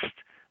of pissed.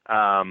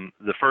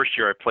 The first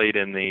year I played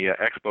in the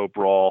Expo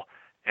Brawl,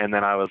 and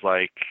then I was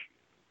like,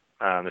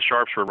 the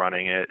Sharps were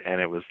running it,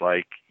 and it was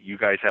like, you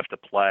guys have to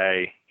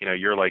play,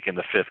 you're like in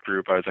the fifth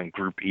group. I was in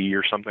Group E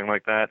or something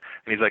like that.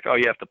 And he's like, oh,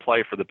 you have to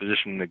play for the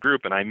position in the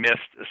group. And I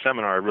missed a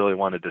seminar I really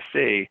wanted to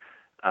see.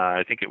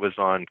 I think it was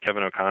on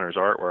Kevin O'Connor's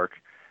artwork,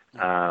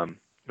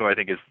 who I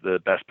think is the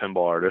best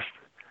pinball artist.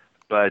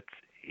 But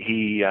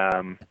he,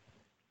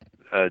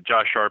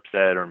 Josh Sharp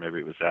said, or maybe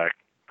it was Zach,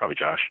 probably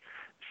Josh,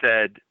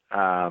 said,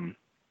 oh,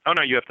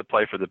 no, you have to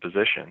play for the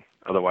position.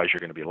 Otherwise,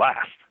 you're going to be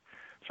last.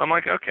 So I'm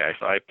like, okay.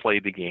 So I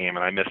played the game,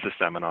 and I missed the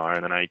seminar,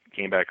 and then I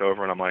came back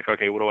over, and I'm like,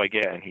 okay, what do I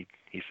get? And he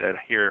said,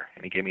 here,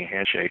 and he gave me a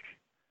handshake.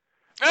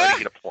 So I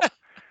didn't get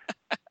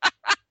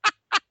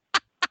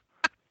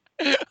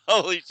a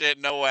Holy shit,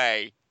 no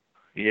way.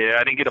 Yeah,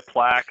 I didn't get a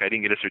plaque. I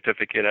didn't get a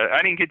certificate.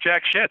 I didn't get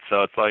jack shit.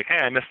 So it's like, hey,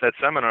 I missed that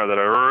seminar that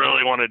I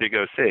really wanted to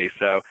go see.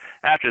 So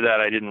after that,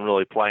 I didn't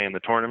really play in the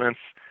tournaments.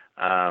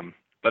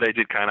 but I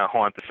did kind of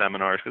haunt the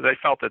seminars because I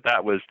felt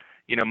that was,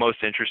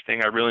 most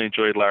interesting. I really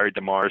enjoyed Larry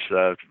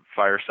DeMar's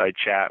fireside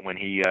chat when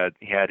he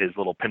had his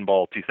little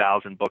Pinball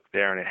 2000 book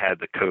there, and it had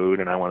the code,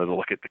 and I wanted to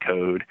look at the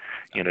code,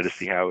 to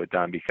see how it was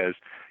done, because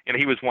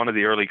he was one of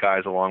the early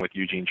guys, along with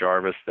Eugene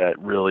Jarvis, that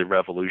really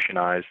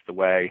revolutionized the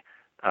way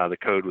the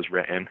code was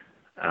written,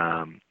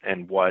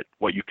 and what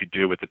you could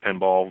do with the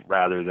pinball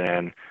rather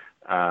than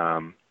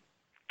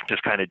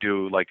just kind of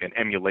do like an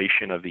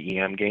emulation of the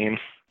EM games.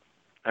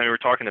 I mean, we're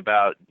talking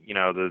about,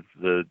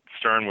 the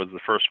Stern was the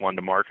first one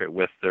to market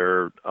with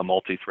a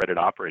multi-threaded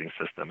operating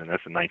system, and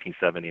that's in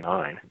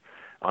 1979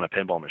 on a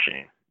pinball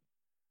machine.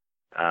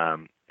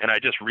 And I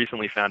just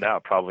recently found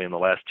out, probably in the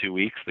last 2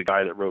 weeks, the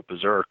guy that wrote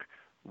Berserk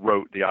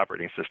wrote the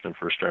operating system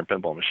for Stern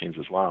pinball machines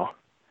as well.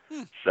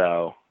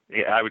 So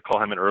yeah, I would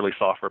call him an early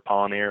software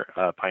pioneer.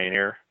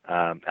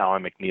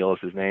 Alan McNeil is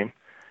his name.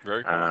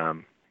 Very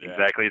cool.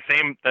 Exactly.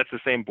 That's the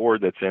same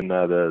board that's in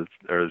the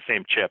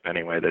same chip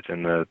anyway that's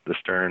in the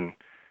Stern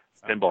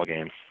pinball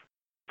games.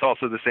 It's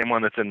also the same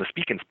one that's in the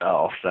Speak and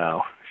Spell.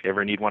 So if you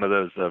ever need one of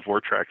those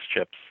Vortex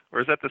chips,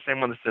 or is that the same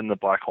one that's in the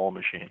Black Hole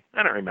machine?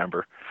 I don't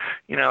remember.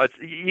 It's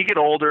you get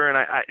older, and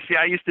I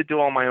used to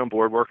do all my own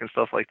board work and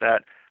stuff like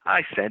that.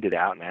 I send it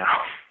out now.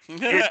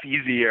 It's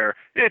easier.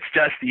 It's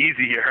just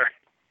easier.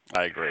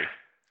 I agree.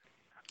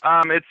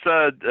 It's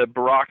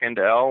Barack and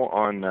L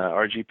on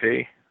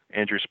RGP.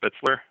 Andrew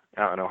Spitzler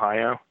out in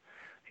Ohio.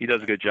 He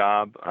does a good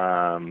job.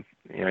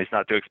 He's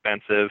not too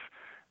expensive.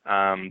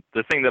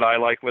 The thing that I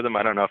like with him,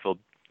 I don't know if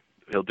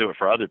he'll do it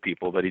for other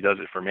people, but he does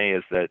it for me,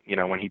 is that,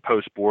 when he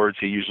posts boards,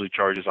 he usually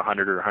charges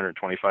 $100 or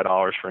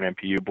 $125 for an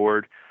MPU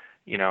board,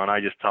 and I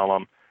just tell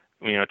him,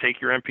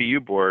 take your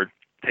MPU board,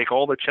 take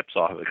all the chips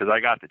off of it, because I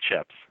got the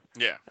chips.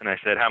 Yeah. And I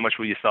said, how much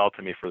will you sell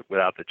to me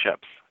without the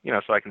chips?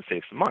 So I can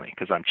save some money,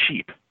 because I'm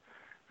cheap.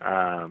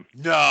 No,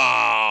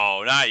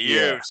 not you,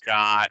 yeah.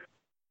 Scott.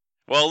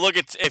 Well, look,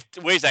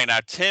 wait a second now.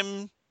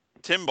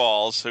 Tim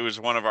Balls, who is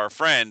one of our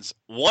friends,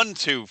 won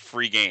 2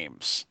 free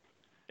games.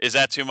 Is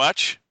that too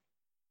much?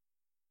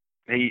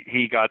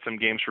 He got some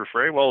games for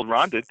free. Well,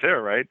 Ron did too,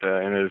 right?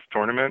 In his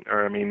tournament,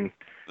 or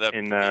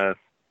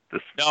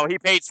this. No, he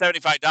paid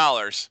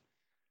 $75.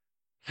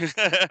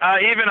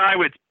 Even I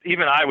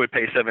would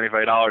pay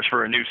 $75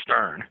 for a new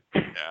Stern.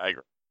 Yeah, I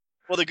agree.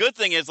 Well, the good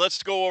thing is,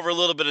 let's go over a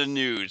little bit of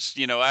news.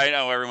 I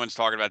know everyone's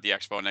talking about the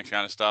expo and that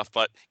kind of stuff,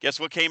 but guess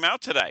what came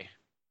out today?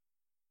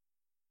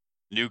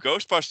 New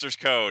Ghostbusters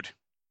code.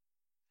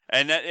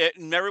 And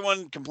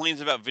everyone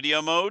complains about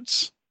video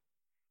modes.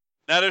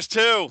 Now there's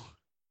 2.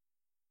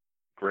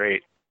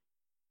 Great.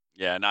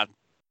 Yeah,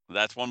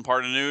 that's one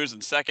part of the news.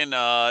 And second,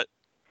 what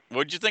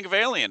did you think of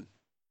Alien?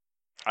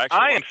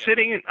 I am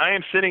sitting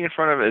in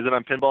front of it. Is it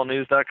on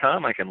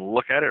pinballnews.com? I can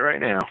look at it right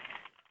now. I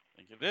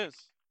think it is.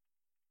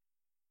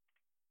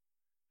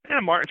 Yeah,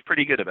 Martin's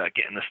pretty good about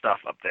getting the stuff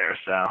up there,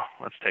 so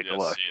let's take a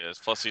look. Yes, he is.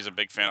 Plus, he's a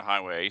big fan of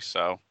Highway,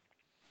 so.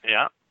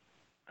 Yeah.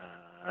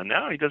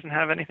 No, he doesn't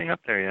have anything up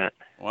there yet.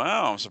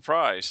 Wow, I'm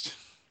surprised.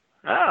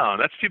 Oh,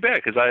 that's too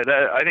bad, because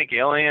I think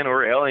Alien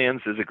or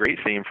Aliens is a great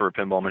theme for a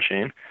pinball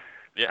machine.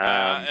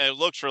 Yeah, it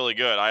looks really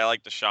good. I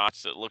like the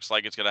shots. It looks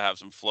like it's going to have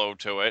some flow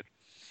to it.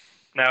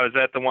 Now, is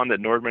that the one that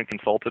Nordman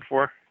consulted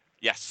for?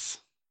 Yes.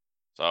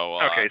 So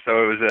okay,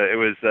 so it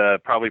was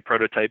probably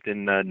prototyped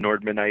in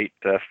Nordmanite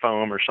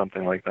foam or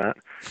something like that.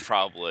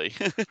 Probably.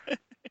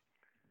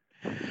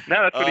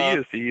 No, that's what he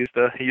used.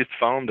 He used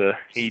foam to.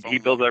 He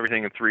builds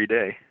everything in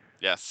 3D.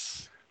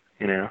 Yes.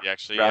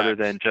 Rather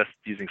than just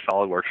using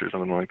SolidWorks or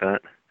something like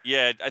that.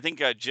 Yeah, I think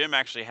Jim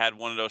actually had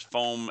one of those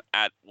foam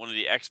at one of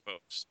the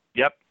expos.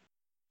 Yep.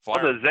 Well,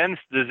 the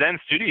Zen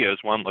Studios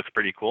one looks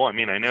pretty cool. I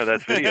mean, I know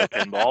that's video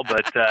pinball,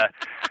 but that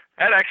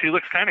actually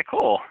looks kind of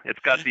cool. It's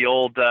got the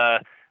old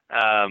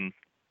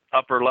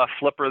upper left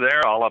flipper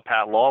there, a la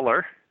Pat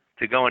Lawler,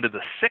 to go into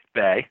the sick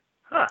bay.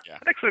 Huh. Yeah.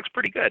 That actually looks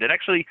pretty good.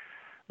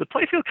 The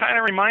playfield kind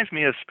of reminds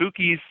me of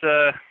Spooky's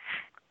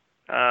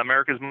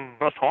America's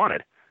Most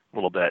Haunted a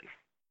little bit.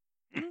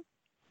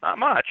 Not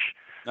much,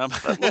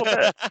 but a little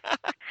bit.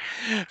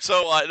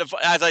 So,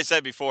 as I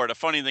said before, the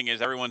funny thing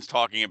is everyone's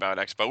talking about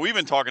Expo. We've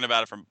been talking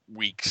about it for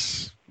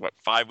weeks.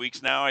 5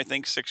 weeks now, I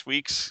think, 6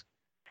 weeks?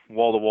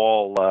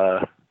 Wall-to-wall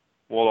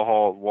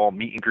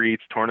meet and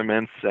greets,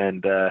 tournaments,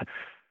 and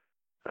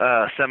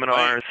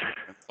seminars.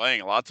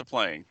 Lots of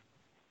playing.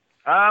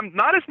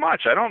 Not as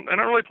much. I don't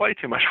really play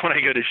too much when I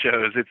go to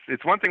shows.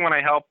 It's one thing when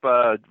I help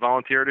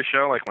volunteer at a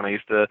show, like when I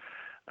used to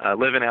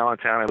live in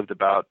Allentown. I lived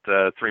about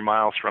 3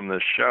 miles from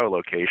the show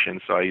location,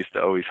 so I used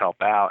to always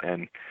help out.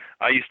 And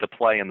I used to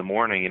play in the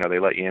morning. They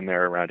let you in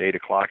there around 8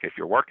 o'clock if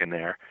you're working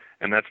there,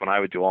 and that's when I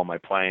would do all my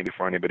playing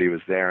before anybody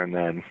was there. And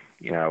then,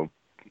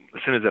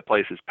 as soon as that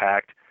place is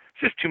packed,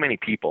 it's just too many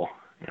people.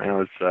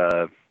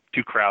 It's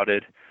too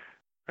crowded.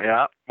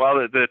 Yeah.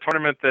 Well, the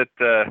tournament that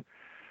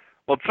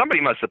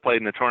somebody must have played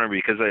in the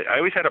tournament, because I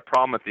always had a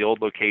problem at the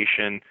old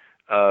location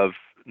of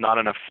not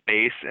enough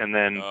space, and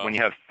then when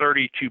you have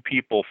 32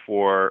 people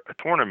for a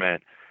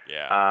tournament,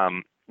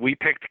 we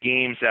picked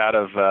games out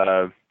of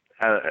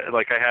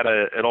I had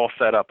it all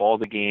set up, all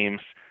the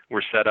games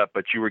were set up,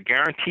 but you were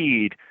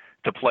guaranteed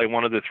to play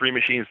one of the 3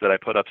 machines that I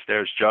put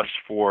upstairs just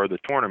for the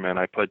tournament.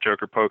 I put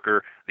Joker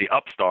Poker, the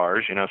up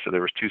stars, so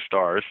there was 2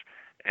 stars,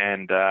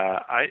 and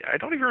I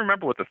don't even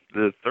remember what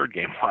the third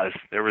game was.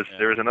 There was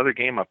another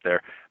game up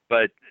there,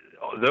 but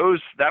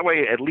that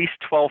way at least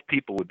 12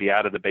 people would be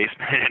out of the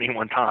basement at any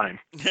one time.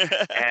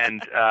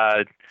 And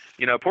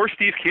poor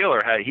Steve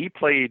Keeler he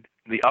played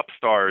the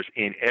upstars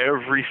in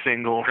every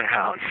single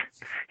round.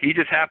 He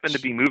just happened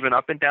to be moving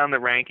up and down the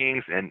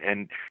rankings,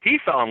 and he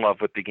fell in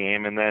love with the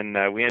game. And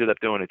then we ended up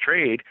doing a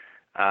trade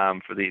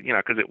for the,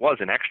 because it was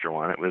an extra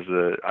one. It was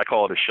I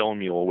call it a show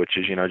mule, which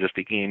is just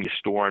a game you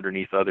store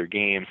underneath other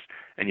games,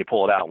 and you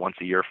pull it out once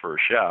a year for a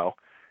show.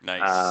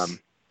 Nice.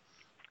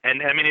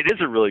 And I mean, it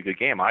is a really good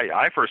game.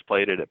 I first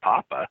played it at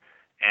Papa,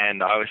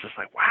 and I was just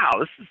like, wow,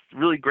 this is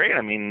really great.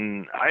 I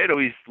mean, I had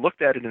always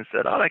looked at it and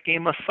said, oh, that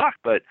game must suck,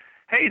 but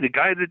hey, the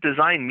guy that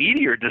designed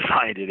Meteor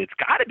designed it. It's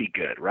got to be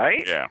good,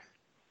 right? Yeah.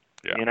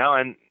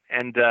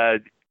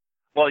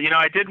 Well,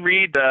 I did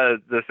read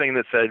the thing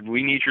that said,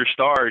 we need your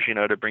stars,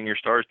 to bring your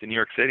stars to New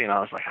York City. And I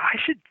was like, I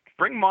should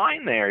bring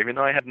mine there, even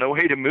though I had no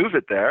way to move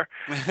it there.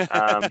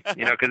 Because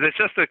it's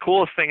just the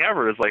coolest thing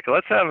ever. It's like,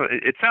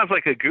 it sounds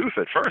like a goof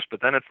at first,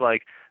 but then it's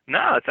like,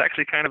 no, it's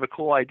actually kind of a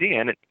cool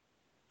idea. And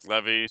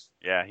Levy,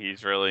 yeah,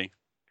 he's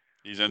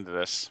into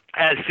this.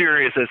 As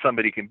serious as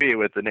somebody can be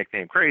with the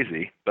nickname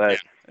Crazy, but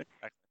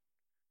yeah,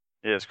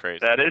 it is crazy.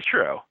 That is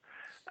true.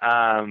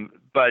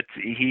 But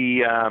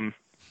he,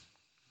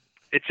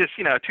 it's just,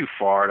 too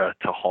far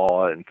to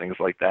haul it and things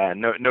like that.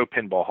 No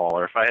pinball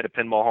hauler. If I had a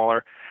pinball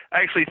hauler,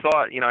 I actually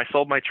thought, I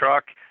sold my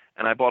truck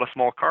and I bought a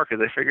small car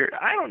because I figured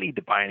I don't need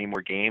to buy any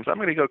more games. I'm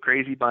going to go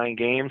crazy buying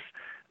games,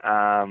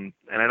 and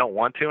I don't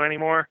want to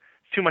anymore.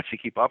 It's too much to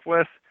keep up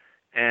with.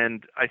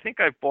 And I think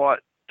I've bought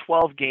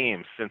 12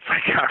 games since I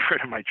got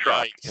rid of my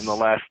truck in the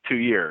last 2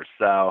 years.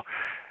 So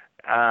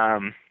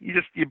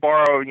you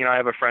borrow, I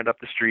have a friend up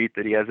the street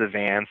that he has a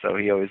van, so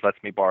he always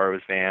lets me borrow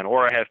his van,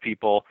 or I have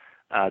people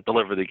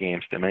deliver the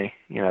games to me,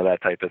 that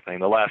type of thing.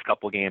 The last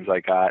couple games I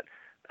got,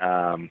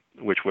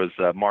 which was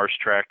Mars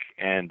Trek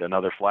and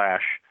another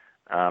Flash,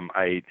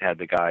 I had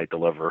the guy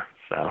deliver.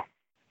 So,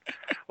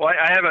 well,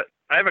 I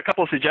have a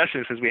couple of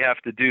suggestions because we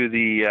have to do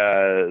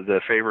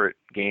the favorite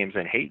games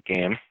and hate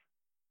games.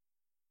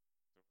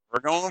 We're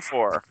going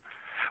for.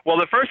 Well,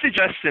 the first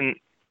suggestion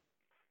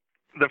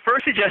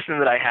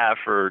that I have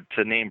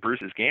to name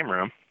Bruce's Game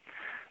Room,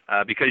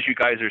 because you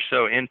guys are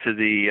so into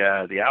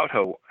the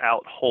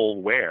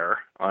out-hole wear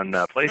on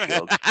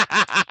playfields.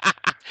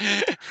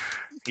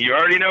 You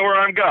already know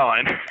where I'm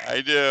going.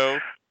 I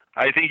do.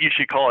 I think you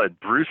should call it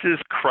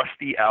Bruce's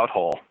Crusty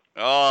Out-Hole.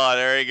 Oh,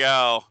 there you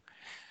go.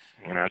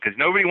 Because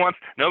nobody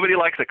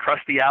likes a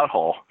crusty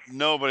out-hole.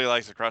 Nobody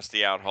likes a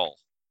crusty out-hole.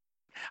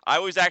 I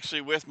was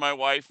actually with my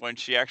wife when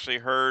she actually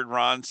heard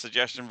Ron's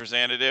suggestion for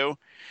Xanadu.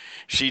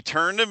 She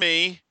turned to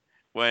me,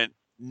 went,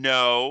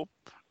 no.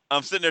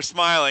 I'm sitting there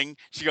smiling.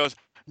 She goes,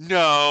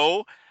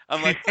 no.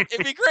 I'm like,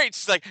 it'd be great.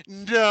 She's like,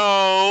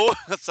 no.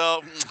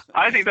 So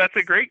I think that's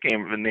a great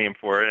name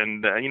for it.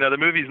 And, the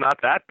movie's not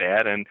that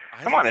bad. And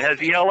come on, it has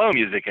ELO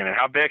music in it.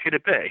 How bad could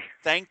it be?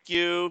 Thank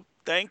you.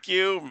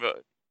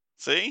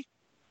 See?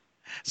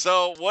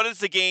 So what is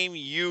the game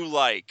you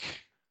like?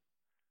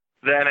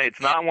 Then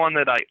it's not one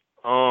that I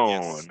own.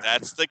 Yes,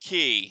 that's the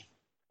key.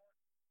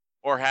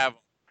 Or have.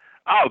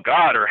 Oh,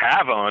 God, or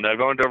have owned.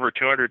 I've owned over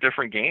 200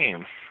 different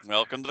games.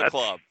 Welcome to the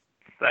club.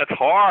 That's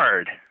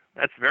hard.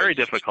 That's very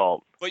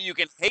difficult. But you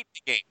can hate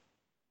the game.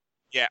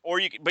 Yeah,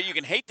 but you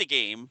can hate the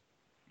game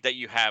that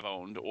you have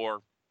owned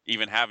or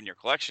even have in your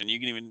collection. You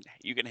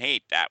can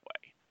hate that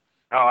way.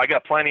 Oh, I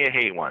got plenty of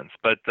hate ones.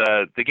 But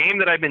the game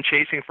that I've been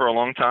chasing for a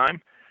long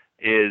time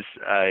is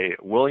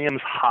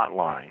Williams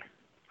Hotline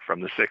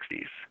from the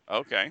 60s.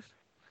 Okay.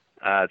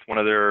 It's one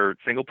of their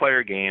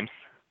single-player games.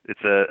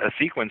 It's a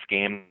sequence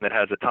game that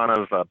has a ton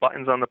of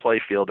buttons on the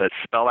playfield that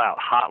spell out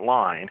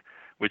hotline,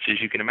 which,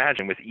 as you can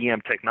imagine, with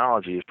EM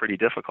technology is pretty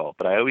difficult.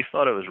 But I always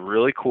thought it was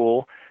really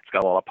cool. It's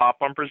got a lot of pop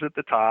bumpers at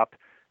the top.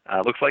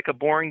 Looks like a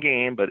boring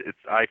game, but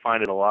I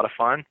find it a lot of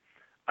fun.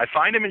 I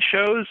find them in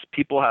shows.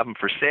 People have them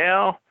for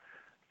sale.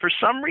 For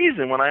some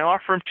reason, when I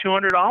offer them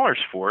 $200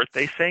 for it,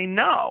 they say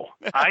no.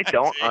 I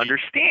don't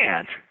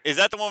understand. Is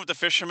that the one with the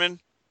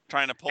fisherman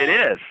trying to pull? It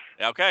is.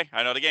 Okay,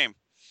 I know the game.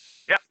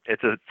 Yeah,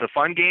 it's a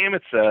fun game.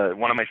 It's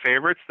one of my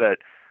favorites that,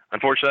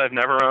 unfortunately, I've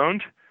never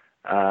owned.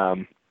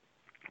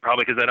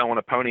 Probably because I don't want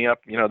to pony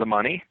up, the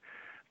money.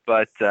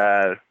 But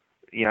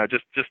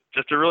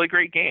just a really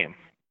great game.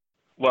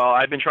 Well,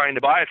 I've been trying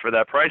to buy it for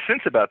that price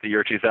since about the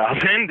year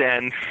 2000,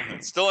 and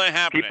it still ain't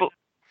happening.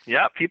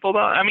 People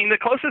don't. I mean, the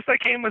closest I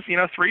came was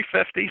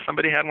 $350.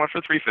 Somebody had one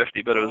for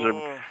 $350, but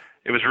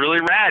it was really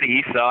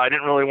ratty, so I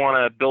didn't really want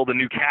to build a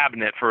new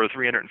cabinet for a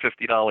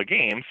 $350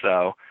 game,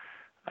 so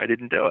I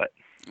didn't do it.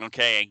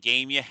 Okay, a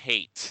game you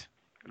hate.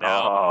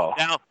 Now,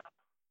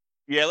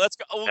 yeah, let's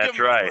go. That's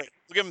right.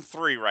 We'll give him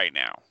 3 right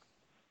now.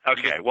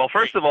 Okay. Well,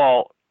 first of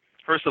all,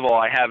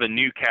 I have a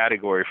new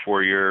category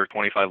for your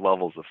 25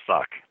 levels of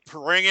suck.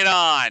 Bring it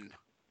on.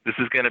 This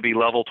is going to be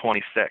level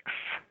 26.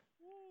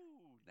 Ooh,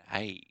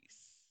 Nice.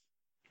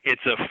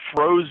 It's a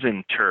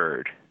frozen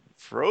turd.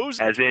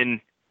 Frozen? As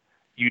in,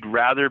 you'd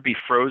rather be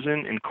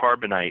frozen in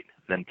carbonite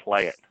than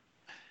play it.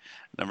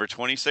 Number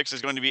 26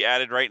 is going to be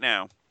added right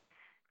now.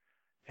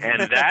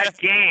 And that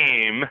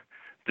game,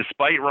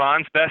 despite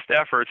Ron's best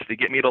efforts to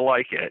get me to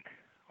like it,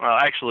 well,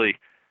 actually,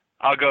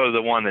 I'll go to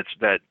the one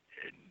that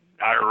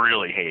I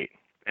really hate,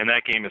 and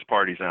that game is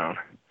Party Zone.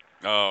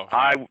 Oh.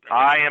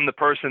 I am the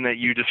person that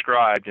you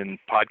described in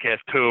podcast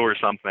 2 or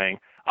something.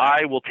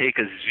 I will take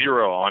a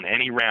 0 on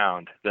any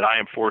round that I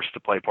am forced to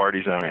play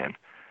Party Zone in.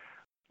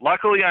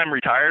 Luckily, I'm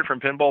retired from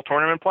pinball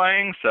tournament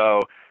playing,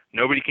 so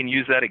nobody can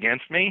use that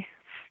against me.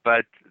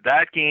 But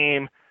that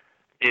game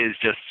is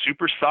just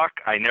super suck.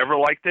 I never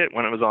liked it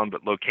when it was on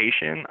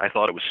location. I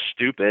thought it was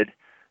stupid.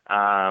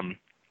 And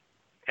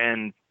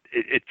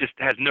it just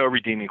has no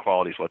redeeming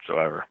qualities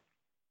whatsoever.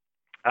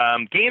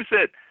 Games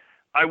that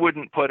I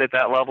wouldn't put at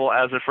that level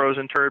as a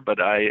frozen turd, but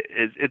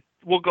it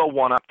will go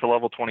one up to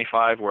level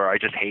 25 where I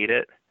just hate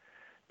it.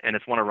 And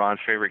it's one of Ron's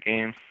favorite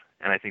games,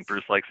 and I think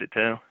Bruce likes it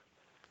too.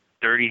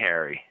 Dirty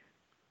Harry.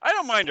 I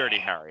don't mind Dirty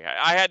Harry.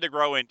 I had to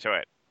grow into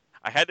it.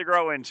 I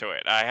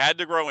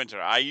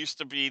used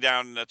to be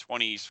down in the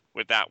 20s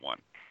with that one.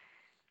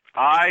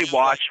 I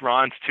watched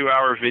Ron's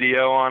 2-hour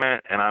video on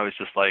it, and I was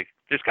just like,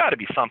 there's got to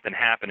be something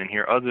happening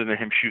here other than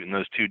him shooting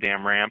those 2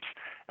 damn ramps.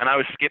 And I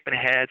was skipping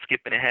ahead,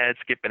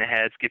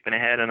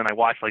 and then I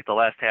watched like the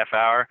last half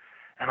hour,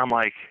 and I'm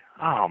like,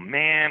 oh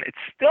man, it's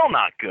still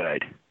not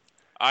good.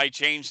 I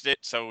changed it,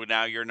 so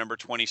now your number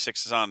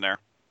 26 is on there.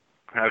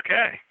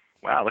 Okay.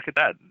 Wow, look at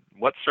that.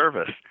 What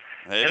service.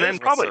 And then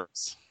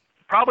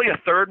probably a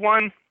third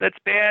one that's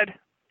bad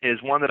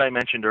is one that I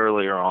mentioned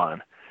earlier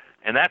on,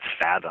 and that's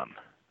Fathom.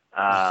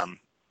 I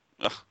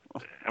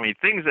mean,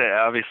 things that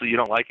obviously you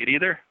don't like it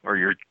either, or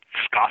you're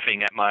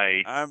scoffing at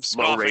my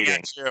low rating.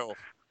 At you.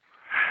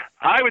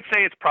 I would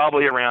say it's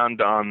probably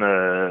around on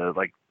the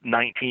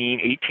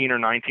 18 or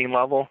 19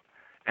 level.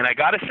 And I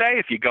got to say,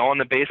 if you go on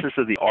the basis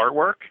of the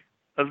artwork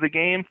of the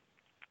game,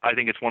 I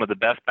think it's one of the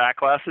best back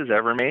classes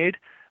ever made.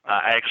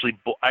 I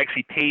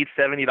actually paid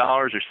 $70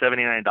 or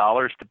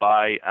 $79 to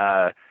buy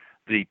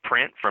the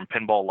print from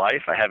Pinball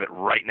Life. I have it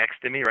right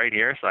next to me right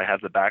here, so I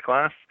have the back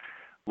class.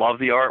 Love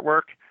the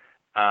artwork.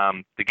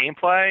 The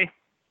gameplay,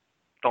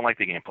 don't like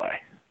the gameplay.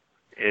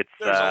 There's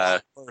a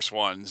lot worse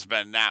ones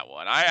than that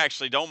one. I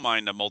actually don't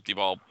mind the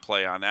multi-ball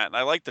play on that, and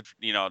I like the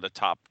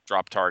top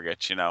drop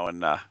targets, and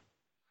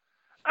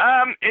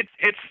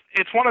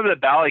it's one of the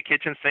Ballet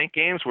kitchen sink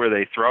games where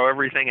they throw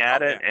everything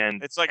at it,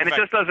 and it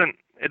just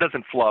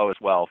doesn't flow as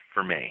well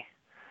for me.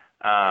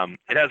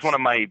 It has one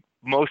of my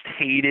most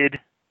hated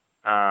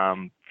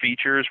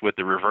features with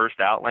the reversed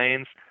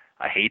outlanes.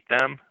 I hate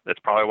them. That's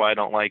probably why I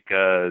don't like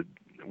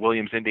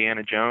Williams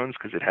Indiana Jones,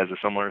 because it has a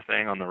similar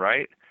thing on the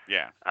right.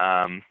 Yeah.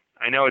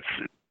 I know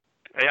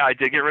I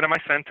did get rid of my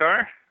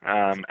Centaur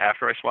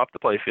after I swapped the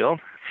playfield.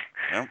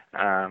 Yep.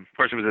 Of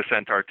course, it was a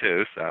Centaur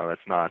too, so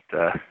that's not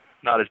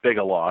as big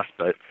a loss.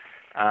 But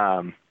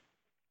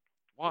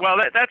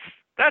well,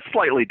 that's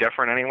slightly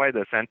different anyway.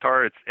 The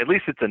Centaur, at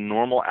least it's a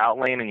normal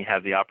outlane, and you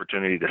have the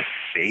opportunity to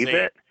save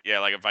it. Yeah,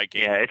 like a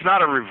Viking. Yeah, it's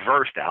not a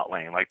reversed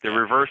outlane. Like the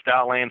reversed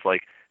outlanes,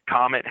 like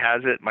Comet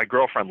has it. My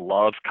girlfriend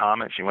loves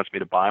Comet. She wants me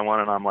to buy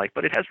one, and I'm like,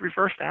 but it has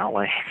reversed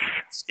outlanes.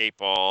 Skate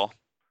ball.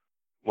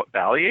 What,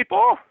 Bally 8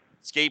 ball?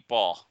 Skate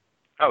ball.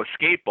 Oh,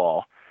 skate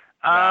ball.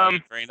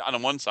 On the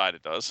one side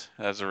it does.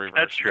 It has a reverse.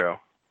 That's true.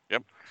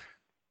 Yep.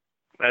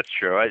 That's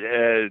true.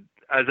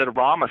 As a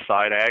ROM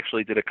aside, I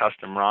actually did a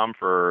custom ROM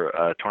for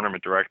a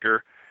tournament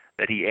director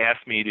that he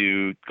asked me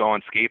to go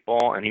on skate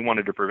ball, and he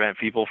wanted to prevent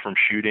people from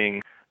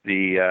shooting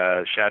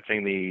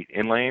shatzing the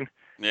inlane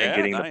and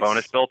getting the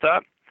bonus built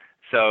up.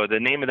 So the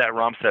name of that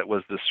ROM set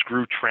was the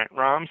Screw Trent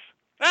ROMs.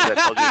 So that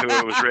tells you who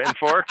it was written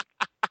for.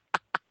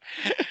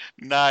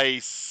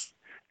 Nice.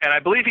 And I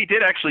believe he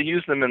did actually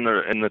use them in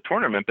the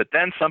tournament, but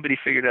then somebody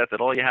figured out that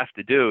all you have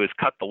to do is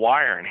cut the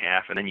wire in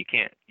half, and then you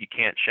can't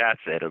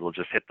shatz it. It'll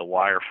just hit the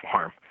wire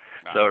form.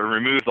 Wow. So it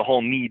removes the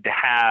whole need to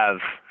have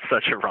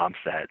such a ROM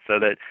set, so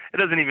that it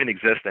doesn't even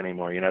exist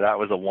anymore. That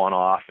was a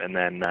one-off, and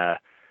then I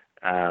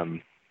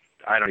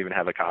don't even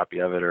have a copy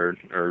of it,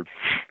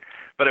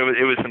 but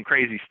it was some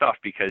crazy stuff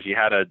because you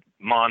had to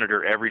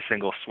monitor every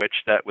single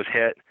switch that was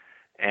hit.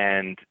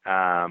 And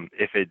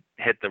if it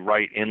hit the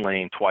right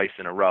inlane twice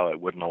in a row, it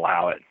wouldn't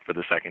allow it for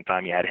the second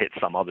time. You had to hit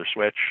some other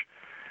switch.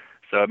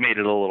 So it made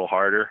it a little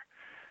harder.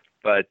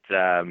 But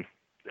I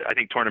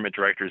think tournament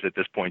directors at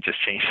this point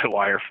just changed the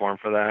wire form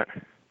for that.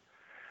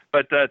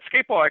 But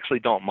skateball I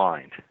actually don't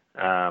mind.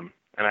 And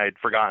I had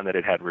forgotten that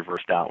it had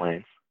reversed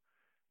outlanes.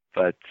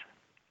 But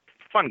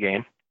fun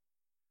game.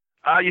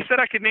 You said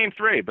I could name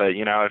 3, but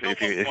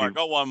if you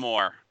go one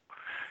more.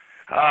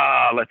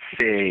 Let's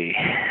see.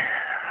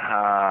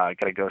 I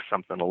got to go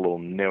something a little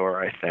newer,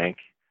 I think.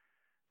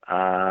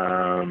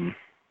 And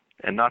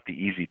not the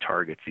easy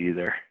targets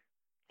either.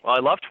 Well, I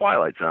love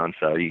Twilight Zone,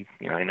 so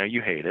I know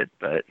you hate it,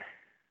 but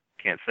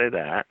can't say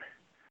that.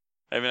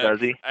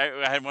 Does he?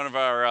 I had one of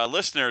our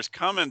listeners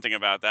commenting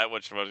about that,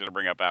 which I was going to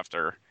bring up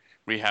after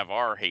we have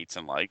our hates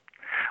and like.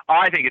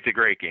 I think it's a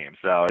great game.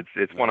 So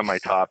it's one of my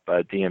top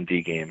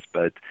DMD games.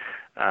 But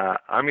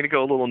I'm going to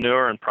go a little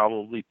newer and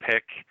probably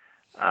pick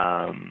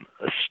a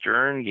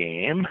Stern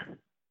game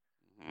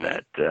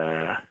that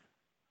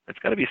it's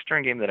got to be a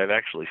Stern game that I've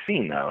actually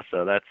seen though.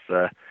 So that's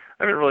I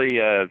haven't really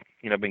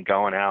been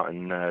going out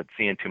and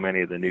seeing too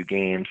many of the new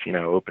games,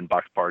 open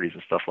box parties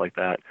and stuff like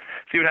that.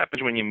 See what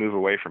happens when you move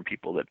away from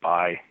people that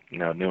buy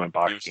new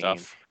in-box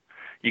games. Stuff.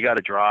 You got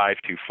to drive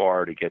too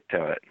far to get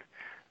to it.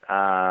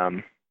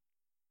 I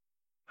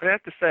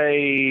have to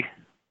say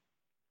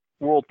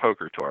World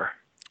Poker Tour.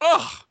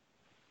 Oh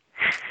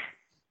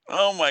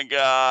my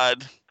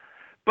God.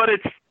 But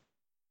it's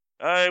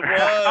I was.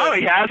 Oh,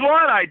 he has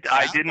one?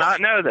 I did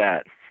not know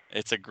that.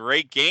 It's a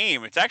great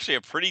game. It's actually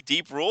a pretty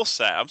deep rule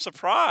set. I'm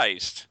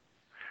surprised.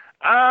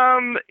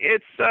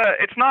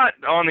 It's not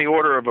on the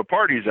order of a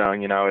party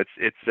zone,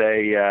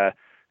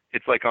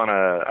 it's like on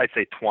I'd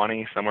say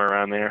 20, somewhere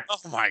around there. Oh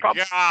my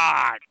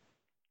God.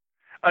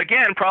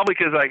 Again, probably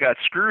because I got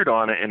screwed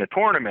on it in a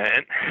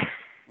tournament.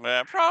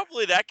 Well,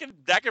 probably that can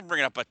bring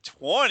it up a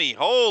 20.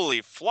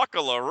 Holy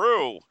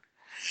fluckalaroo.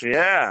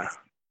 Yeah.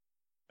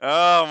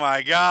 Oh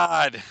my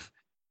God.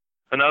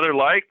 Another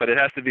but it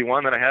has to be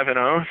one that I haven't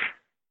owned.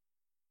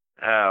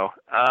 Oh.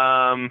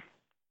 I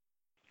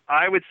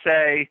would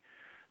say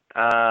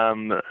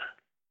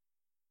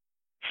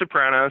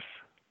Sopranos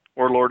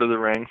or Lord of the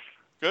Rings.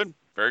 Good.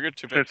 Very good.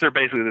 Since they're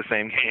basically the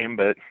same game,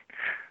 but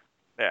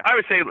yeah. I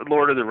would say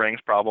Lord of the Rings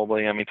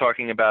probably. I mean,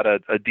 talking about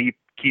a deep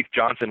Keith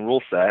Johnson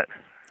rule set,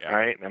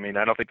 right? I mean,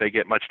 I don't think they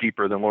get much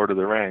deeper than Lord of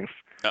the Rings.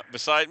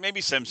 Besides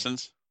maybe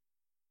Simpsons.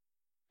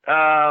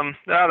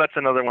 That's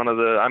another one of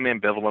the. I'm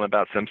ambivalent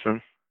about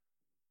Simpsons.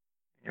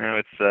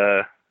 It's.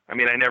 I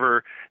mean, I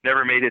never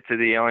made it to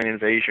the Alien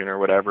Invasion or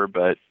whatever,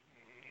 but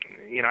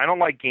I don't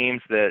like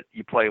games that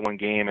you play one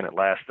game and it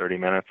lasts 30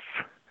 minutes.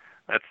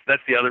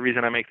 That's the other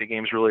reason I make the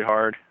games really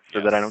hard, so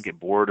that I don't get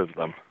bored of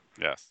them.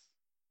 Yes.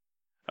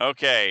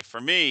 Okay,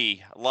 for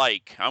me,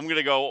 I'm going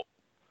to go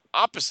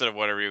opposite of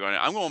whatever you're going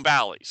to. I'm going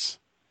Bally's,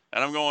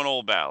 and I'm going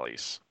old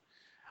Bally's.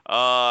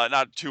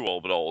 Not too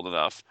old, but old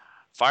enough.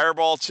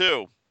 Fireball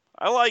 2.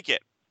 I like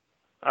it.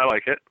 I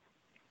like it.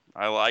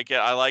 I like it.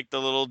 I like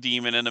the little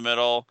demon in the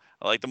middle.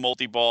 I like the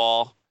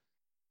multi-ball.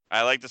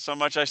 I liked it so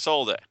much I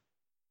sold it,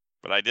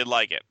 but I did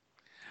like it.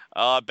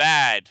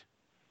 Bad.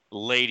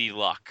 Lady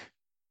Luck.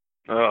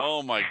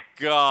 Oh my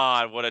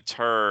God, what a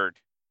turd.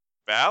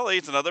 Bally,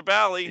 it's another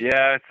Bally.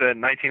 Yeah, it's a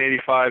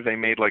 1985. They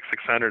made like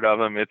 600 of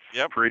them. It's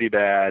pretty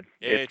bad.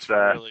 It's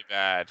really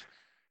bad.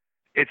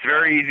 It's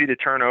very easy to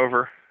turn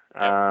over.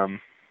 Yep.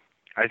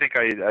 I think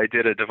I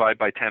did a divide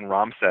by 10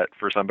 ROM set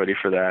for somebody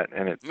for that,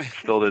 and it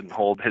still didn't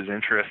hold his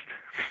interest.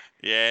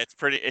 Yeah,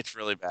 it's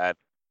really bad.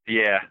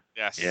 Yeah.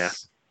 Yes. Yeah.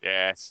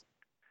 Yes.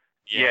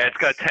 Yeah, it's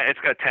got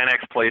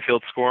 10x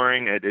playfield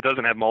scoring. It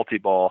doesn't have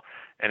multi-ball,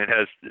 and it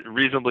has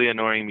reasonably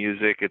annoying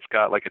music. It's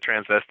got like a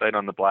transvestite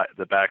on the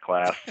back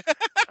glass.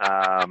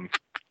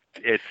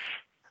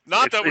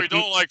 We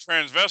don't like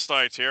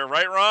transvestites here,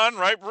 right, Ron?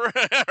 Right?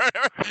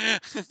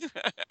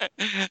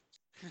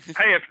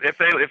 Hey,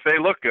 if they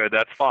look good,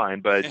 that's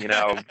fine. But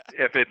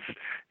if it's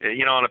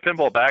on a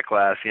pinball back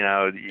glass,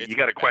 you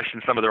got to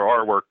question some of their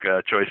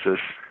artwork choices.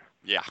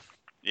 Yeah.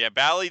 Yeah,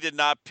 Bally did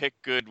not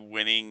pick good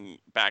winning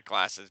back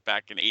glasses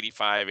back in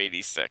 85,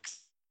 86.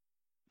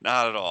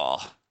 Not at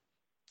all.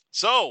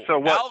 So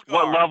what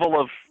level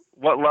of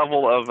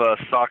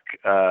suck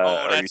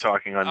are you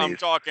talking on these? I'm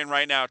talking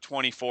right now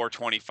 24,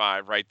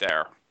 25, right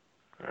there.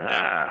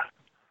 Yeah.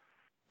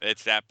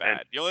 It's that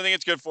bad. The only thing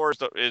it's good for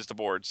is the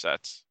board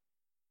sets.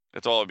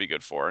 That's all it'd be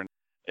good for. And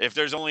if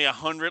there's only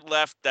 100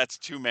 left, that's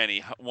too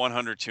many.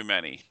 100 too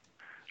many.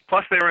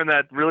 Plus, they were in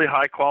that really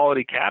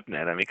high-quality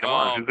cabinet. I mean, come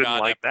on, who didn't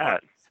like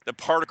that? The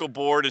particle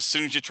board, as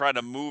soon as you try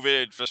to move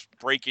it, it's just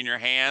breaking your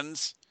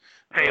hands.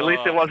 Hey, at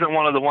least it wasn't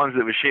one of the ones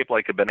that was shaped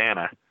like a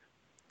banana.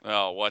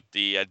 Oh, what,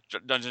 the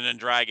Dungeons and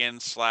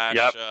Dragons /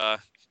 Yep.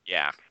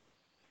 Yeah.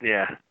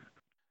 Yeah.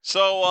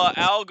 So,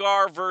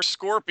 Algar versus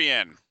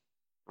Scorpion.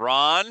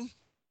 Ron,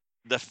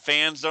 the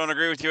fans don't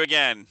agree with you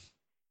again.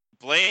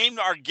 Blame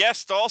our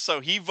guest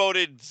also. He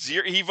voted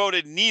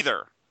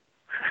neither.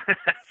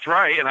 That's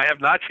right, and I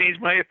have not changed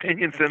my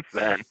opinion since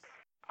then.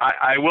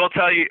 I will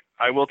tell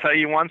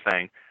you one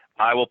thing.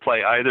 I will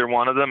play either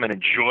one of them and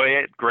enjoy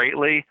it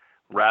greatly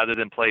rather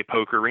than play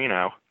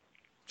Pokerino.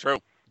 True.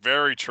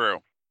 Very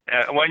true.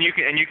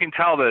 You can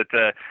tell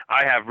that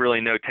I have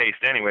really no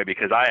taste anyway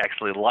because I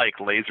actually like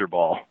Laser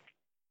Ball.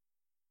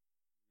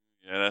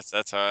 Yeah,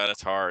 that's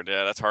hard.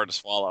 Yeah, that's hard to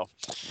swallow.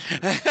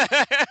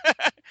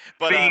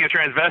 But, speaking of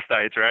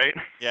transvestites, right?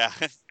 Yeah.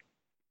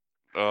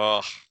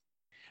 Ugh.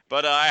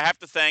 But I have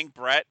to thank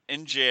Brett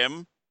and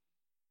Jim.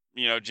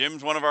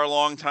 Jim's one of our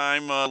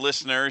longtime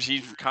listeners.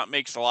 He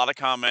makes a lot of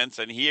comments,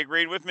 and he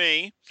agreed with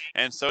me,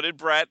 and so did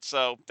Brett.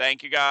 So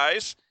thank you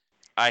guys.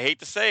 I hate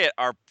to say it,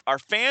 our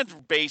fan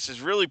base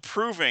is really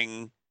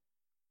proving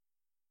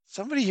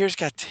somebody here's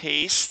got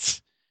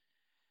tastes,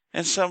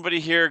 and somebody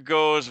here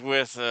goes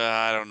with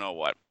I don't know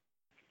what.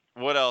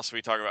 What else are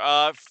we talking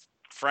about?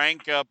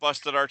 Frank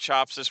busted our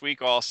chops this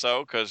week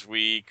also because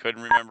we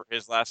couldn't remember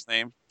his last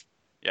name.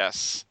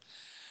 Yes.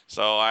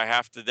 So I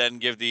have to then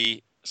give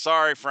the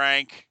sorry,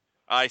 Frank,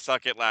 I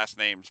suck at last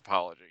names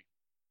apology.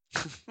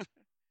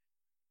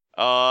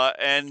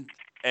 And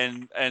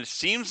it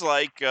seems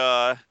like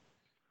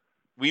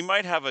we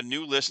might have a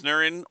new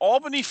listener in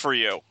Albany for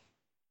you.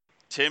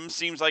 Tim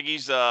seems like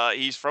he's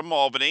from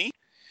Albany.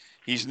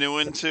 He's new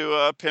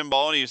into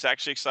pinball, and he's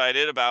actually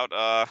excited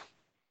about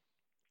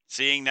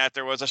seeing that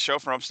there was a show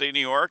from upstate New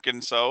York,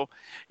 and so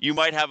you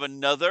might have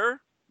another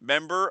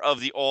member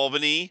of the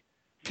Albany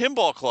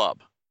Pinball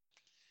Club.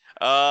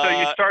 So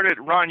you started,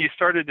 Ron. You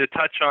started to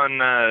touch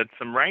on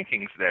some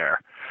rankings there.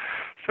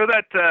 So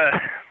that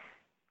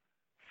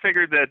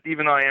figured that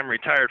even though I am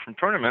retired from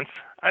tournaments,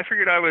 I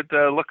figured I would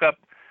look up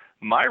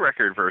my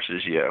record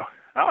versus you.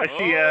 Oh, I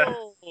see.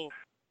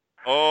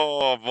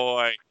 Oh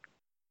boy.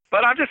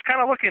 But I'm just kind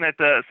of looking at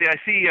I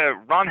see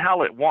Ron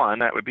Howlett won.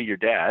 That would be your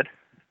dad.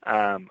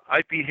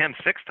 I beat him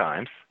 6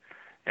 times,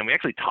 and we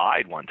actually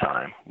tied one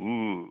time.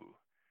 Ooh.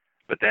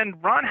 But then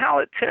Ron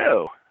Howlett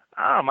too.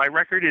 My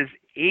record is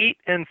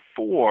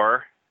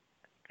 8-4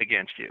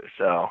 against you.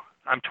 So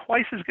I'm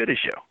twice as good as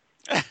you.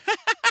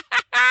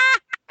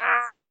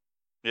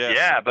 Yes.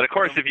 Yeah, but of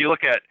course, if you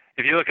look at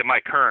my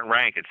current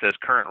rank, it says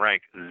current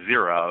rank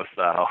 0.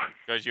 So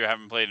because you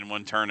haven't played in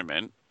one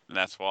tournament, and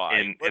that's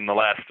why. In the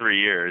last 3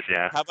 years,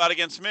 yeah. How about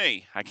against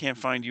me? I can't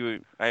find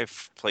you.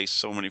 I've played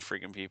so many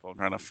freaking people. I'm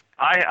trying to.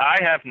 I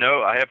have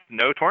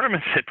no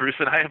tournaments that Bruce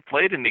and I have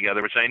played in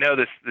together, which I know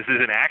this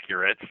isn't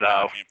accurate. So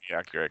no, it can't be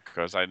accurate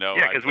because I know.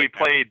 Yeah, because we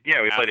played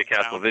at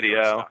Castle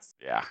Video.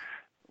 Yeah.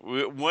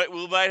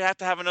 We might have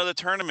to have another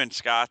tournament,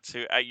 Scott,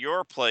 at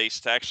your place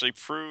to actually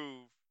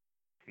prove.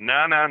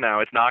 No.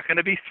 It's not going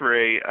to be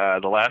 3.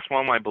 The last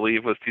one, I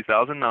believe, was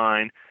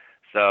 2009.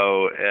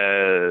 So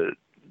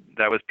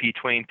that was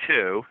P-Twain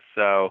 2.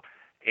 So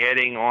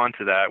adding on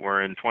to that,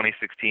 we're in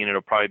 2016.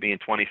 It'll probably be in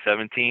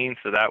 2017.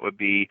 So that would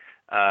be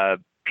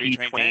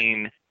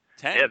P-Twain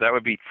 10. Yeah, that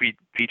would be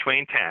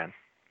P-Twain 10.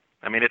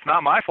 I mean, it's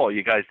not my fault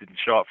you guys didn't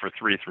show up for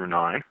 3 through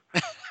 9.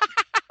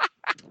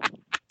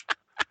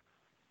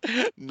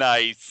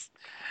 Nice.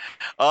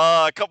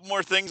 A couple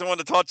more things I want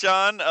to touch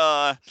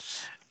on.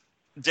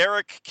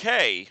 Derek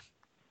K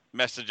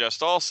messaged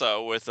us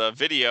also with a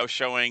video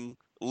showing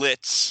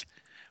Litz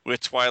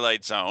with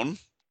Twilight Zone.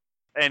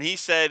 And he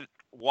said,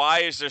 why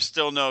is there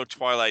still no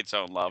Twilight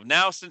Zone love?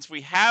 Now, since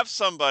we have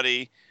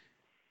somebody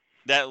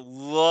that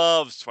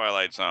loves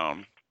Twilight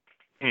Zone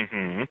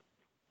and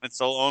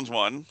still owns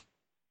one,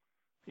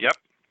 yep,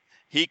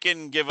 he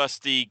can give us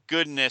the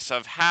goodness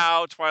of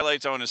how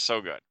Twilight Zone is so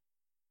good.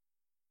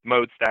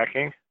 Mode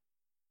stacking.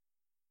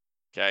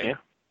 Okay. Yeah.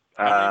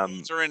 How many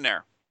modes are in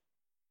there?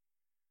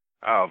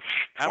 Oh,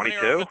 22. How many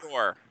are on the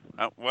door?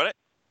 What?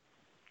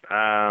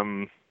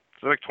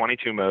 So like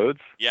 22 modes.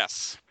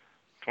 Yes.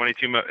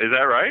 22 modes. Is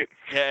that right?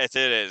 Yes,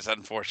 it is.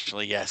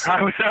 Unfortunately, yes.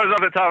 That was off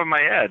the top of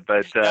my head,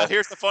 but now,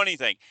 here's the funny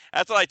thing.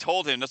 That's what I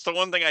told him. That's the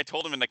one thing I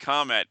told him in the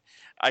comment.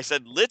 I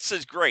said, Litz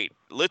is great.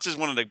 Litz is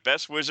one of the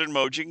best wizard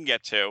modes you can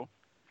get to,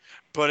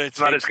 but it's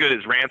not as good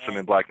as Ransom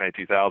in Black Knight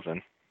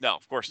 2000. No,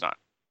 of course not.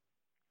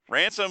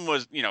 Ransom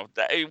was,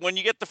 when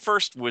you get the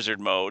first wizard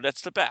mode,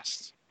 that's the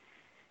best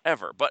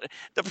ever. But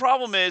the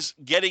problem is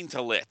getting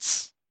to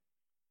Litz.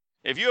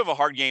 If you have a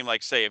hard game,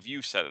 like say, if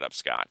you set it up,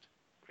 Scott,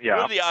 yeah.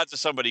 What are the odds of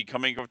somebody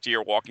walking up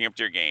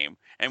to your game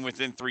and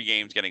within 3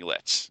 games getting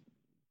Litz?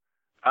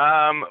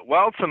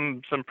 Well,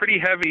 some pretty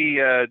heavy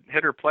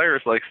hitter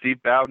players like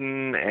Steve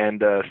Bowden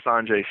and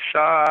Sanjay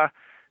Shah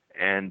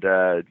and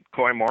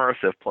Coy Morris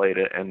have played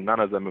it, and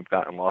none of them have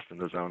gotten lost in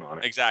the zone on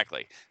it.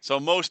 Exactly. So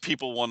most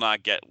people will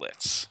not get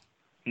Litz.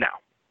 No.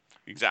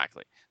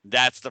 Exactly.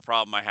 That's the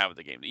problem I have with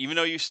the game. Even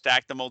though you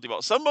stack the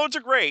multi-ball, some modes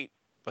are great,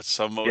 but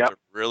some modes are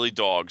really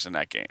dogs in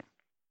that game.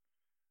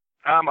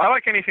 I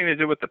like anything to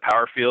do with the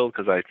power field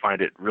because I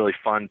find it really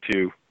fun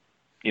to,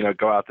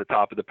 go out the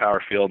top of the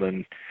power field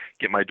and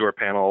get my door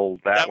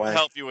panel that way. That will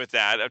help you with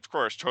that, of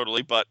course,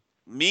 totally. But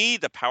me,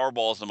 the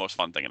Powerball is the most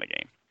fun thing in the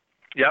game.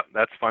 Yep,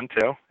 that's fun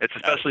too. It's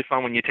especially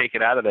fun when you take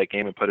it out of that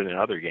game and put it in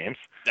other games.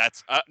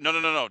 That's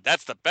no.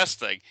 That's the best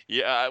thing.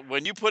 Yeah,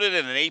 when you put it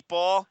in an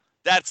 8-ball,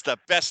 that's the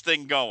best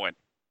thing going.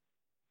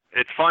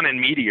 It's fun in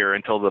Meteor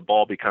until the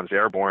ball becomes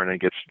airborne and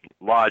gets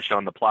lodged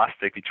on the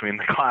plastic between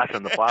the glass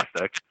and the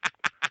plastic.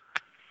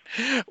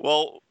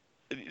 Well,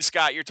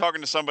 Scott, you're talking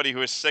to somebody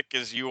who is sick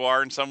as you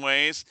are in some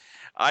ways.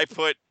 I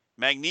put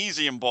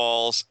magnesium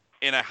balls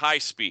in a high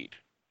speed.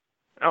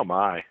 Oh,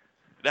 my.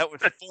 That was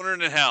funner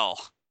than hell.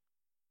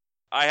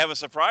 I have a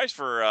surprise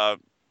for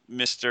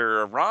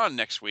Mr. Ron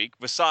next week.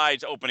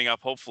 Besides opening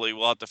up, hopefully,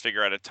 we'll have to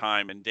figure out a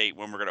time and date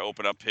when we're going to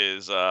open up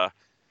his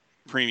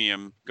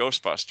premium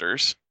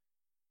Ghostbusters.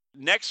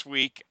 Next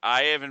week,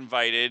 I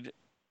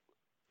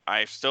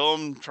still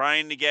am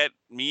trying to get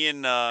me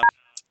and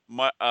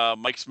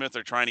Mike Smith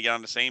are trying to get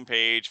on the same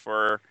page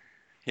for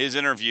his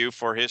interview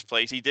for his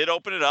place. He did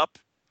open it up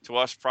to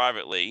us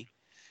privately,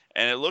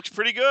 and it looks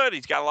pretty good.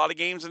 He's got a lot of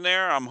games in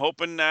there. I'm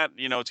hoping that,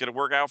 it's going to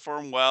work out for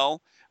him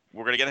well.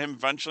 we're going to get him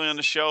eventually on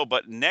the show.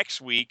 But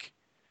next week,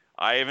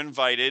 I have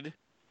invited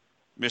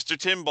Mr.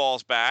 Tim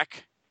Balls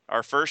back,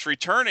 our first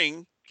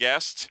returning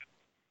guest,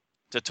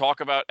 to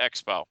talk about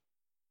Expo.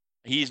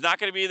 He's not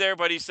going to be there,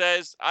 but he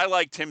says, I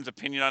like Tim's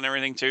opinion on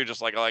everything too,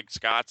 just like I like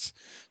Scott's.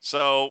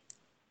 So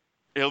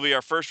he'll be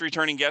our first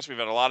returning guest. We've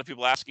had a lot of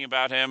people asking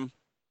about him.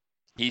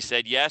 He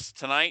said yes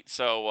tonight.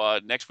 So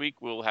next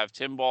week we'll have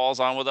Tim Balls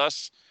on with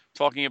us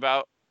talking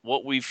about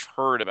what we've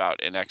heard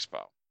about in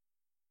Expo.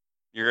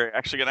 You're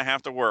actually going to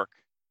have to work.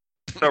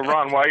 So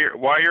Ron, while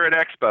you're at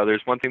Expo,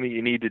 there's one thing that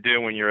you need to do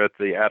when you're at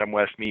the Adam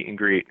West meet and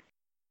greet.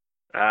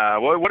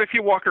 What if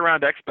you walk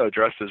around Expo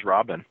dressed as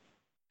Robin?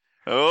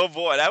 Oh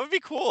boy, that would be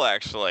cool,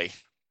 actually.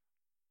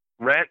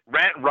 Rent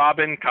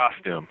Robin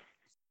costume.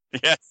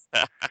 Yes.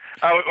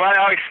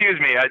 Excuse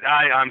me.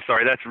 I'm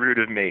sorry. That's rude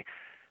of me.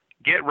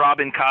 Get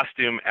Robin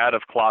costume out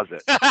of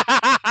closet.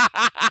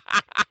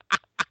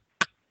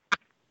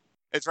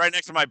 It's right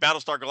next to my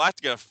Battlestar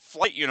Galactica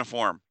flight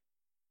uniform.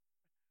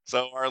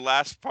 So our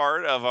last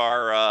part of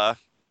our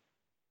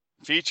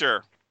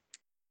feature.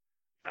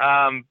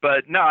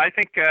 But no, I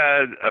think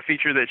a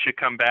feature that should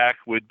come back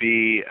would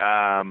be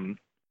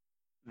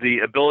the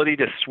ability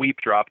to sweep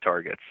drop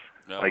targets.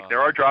 Like there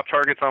are drop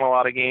targets on a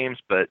lot of games,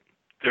 but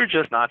they're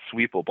just not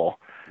sweepable.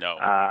 No.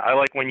 I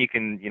like when you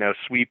can,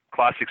 sweep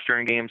classic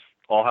Stern games.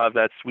 All have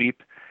that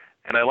sweep,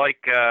 and I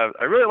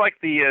really like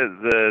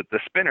the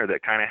spinner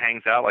that kind of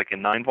hangs out like a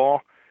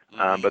 9-ball.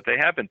 But they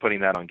have been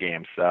putting that on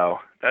games, so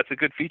that's a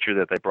good feature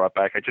that they brought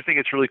back. I just think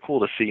it's really cool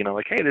to see,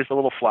 like, hey, there's a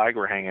little flag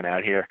we're hanging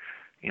out here,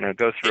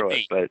 go through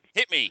it. But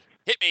hit me.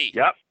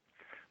 Yep,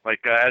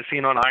 like as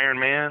seen on Iron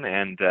Man,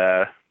 and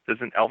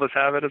doesn't Elvis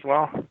have it as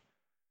well?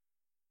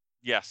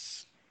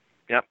 Yes.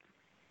 Yep.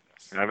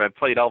 I've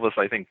played Elvis,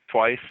 I think,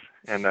 twice,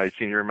 and I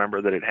seem to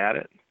remember that it had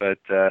it. But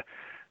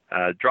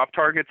drop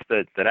targets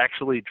that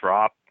actually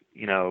drop,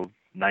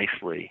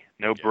 nicely.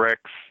 No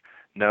bricks,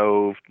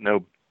 no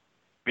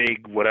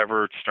big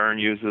whatever Stern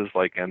uses,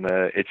 like in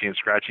the Itchy and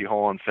Scratchy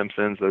Hole on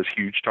Simpsons, those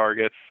huge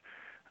targets.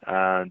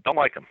 Don't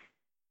like them.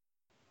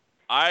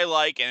 I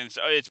like, and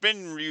it's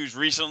been used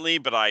recently,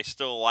 but I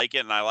still like it,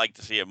 and I like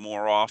to see it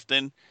more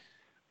often,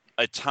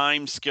 a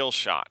time skill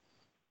shot.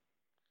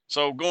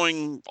 So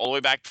going all the way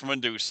back from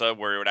Medusa,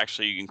 where it would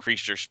actually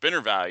increase your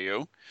spinner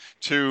value,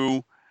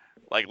 to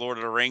like Lord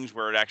of the Rings,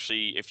 where it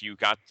actually, if you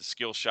got the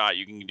skill shot,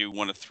 you can do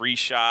 1 of 3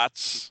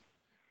 shots.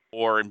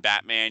 Or in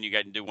Batman, you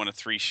got to do 1 of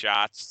 3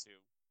 shots.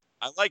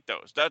 I like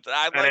those. And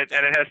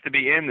it has to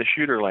be in the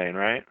shooter lane,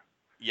 right?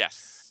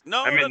 Yes.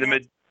 No. I mean, the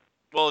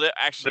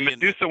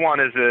Medusa one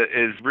is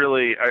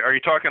really. Are you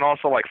talking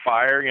also like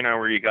Fire?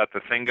 Where you got the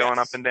thing going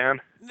up and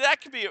down.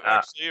 That could be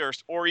actually,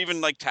 or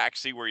even like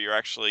Taxi, where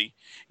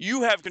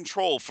you have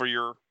control for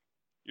your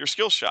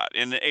skill shot,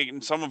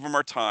 and some of them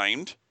are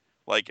timed.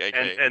 Like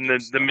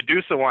the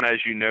Medusa one,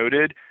 as you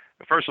noted,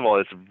 first of all,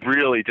 it's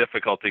really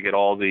difficult to get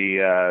all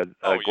the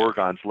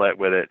Gorgons lit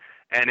with it,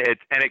 and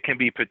it can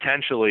be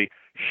potentially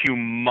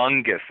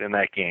humongous in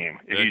that game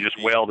if you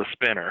just whale the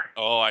spinner.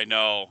 Oh, I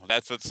know.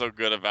 That's what's so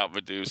good about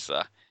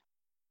Medusa.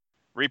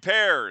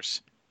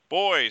 Repairs.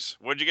 Boys,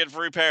 what'd you get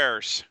for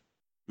repairs?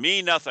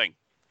 Me, nothing.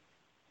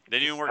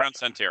 Didn't even work on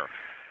Centaur.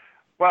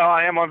 Well,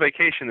 I am on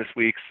vacation this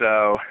week,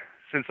 so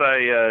since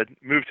I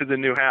moved to the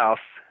new house,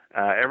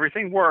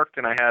 everything worked,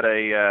 and I had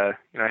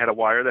to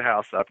wire the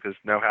house up because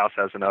no house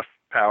has enough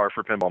power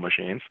for pinball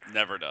machines.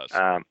 Never does.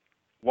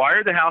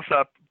 Wired the house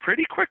up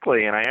pretty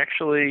quickly, and I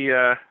actually,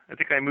 I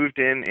think I moved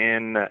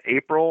in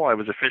April. I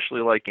was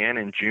officially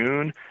in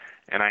June,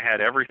 and I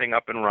had everything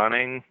up and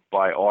running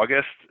by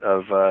August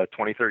of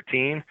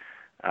 2013.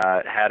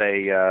 Had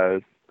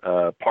a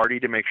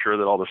party to make sure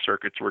that all the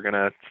circuits were going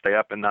to stay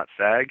up and not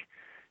sag,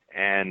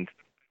 and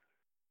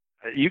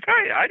you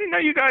guys, I didn't know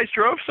you guys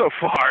drove so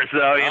far, so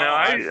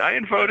I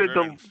voted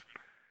the.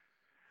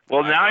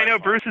 Well, now I know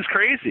Bruce is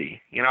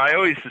crazy. I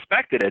always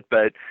suspected it,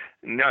 but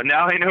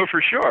now I know for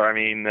sure. I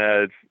mean,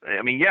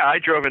 yeah, I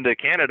drove into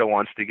Canada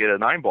once to get a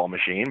 9-ball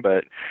machine,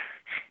 but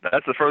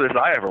that's the furthest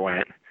I ever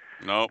went.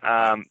 Nope.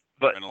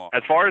 But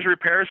as far as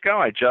repairs go,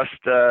 I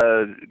just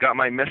got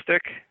my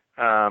Mystic.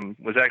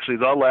 Was actually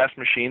the last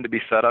machine to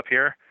be set up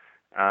here.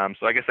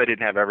 So I guess I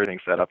didn't have everything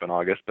set up in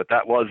August, but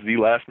that was the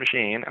last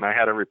machine, and I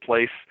had to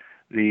replace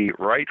the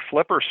right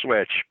flipper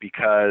switch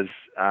because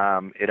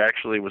it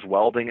actually was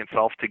welding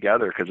itself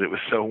together because it was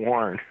so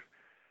worn.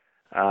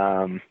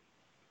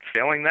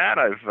 Failing that,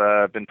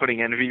 I've been putting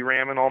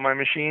NVRAM in all my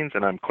machines,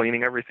 and I'm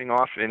cleaning everything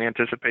off in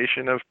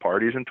anticipation of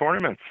parties and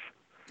tournaments.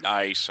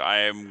 Nice. I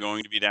am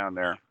going to be down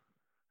there.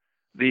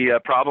 The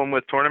problem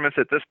with tournaments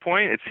at this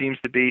point, it seems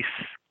to be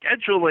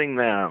scheduling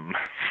them.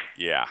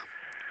 Yeah.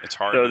 It's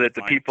hard. So that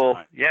the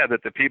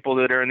people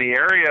that are in the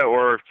area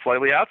or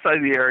slightly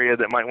outside the area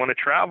that might want to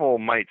travel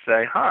might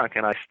say,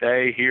 can I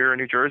stay here in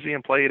New Jersey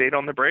and play at 8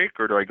 on the break?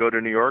 Or do I go to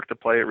New York to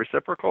play at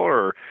Reciprocal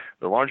or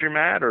the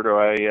Laundromat? Or do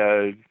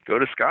I go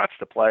to Scott's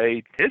to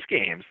play his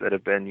games that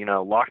have been,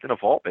 locked in a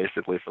vault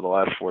basically for the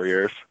last 4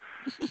 years?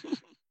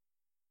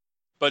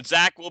 But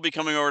Zach will be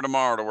coming over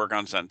tomorrow to work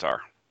on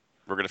Centaur.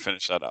 We're going to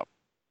finish that up.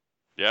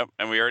 Yep,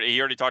 and he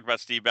already talked about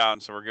Steve Bowden,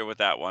 so we're good with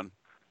that one.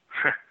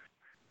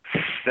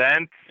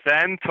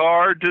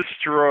 Centaur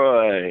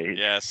destroyed.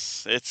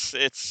 Yes,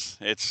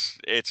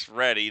 it's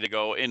ready to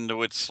go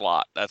into its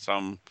slot. That's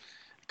a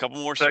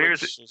couple more So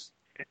switches.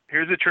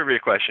 here's a trivia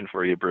question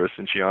for you, Bruce,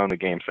 since you own the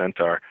game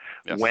Centaur.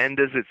 Yes. When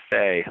does it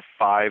say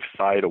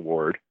 5-side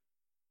award?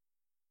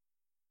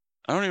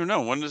 I don't even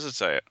know. When does it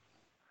say it?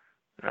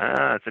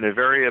 It's in a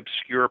very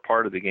obscure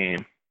part of the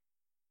game.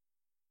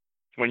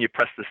 When you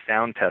press the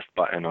sound test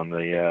button on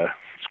the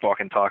Squawk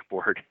and Talk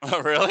board.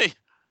 Oh, really?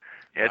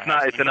 Yeah, it's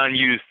not. It's an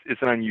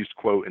unused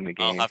quote in the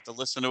game. I'll have to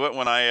listen to it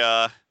when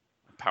I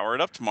power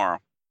it up tomorrow.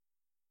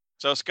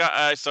 So Scott,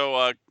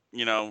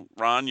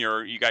 Ron,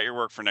 you got your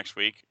work for next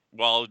week.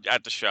 Well,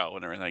 at the show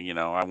and everything,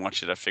 I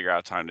want you to figure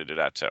out time to do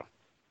that too.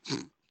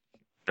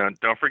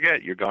 Don't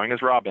forget, you're going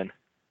as Robin.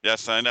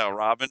 Yes, I know,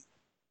 Robin.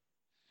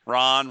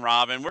 Ron,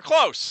 Robin, we're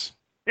close.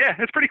 Yeah,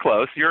 it's pretty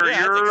close. You're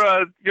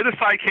the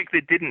sidekick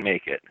that didn't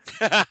make it.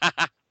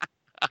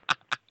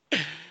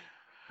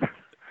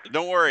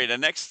 Don't worry. The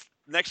next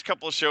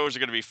couple of shows are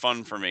going to be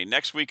fun for me.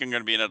 Next week I'm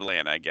going to be in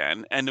Atlanta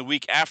again, and the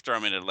week after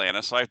I'm in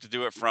Atlanta, so I have to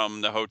do it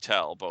from the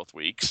hotel both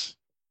weeks.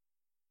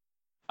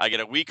 I get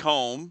a week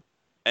home,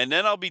 and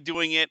then I'll be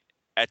doing it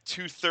at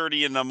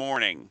 2:30 in the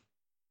morning.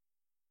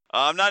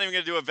 I'm not even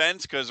going to do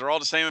events because they're all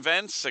the same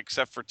events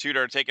except for two that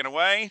are taken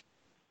away.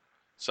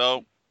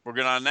 So we're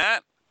good on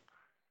that.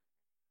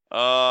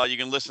 You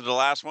can listen to the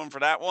last one for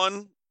that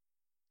one.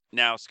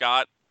 Now,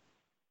 Scott,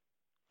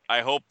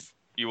 I hope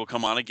you will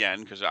come on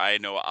again because I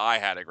know I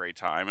had a great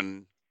time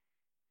and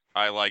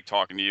I like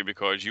talking to you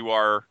because you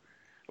are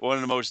one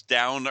of the most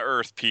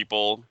down-to-earth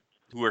people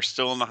who are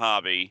still in the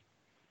hobby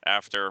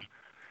after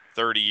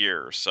 30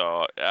 years.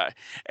 So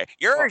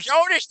you're as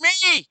old as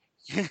me.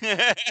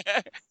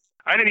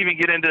 I didn't even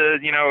get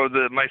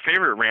into my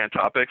favorite rant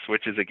topics,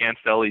 which is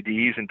against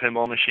LEDs and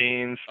pinball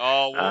machines.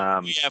 Oh,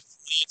 well, we have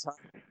plenty of time.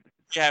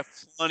 We have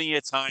plenty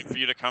of time for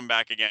you to come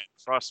back again.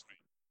 Trust me.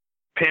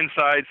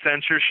 Pinside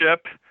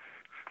censorship.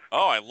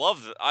 Oh,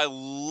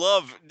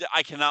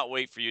 I cannot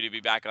wait for you to be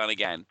back on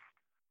again.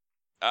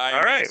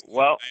 All right.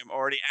 Well, I'm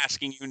already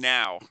asking you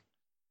now.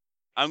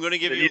 I'm going to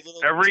give you a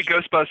little. Every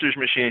Ghostbusters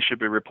machine should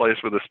be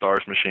replaced with a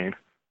Stars machine.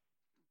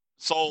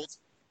 Sold.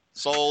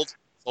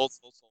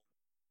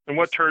 And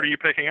what turd are you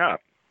picking up?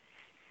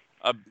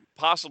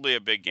 Possibly a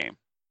big game.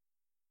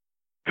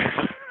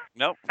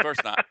 Nope, of course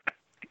not.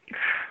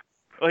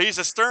 Well, he's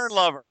a Stern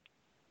lover.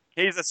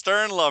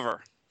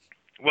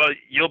 Well,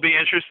 you'll be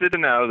interested to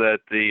know that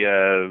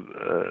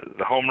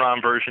the home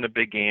run version of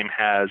Big Game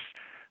has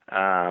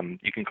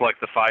you can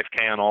collect the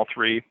 5K on all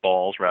three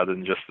balls rather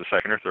than just the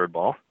second or third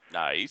ball.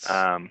 Nice.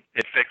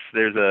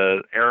 There's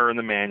a error in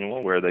the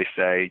manual where they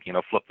say,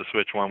 flip the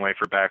switch one way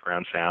for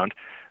background sound,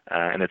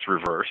 and it's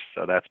reversed,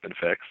 so that's been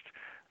fixed.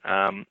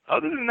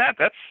 Other than that,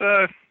 that's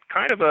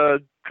kind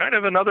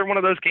of another one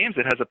of those games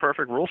that has a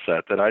perfect rule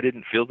set that I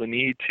didn't feel the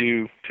need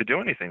to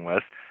do anything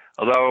with.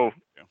 Although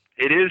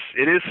it is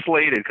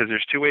slated because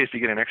there's two ways to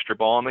get an extra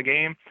ball in the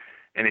game,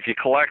 and if you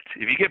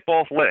get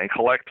both lit and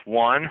collect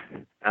one,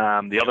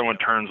 the other one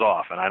turns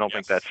off, and I don't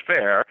think that's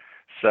fair.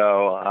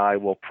 So I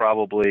will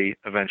probably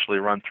eventually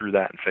run through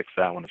that and fix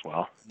that one as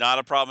well. Not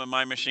a problem in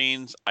my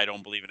machines. I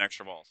don't believe in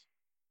extra balls.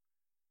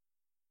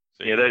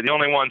 So, yeah, the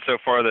only one so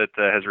far that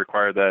has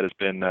required that has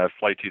been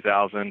Flight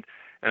 2000,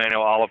 and I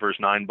know Oliver's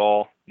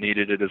 9-ball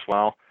needed it as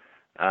well.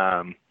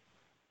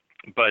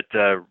 But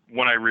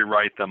when I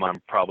rewrite them,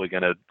 I'm probably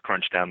going to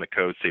crunch down the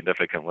code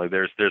significantly.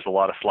 There's a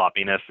lot of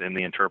sloppiness in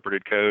the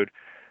interpreted code.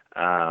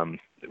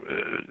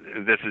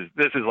 This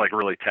is like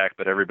really tech,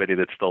 but everybody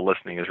that's still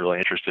listening is really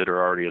interested or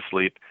already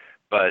asleep.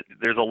 But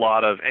there's a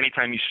lot of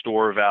anytime you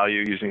store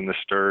value using the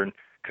Stern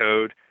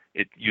code,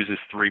 it uses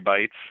 3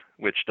 bytes,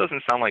 which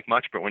doesn't sound like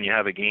much, but when you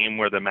have a game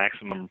where the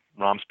maximum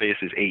ROM space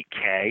is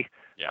 8K,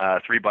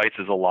 3 bytes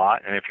is a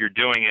lot. And if you're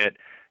doing it,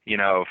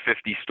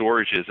 50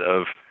 storages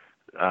of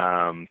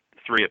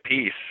 3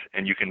 apiece,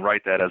 and you can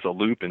write that as a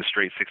loop in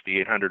straight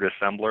 6800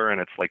 assembler, and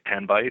it's like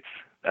 10 bytes,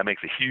 that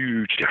makes a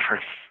huge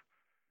difference.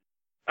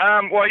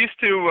 Well, I used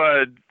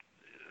to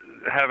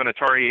have an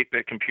Atari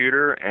 8-bit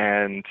computer,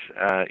 and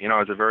I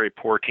was a very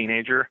poor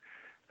teenager,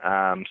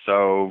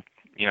 so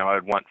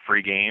I'd want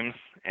free games,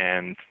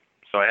 and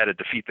so I had to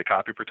defeat the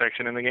copy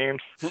protection in the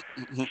games.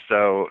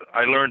 So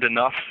I learned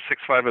enough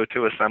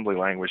 6502 assembly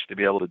language to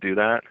be able to do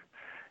that,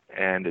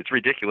 and it's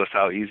ridiculous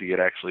how easy it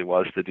actually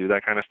was to do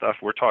that kind of stuff.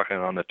 We're talking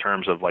on the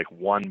terms of like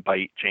 1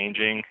 byte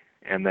changing,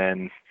 and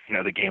then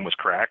the game was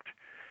cracked.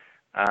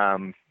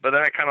 But then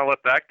I kind of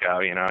let that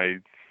go. I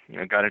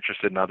got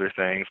interested in other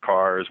things,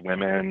 cars,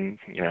 women,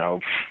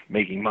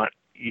 making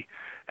money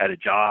at a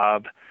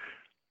job,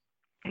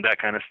 that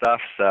kind of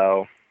stuff.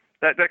 So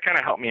that kind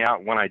of helped me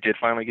out when I did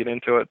finally get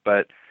into it.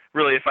 But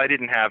really, if I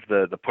didn't have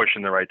the push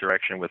in the right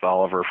direction with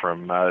Oliver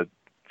from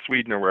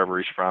Sweden or wherever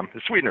he's from,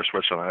 Sweden or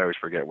Switzerland, I always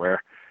forget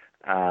where,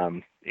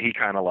 he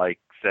kind of like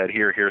said,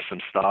 here's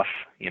some stuff,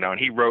 and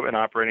he wrote an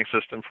operating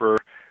system for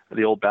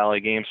the old Bally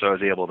game, so I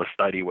was able to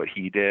study what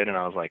he did, and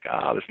I was like,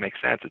 this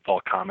makes sense. It's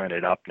all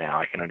commented up now.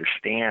 I can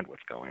understand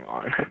what's going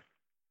on.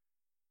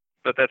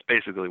 But that's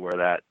basically where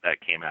that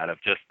came out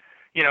of. Just,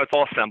 it's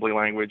all assembly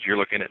language. You're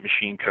looking at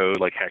machine code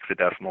like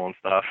hexadecimal and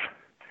stuff.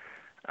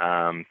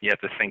 You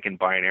have to think in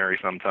binary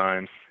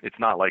sometimes. It's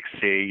not like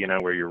C,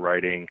 where you're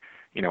writing,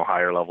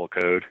 higher level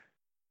code.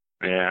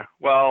 Yeah.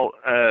 Well,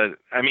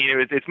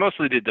 it's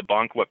mostly to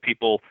debunk what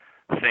people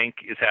think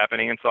is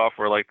happening in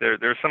software. Like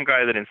there's some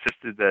guy that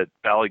insisted that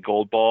Bally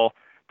Gold Ball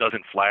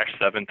doesn't flash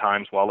 7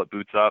 times while it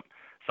boots up.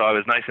 So I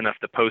was nice enough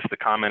to post the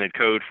commented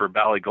code for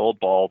Bally Gold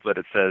Ball that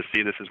it says,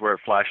 see, this is where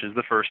it flashes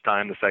the first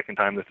time, the second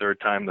time, the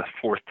third time, the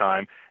fourth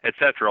time,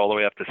 etc., all the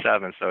way up to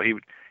 7. So he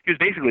was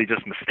basically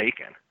just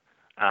mistaken.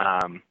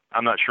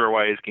 I'm not sure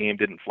why his game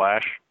didn't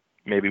flash.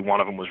 Maybe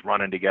one of them was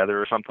running together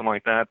or something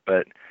like that.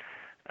 But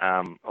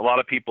a lot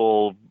of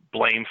people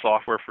blame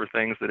software for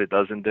things that it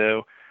doesn't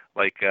do.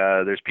 Like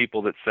there's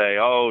people that say,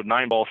 oh,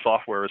 9-ball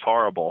software is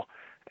horrible.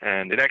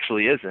 And it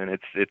actually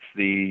isn't. It's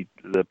the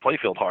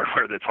playfield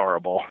hardware that's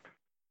horrible.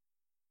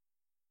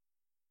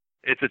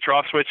 It's the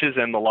trough switches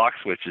and the lock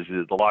switches.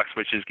 The lock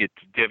switches get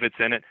divots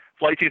in it.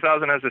 Flight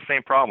 2000 has the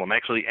same problem.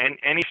 Actually,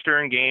 any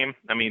Stern game,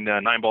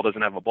 9-ball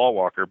doesn't have a ball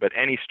walker, but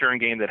any Stern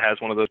game that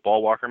has one of those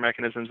ball walker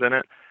mechanisms in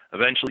it,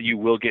 eventually you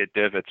will get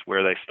divots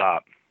where they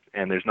stop,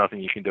 and there's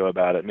nothing you can do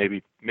about it.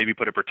 Maybe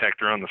put a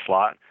protector on the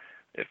slot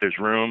if there's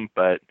room,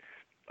 but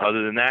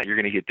other than that, you're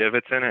going to get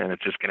divots in it, and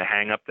it's just going to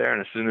hang up there, and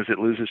as soon as it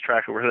loses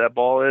track of where that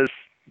ball is,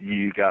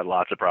 you got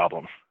lots of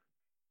problems.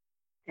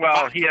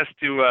 Well, he has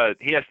to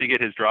get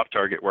his drop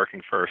target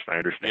working first. I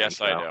understand. Yes,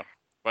 so. I know.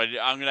 But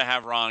I'm going to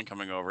have Ron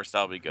coming over, so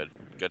that'll be good.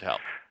 Good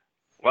help.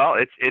 Well,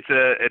 it's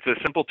a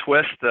simple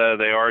twist.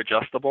 They are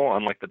adjustable,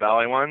 unlike the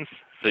Bally ones.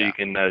 So you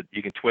can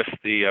twist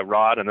the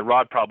rod, and the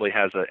rod probably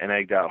has an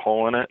egged out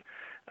hole in it.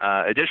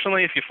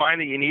 Additionally, if you find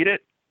that you need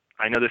it,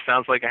 I know this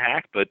sounds like a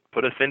hack, but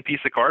put a thin piece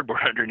of cardboard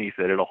underneath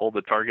it. It'll hold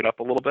the target up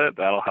a little bit.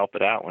 That'll help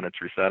it out when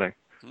it's resetting.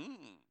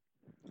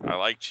 I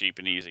like cheap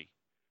and easy.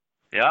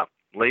 Yeah.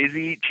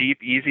 Lazy,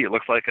 cheap, easy. It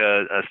looks like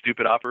a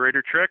stupid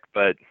operator trick,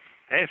 but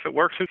hey, if it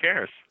works, who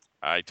cares?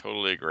 I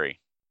totally agree.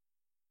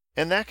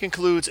 And that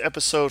concludes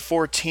episode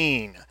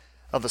 14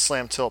 of the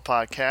Slam Tilt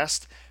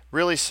podcast.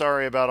 Really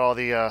sorry about all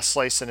the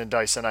slicing and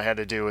dicing I had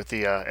to do with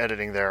the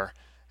editing there.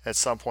 At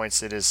some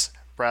points it is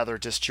rather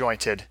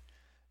disjointed,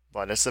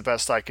 but it's the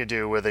best I could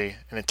do with an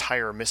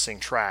entire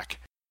missing track.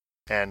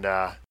 And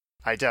I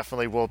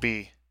definitely will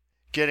be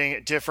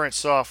getting different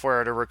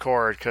software to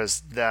record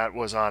because that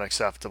was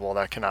unacceptable.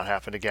 That cannot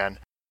happen again.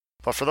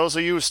 But for those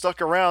of you who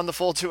stuck around the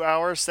full 2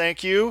 hours,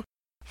 thank you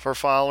for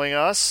following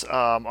us.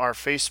 Our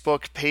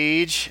Facebook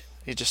page,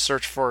 you just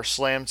search for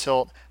Slam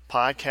Tilt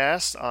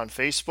Podcast on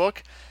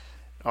Facebook.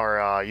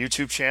 Our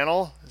YouTube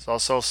channel is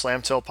also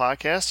Slam Tilt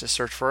Podcast. Just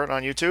search for it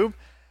on YouTube.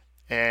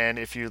 And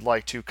if you'd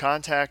like to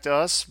contact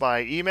us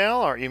by email,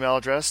 our email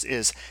address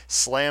is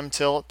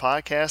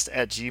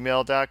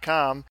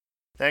slamtiltpodcast@gmail.com.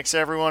 Thanks,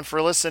 everyone,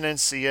 for listening.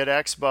 See you at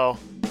Expo.